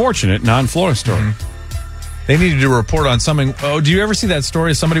unfortunate non-Florida story. They needed to report on something. Oh, do you ever see that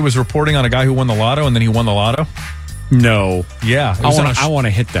story? Somebody was reporting on a guy who won the lotto and then he won the lotto? No. Yeah. I want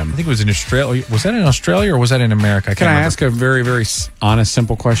to hit them. I think it was in Australia. Was that in Australia or was that in America? Can I ask a very, very honest,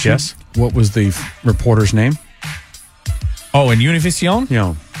 simple question? Yes. What was the reporter's name? Oh, in Univision?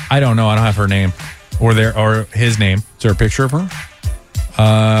 Yeah. I don't know. I don't have her name or his name. Is there a picture of her?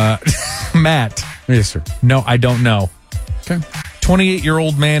 Matt. Yes, sir. No, I don't know. Okay.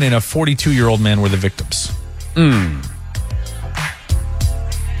 28-year-old man and a 42-year-old man were the victims. You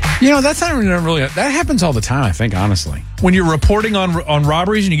know, that's not really... That happens all the time, I think, honestly. When you're reporting on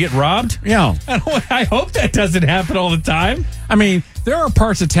robberies and you get robbed? Yeah. I hope that doesn't happen all the time. I mean, there are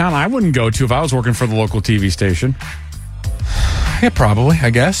parts of town I wouldn't go to if I was working for the local TV station. Yeah, probably, I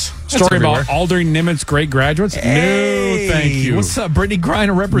guess. Story about Aldering Nimitz great graduates? Hey, no, thank you. What's up, Brittany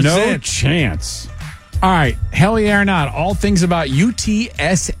Griner represent? No chance. All right, hell yeah or not, all things about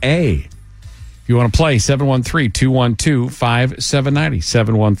UTSA. If you want to play,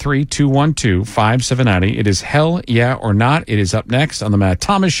 713-212-5790. 713-212-5790. It is hell yeah or not. It is up next on the Matt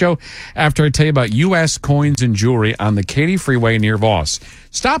Thomas Show after I tell you about U.S. Coins and Jewelry on the Katy Freeway near Voss.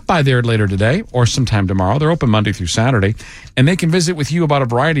 Stop by there later today or sometime tomorrow. They're open Monday through Saturday, and they can visit with you about a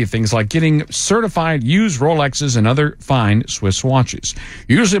variety of things like getting certified used Rolexes and other fine Swiss watches.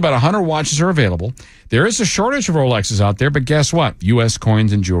 Usually about 100 watches are available. There is a shortage of Rolexes out there, but guess what? U.S.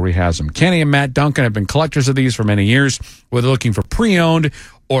 Coins and Jewelry has them. Kenny and Matt Duncan have been collectors of these for many years. Whether looking for pre-owned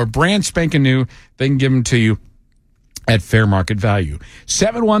or brand spanking new, they can give them to you at fair market value.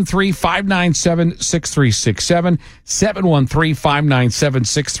 713-597-6367.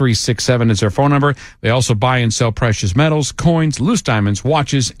 713-597-6367 is their phone number. They also buy and sell precious metals, coins, loose diamonds,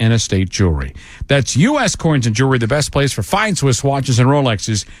 watches, and estate jewelry. That's U.S. Coins and Jewelry, the best place for fine Swiss watches and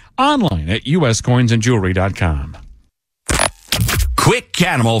Rolexes, online at uscoinsandjewelry.com. Quick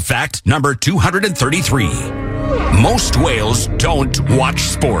animal fact number 233. Most whales don't watch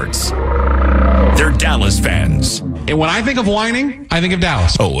sports. They're Dallas fans. And when I think of whining, I think of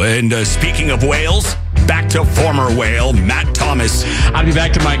Dallas. Oh, and speaking of whales, back to former whale Matt Thomas. I'll be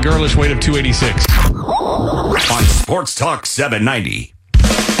back to my girlish weight of 286. On Sports Talk 790.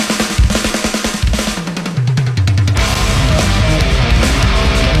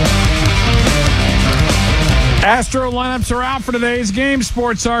 Astro lineups are out for today's game.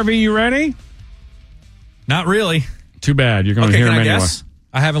 Sports RV, you ready? Not really. Too bad. You're going to hear him anyway. Guess?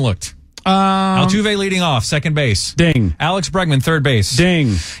 I haven't looked. Altuve leading off, second base. Ding. Alex Bregman, third base. Ding.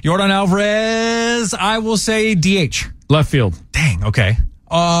 Yordan Alvarez, I will say DH. Left field. Dang, okay.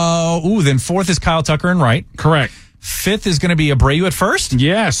 Then fourth is Kyle Tucker in right. Correct. Fifth is going to be Abreu at first.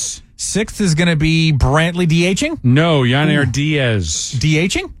 Yes. Sixth is going to be Brantley DHing. No, Yanair Diaz.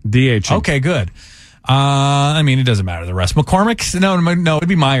 DHing? DHing. Okay, good. It doesn't matter the rest. McCormick? No, it'd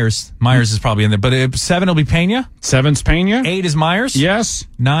be Myers. Myers is probably in there. But 7 will be Pena. 7's Pena. 8 is Myers. Yes.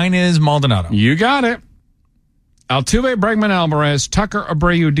 9 is Maldonado. You got it. Altuve, Bregman, Alvarez, Tucker,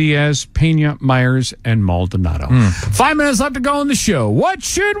 Abreu, Diaz, Pena, Myers, and Maldonado. 5 minutes left to go in the show. What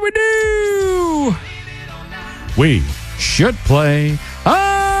should we do? We should play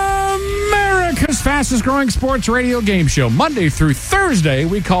America's fastest growing sports radio game show. Monday through Thursday,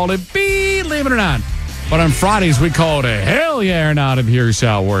 we called it Believe It or Not. But on Fridays, we call it a Hell Yeah or Not, and here's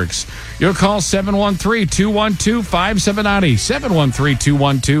how it works. You'll call 713-212-5790.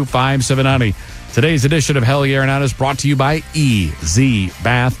 713-212-5790. Today's edition of Hell Yeah or Not is brought to you by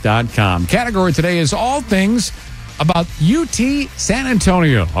EZBath.com. Category today is all things about UT San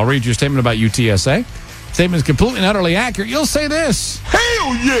Antonio. I'll read your statement about UTSA. Statement is completely and utterly accurate. You'll say this.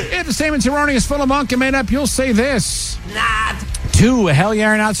 Hell yeah! If the statement's erroneous, full of bunk, and made up, you'll say this. Not. 2 Hell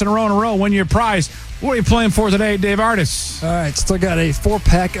Yeah or Nots in a row, win your prize. What are you playing for today, Dave Artis? All right, still got a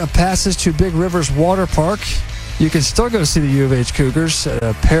 4-pack of passes to Big Rivers Water Park. You can still go see the U of H Cougars,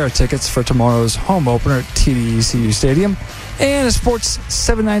 a pair of tickets for tomorrow's home opener at TDECU Stadium, and a Sports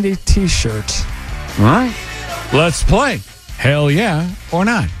 790 t-shirt. All right, let's play Hell Yeah or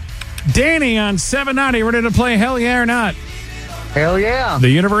Not. Danny on 790, ready to play Hell Yeah or Not? Hell yeah. The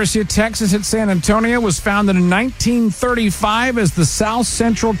University of Texas at San Antonio was founded in 1935 as the South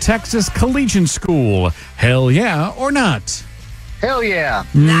Central Texas Collegiate School. Hell yeah or not? Hell yeah.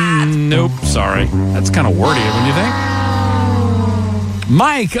 Nope, sorry. That's kind of wordy, wouldn't you think?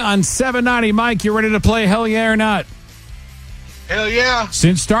 Mike on 790. Mike, you ready to play Hell yeah or not? Hell yeah.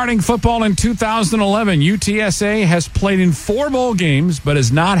 Since starting football in 2011, UTSA has played in 4 bowl games but has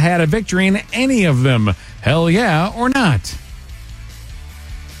not had a victory in any of them. Hell yeah or not?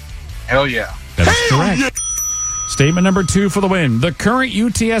 Hell yeah. That is correct. Yeah. Statement number 2 for the win. The current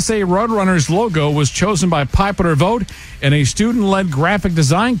UTSA Roadrunners logo was chosen by popular vote in a student-led graphic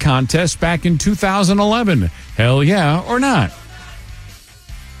design contest back in 2011. Hell yeah or not?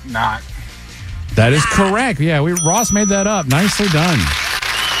 Not. That is correct. Yeah, Ross made that up. Nicely done.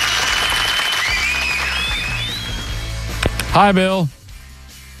 Hi, Bill.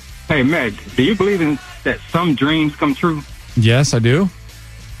 Hey, Meg, do you believe in that some dreams come true? Yes, I do.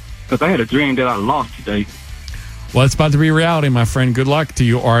 Because I had a dream that I lost today. Well, it's about to be reality, my friend. Good luck to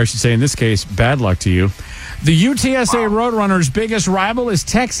you, or I should say in this case, bad luck to you. The UTSA Roadrunners' biggest rival is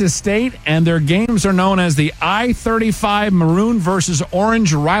Texas State, and their games are known as the I-35 Maroon versus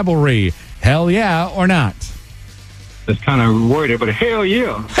Orange rivalry. Hell yeah or not? That's kind of wordy, but hell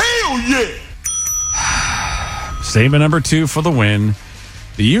yeah. Hell yeah! Statement number 2 for the win.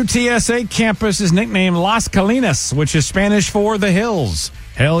 The UTSA campus is nicknamed Las Colinas, which is Spanish for the hills.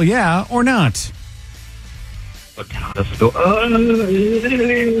 Hell yeah or not? Let's go. Hell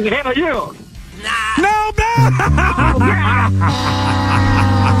yeah. No,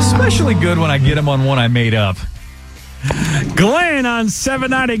 Especially good when I get them on one I made up. Glenn on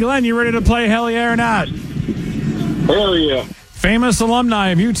 790. Glenn, you ready to play Hell yeah or not? Hell yeah. Famous alumni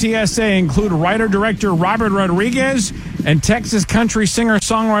of UTSA include writer-director Robert Rodriguez and Texas country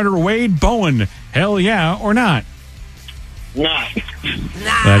singer-songwriter Wade Bowen. Hell yeah or not? Not.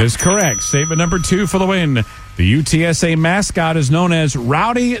 That is correct. Statement number 2 for the win. The UTSA mascot is known as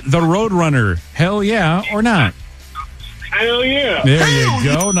Rowdy the Roadrunner. Hell yeah or not? Hell yeah. There you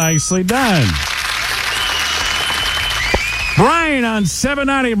go. Nicely done. Brian on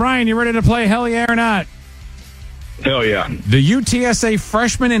 790. Brian, you ready to play Hell yeah or not? Hell yeah. The UTSA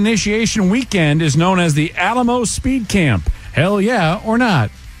Freshman Initiation Weekend is known as the Alamo Speed Camp. Hell yeah or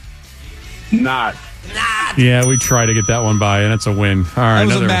not? Not. Yeah, we tried to get that one by, and it's a win. All right, that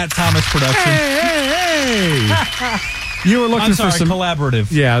was a Matt Thomas production. Hey! You were looking for some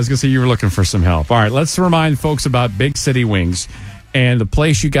collaborative. Yeah, I was going to say you were looking for some help. All right, let's remind folks about Big City Wings and the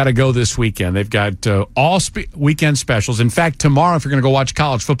place you got to go this weekend. They've got all weekend specials. In fact, tomorrow, if you're going to go watch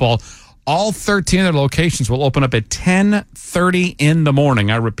college football, all 13 of their locations will open up at 10:30 in the morning.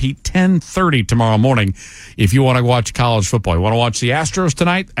 I repeat, 10:30 tomorrow morning if you want to watch college football. You want to watch the Astros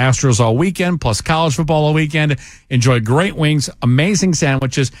tonight? Astros all weekend, plus college football all weekend. Enjoy great wings, amazing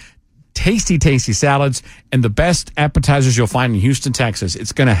sandwiches, tasty, tasty salads, and the best appetizers you'll find in Houston, Texas.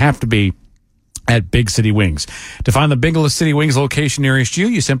 It's going to have to be at Big City Wings. To find the biggest City Wings location nearest you,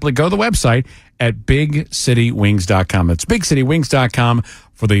 you simply go to the website at bigcitywings.com. That's bigcitywings.com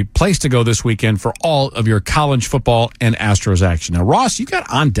for the place to go this weekend for all of your college football and Astros action. Now, Ross, you got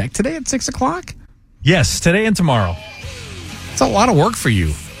on deck today at 6 o'clock? Yes, today and tomorrow. It's a lot of work for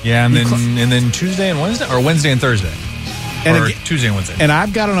you. Yeah, and then Tuesday and Wednesday, or Wednesday and Thursday. Or Tuesday and Wednesday. And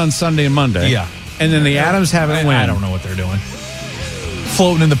I've got it on Sunday and Monday. Yeah. And then the Adams have it when? I don't know what they're doing.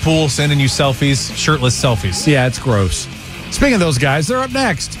 Floating in the pool, sending you selfies, shirtless selfies. Yeah, it's gross. Speaking of those guys, they're up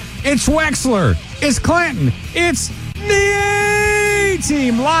next. It's Wexler. It's Clanton. It's the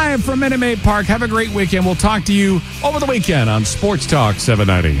A-Team live from Minute Maid Park. Have a great weekend. We'll talk to you over the weekend on Sports Talk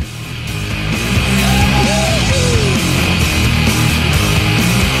 790.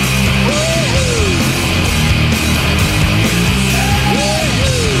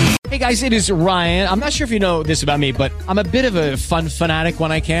 Hey guys, it is Ryan. I'm not sure if you know this about me, but I'm a bit of a fun fanatic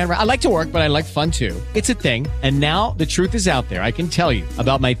when I can. I like to work, but I like fun too. It's a thing. And now the truth is out there. I can tell you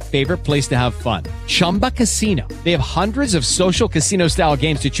about my favorite place to have fun. Chumba Casino. They have hundreds of social casino style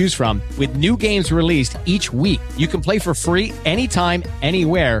games to choose from with new games released each week. You can play for free anytime,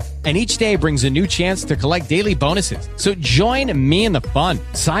 anywhere. And each day brings a new chance to collect daily bonuses. So join me in the fun.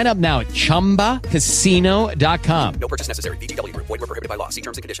 Sign up now at ChumbaCasino.com. No purchase necessary. VGW Group. Void where prohibited by law. See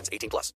terms and conditions. 18+.